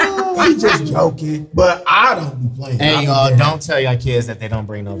saying. He just joking, but I don't be playing. Hey, y'all, don't tell your kids that they don't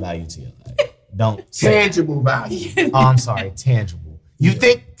bring no value to your life. Don't. Tangible value. Oh, I'm sorry, tangible. You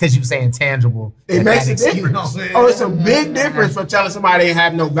think because you saying tangible, it makes a difference. Oh, it's a big difference for telling somebody they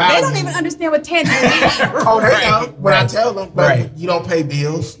have no value. They don't even understand what tangible means. Oh, they know. When I tell them, you don't pay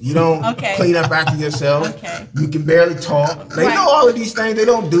bills, you don't clean up after yourself, you can barely talk. They know all of these things. They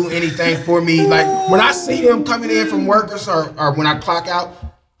don't do anything for me. Like when I see them coming in from work or when I clock out,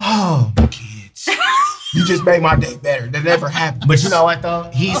 oh, kids. You just made my day better. That never happened. But you know what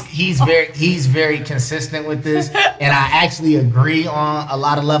though? He's very consistent with this, and I actually agree on a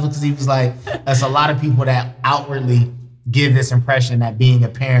lot of levels because he was like, there's a lot of people that outwardly give this impression that being a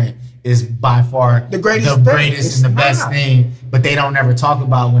parent is by far the greatest and the best thing, but they don't ever talk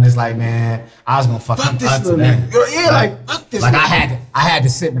about when it's like, man, I was gonna fuck him up today. Yeah, fuck this. Like I had to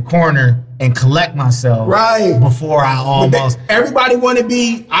sit in the corner and collect myself before I almost. Everybody want to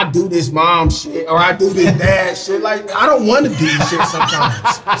be, I do this mom shit or I do this dad shit. Like I don't want to do this shit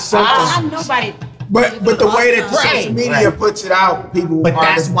sometimes. Nobody. But the way that social media puts it out, people are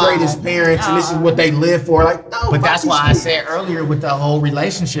the greatest parents, and this is what they live for. Like, no. But that's why I said earlier with the whole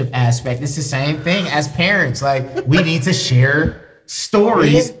relationship aspect, it's the same thing as parents. Like, we need to share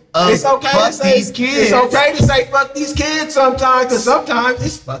stories of fuck these kids. It's okay to say fuck these kids sometimes, because sometimes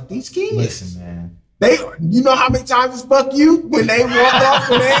it's fuck these kids. Listen, man. You know how many times it's fuck you when they walk off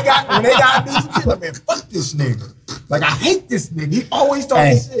when they got to do some shit. Like, man, fuck this nigga. Like, I hate this nigga. He always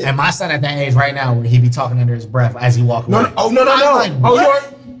talking shit. And my son at that age right now where he be talking under his breath as he walk away. No. Like,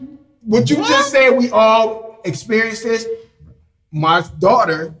 What you just said, we all experienced this. My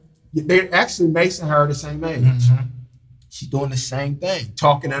daughter, they actually Mason her the same age. Mm-hmm. She's doing the same thing,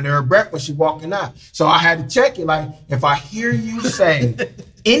 talking under her breath when she's walking out. So I had to check it. Like, if I hear you say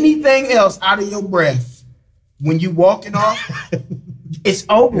anything else out of your breath when you walking off, it's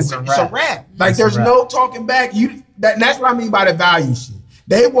over. It's a wrap. Like, there's no talking back. That's what I mean by the value shit.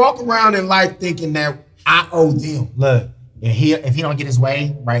 They walk around in life thinking that I owe them. Look, if he don't get his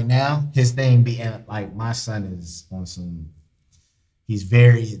way right now, his thing be like, my son is on some. He's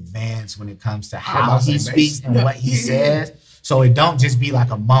very advanced when it comes to how he speaks and what he says. So it don't just be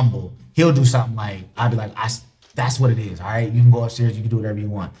like a mumble. He'll do something like, I'll be like, that's what it is. All right, you can go upstairs, you can do whatever you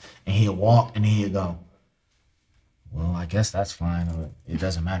want. And he'll walk and then he'll go, well, I guess that's fine. Or it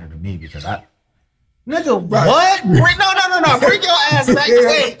doesn't matter to me because nigga, what? No. Bring your ass back.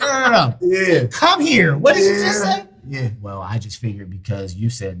 Wait, no. Yeah. Come here. What did you just say? Yeah. Well, I just figured because you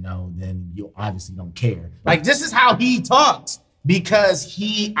said no, then you obviously don't care. Like, this is how he talks. Because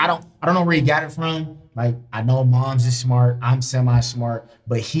I don't know where he got it from. Like, I know mom's is smart, I'm semi-smart,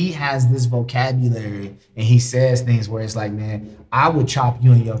 but he has this vocabulary and he says things where it's like, man, I would chop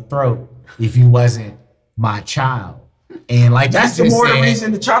you in your throat if you wasn't my child. And like that's the more the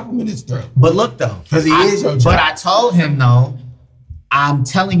reason to chop him in his throat. But look though, because he is your child. But I told him though, I'm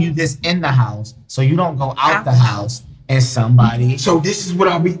telling you this in the house, so you don't go out the house and somebody. So this is what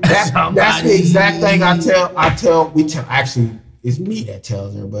I'll be. That's the exact thing we tell. Actually, it's me that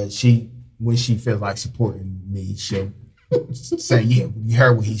tells her, but when she feels like supporting me, she'll say, yeah, you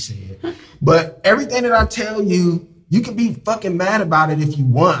heard what he said. But everything that I tell you, You can be fucking mad about it if you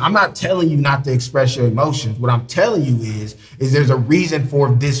want. I'm not telling you not to express your emotions. What I'm telling you is there's a reason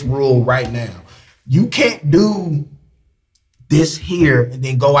for this rule right now. You can't do this here and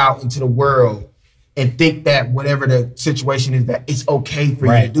then go out into the world and think that whatever the situation is, that it's okay for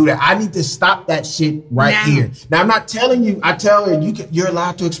you to do that. I need to stop that shit here. Now, I'm not telling you, I tell her you're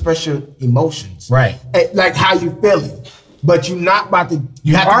allowed to express your emotions. Right. Like how you feeling. But you're not about to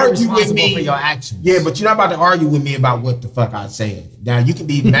argue with me for your actions. Yeah, but you're not about to argue with me about what the fuck I said. Now, you can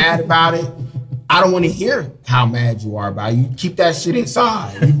be mad about it. I don't want to hear how mad you are about it. You keep that shit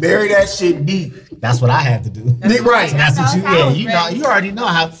inside. You bury that shit deep. That's what I had to do. Right. That's what you did. You know, you already know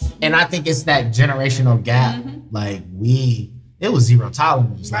how. And I think it's that generational gap. Like it was zero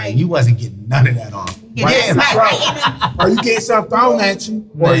tolerance. Like you wasn't getting none of that off. Right. Or you getting something thrown at you,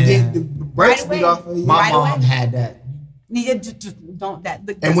 or you getting the brakes beat off of you. My mom had that.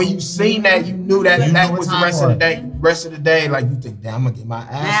 And when you seen that, you knew that was the rest of the day. Rest of the day, like you think, damn, I'm gonna get my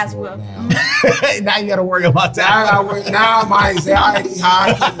ass whooped now. Now you gotta worry about that. Now my anxiety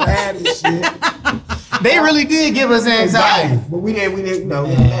high because of that and shit. They really did give us anxiety, but we didn't know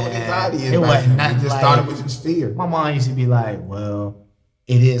what anxiety is. It wasn't nothing. We just thought it was just fear. My mom used to be like, "Well,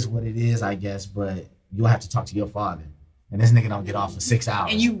 it is what it is, I guess, but you'll have to talk to your father." And this nigga don't get off for 6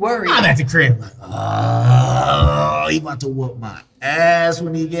 hours. And you worry. I'm at the crib like, oh, he about to whoop my ass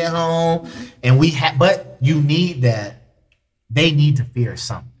when he get home. And but you need that. They need to fear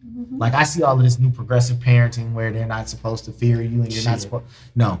something. Mm-hmm. Like I see all of this new progressive parenting where they're not supposed to fear you and you're not supposed.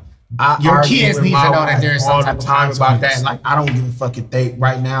 No. Your kids need to know that there's some type of time about that. Like I don't give a fucking thing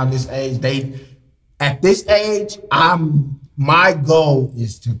right now. At this age, my goal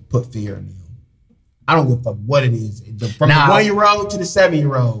is to put fear in them. I don't give a fuck what it is. From the 1-year-old to the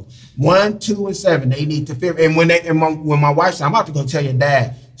 7-year-old, 1, 2, and 7, they need to fear. And when my wife said, "I'm about to go tell your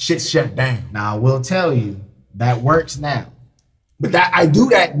dad," shit's shut down. Now I will tell you that works now. But I do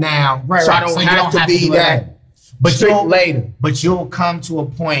that now, so I don't have to be that. But later. But you'll come to a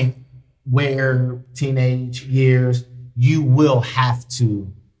point where teenage years, you will have to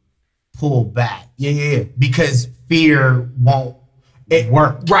pull back. Yeah. Because fear won't. It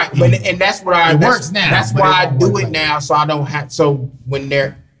worked, right? And that's what it works now. That's why I do it now, so I don't have. So when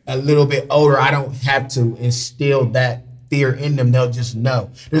they're a little bit older, I don't have to instill that fear in them. They'll just know.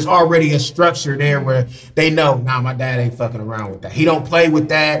 There's already a structure there where they know. Nah, my dad ain't fucking around with that. He don't play with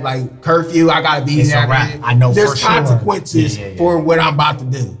that. Like curfew, I gotta be there. I know. There's consequences for what I'm about to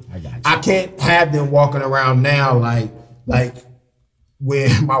do. I got you. I can't have them walking around now like.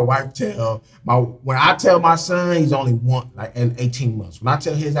 When my wife when I tell my son he's only 18 months, when I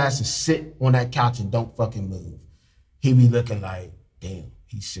tell his ass to sit on that couch and don't fucking move, he be looking like, damn,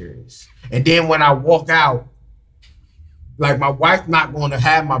 he's serious. And then when I walk out, like my wife not going to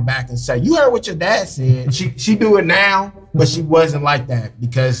have my back and say, "You heard what your dad said." She do it now, but she wasn't like that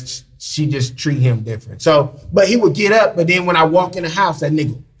because she just treat him different. So, but he would get up, but then when I walk in the house, that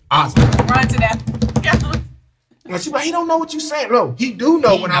nigga, awesome. Run to that. And she's like, he don't know what you're saying. No, he do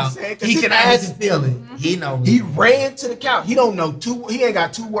know what I'm saying. He can actually feel it. He knows. He ran to the couch. He don't know he ain't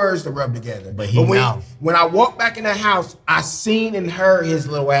got 2 words to rub together. But when I walk back in the house, I seen and heard his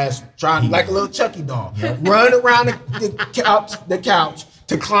little ass trying like a little Chucky doll. Run around the couch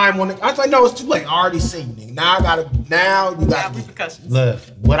to climb on the. I was like, no, it's too late. I already seen it. Now you got repercussions. Look,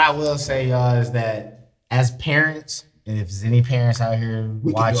 what I will say, y'all, is that as parents, and if there's any parents out here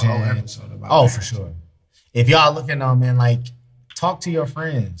watching, can do a whole episode about for sure. If y'all looking on, man, like, talk to your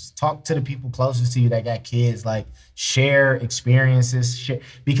friends. Talk to the people closest to you that got kids. Like, share experiences.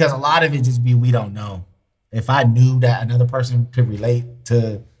 Because a lot of it just be, we don't know. If I knew that another person could relate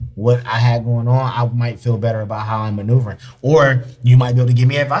to what I had going on, I might feel better about how I'm maneuvering. Or you might be able to give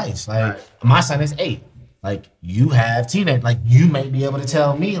me advice. Like, my son is 8. Like, you have teenage. Like, you may be able to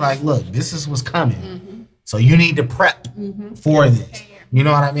tell me, like, look, this is what's coming. Mm-hmm. So you need to prep for this. You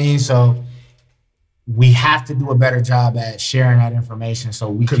know what I mean? So we have to do a better job at sharing that information so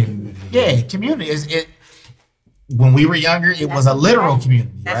we can. Community is it. When we were younger, it was a literal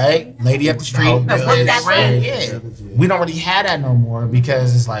community, right? Lady up the street. We don't really have that no more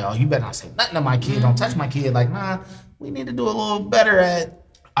because it's like, oh, you better not say nothing to my kid. Don't touch my kid. Like, nah, we need to do a little better at.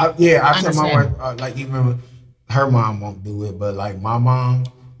 I tell my wife, like, even her mom won't do it, but like my mom,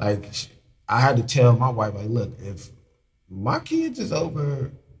 like, I had to tell my wife, like, look, if my kids is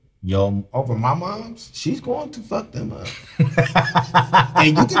over my mom's, she's going to fuck them up.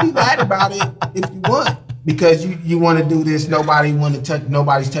 And you can be mad about it if you want, because you want to do this.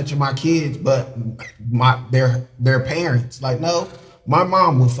 Nobody's touching my kids, but their parents. Like, no, my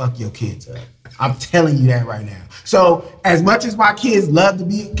mom will fuck your kids up. I'm telling you that right now. So as much as my kids love to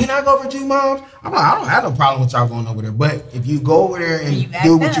be, can I go over to your mom's? I'm like, I don't have no problem with y'all going over there. But if you go over there and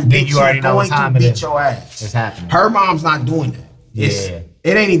do what you think, you already know what time it is. Beat your ass. It's happening. Her mom's not doing that.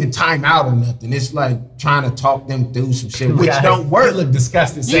 It ain't even time out or nothing. It's like trying to talk them through some shit, which don't work. You look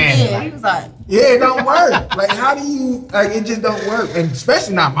disgusted saying it. He was like, yeah, it don't work. Like, how do you, like, it just don't work. And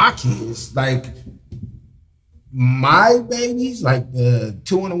especially not my kids. Like, my babies, like the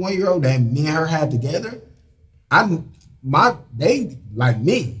 2 and the 1 year old that me and her had together, they like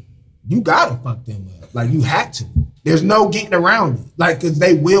me. You gotta fuck them up. Like, you have to. There's no getting around it. Like, cause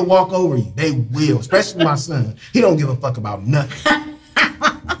they will walk over you. They will, especially my son. He don't give a fuck about nothing.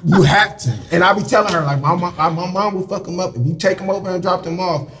 You have to. And I be telling her, like, my mom will fuck them up. If you take them over and drop them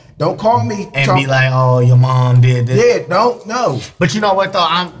off, don't call me. And be like, oh, your mom did this. Yeah, don't, no. But you know what, though?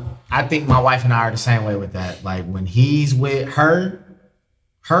 I think my wife and I are the same way with that. Like, when he's with her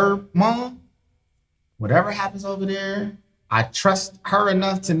mom, whatever happens over there, I trust her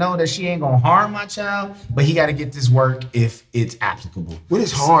enough to know that she ain't gonna harm my child, but he gotta get this work if it's applicable. What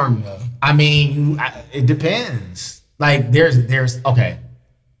is harm, though? I mean, it depends. Like, there's okay.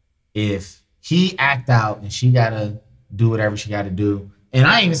 If he act out and she gotta do whatever she gotta do, and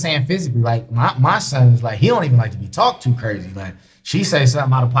I ain't even saying physically, like, my son is like, he don't even like to be talked too crazy. Like, she say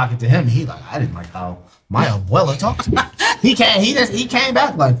something out of pocket to him, and he like, I didn't like how my abuela talked to me. He came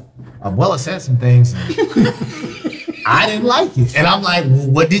back like, abuela said some things, and I didn't like it. And I'm like, well,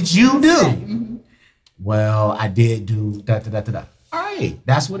 what did you do? Well, I did do da-da-da-da-da. All right,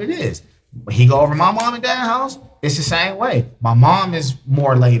 that's what it is. When he go over my mom and dad's house, it's the same way. My mom is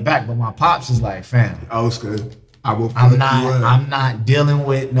more laid back, but my pops is like, fam. Oh, it's good. I'm not dealing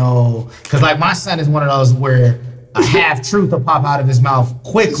with no, because like my son is one of those where a half truth will pop out of his mouth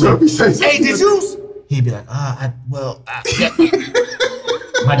quickly. Hey, did you? He'd be like, yeah.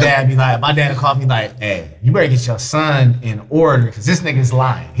 My dad would call me like, hey, you better get your son in order because this nigga's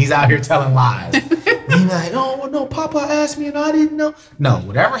lying. He's out here telling lies. And he'd be like, oh, well, no, Papa asked me and I didn't know. No,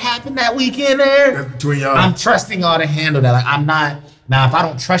 whatever happened that weekend there, I'm trusting y'all to handle that. Like, I'm not. Now, if I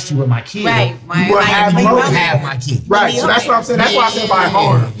don't trust you with my kid, right, you will have my kid. Right, so that's what I'm saying. That's why I said by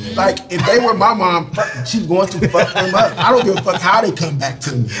harm. Like, if they were my mom, she's going to fuck them up. I don't give a fuck how they come back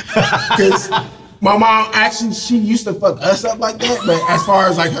to me. Because my mom, actually, she used to fuck us up like that. But as far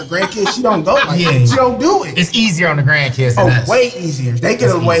as, like, her grandkids, she don't go like that. She don't do it. It's easier on the grandkids than us. Way easier. They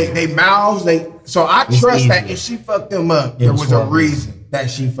get away. They mouths, so I trust that if she fucked them up, there was a reason that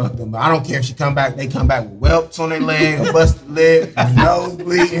she fucked them up. I don't care if she come back, they come back with whelps on their leg, a busted lip, nose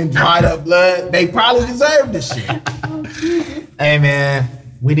bleeding, dried up blood. They probably deserve this shit. Hey man,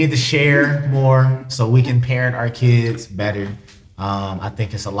 we need to share more so we can parent our kids better. I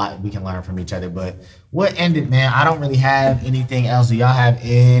think it's a lot we can learn from each other. But what ended, man? I don't really have anything else. Do y'all have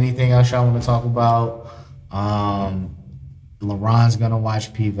anything else y'all want to talk about? LeBron's gonna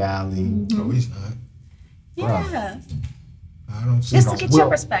watch P-Valley. No, he's not. Yeah. I don't see. Just to get your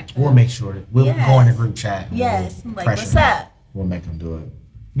perspective. We'll make sure that we'll go in the group chat. Yes. Like, what's up? We'll make them do it.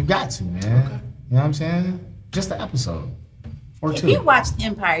 You got to, man. Okay. You know what I'm saying? Just an episode or two. If you watched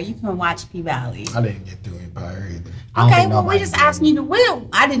Empire, you can watch P-Valley. I didn't get through Empire either. Okay, well, we're just asking you to will.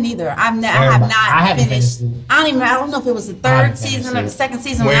 I didn't either. I have not finished. I don't know if it was the third season or the second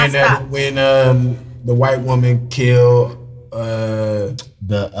season when I stopped. When the white woman killed the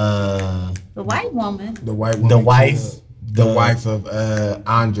white woman. The white woman. The wife of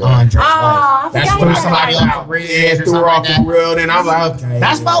Andre's wife. That's when somebody off the bridge threw her off the road, and I'm like, okay.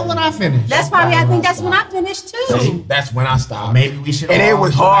 That's about when I finished. That's probably, I think that's when I finished too. See, that's when I stopped. Maybe we should. And it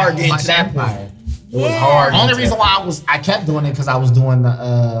was hard getting to that point. It was hard. The only reason why I kept doing it because I was doing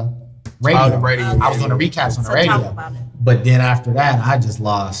the radio. The radio. I was doing the recaps on the radio. But then after that, I just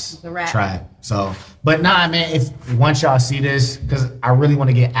lost track. So, but nah, man, if once y'all see this, because I really want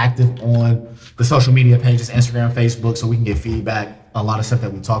to get active on the social media pages, Instagram, Facebook, so we can get feedback, a lot of stuff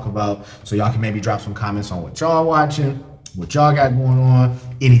that we talk about. So y'all can maybe drop some comments on what y'all watching, what y'all got going on,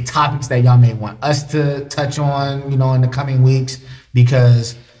 any topics that y'all may want us to touch on, in the coming weeks,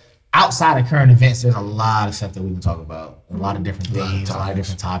 because outside of current events, there's a lot of stuff that we can talk about. A lot of different things, a lot of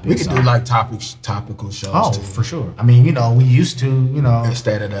different topics. We could do like topical shows. Oh, too. For sure. I mean, we used to,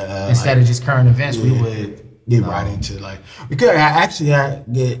 instead of just current events, we would get right into we could actually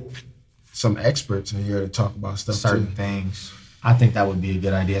get some experts in here to talk about certain things. I think that would be a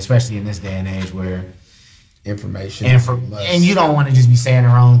good idea, especially in this day and age where information and you don't want to just be saying the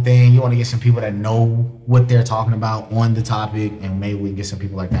wrong thing. You want to get some people that know what they're talking about on the topic, and maybe we can get some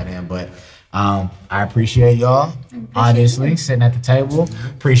people like that in. But I appreciate y'all, obviously, sitting at the table.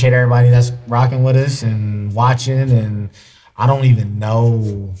 Appreciate everybody that's rocking with us and watching, and I don't even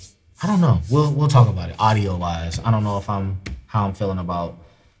know. I don't know. We'll talk about it audio wise. I don't know how I'm feeling about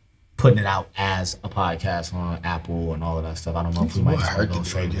putting it out as a podcast on Apple and all of that stuff. I don't know if we might go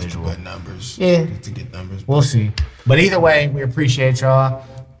straight visual. To put numbers. Yeah. To get numbers. We'll see. But either way, we appreciate y'all.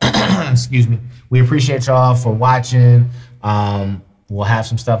 Excuse me. We appreciate y'all for watching. We'll have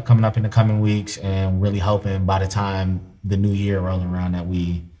some stuff coming up in the coming weeks, and really hoping by the time the new year rolling around that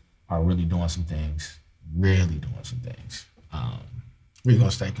we are really doing some things. Really doing some things. We're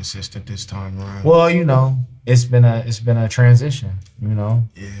gonna stay consistent this time around. Well, you know, it's been a transition, you know.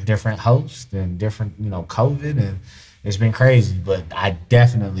 Yeah. Different hosts and different, you know, COVID, and it's been crazy. But I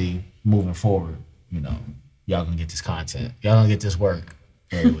definitely moving forward, you know, y'all gonna get this content. Y'all gonna get this work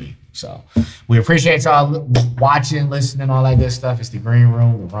every week. So we appreciate y'all watching, listening, all that good stuff. It's the Green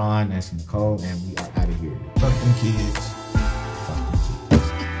Room with Ron, that's NiChole, and we are out of here. Fuck them kids.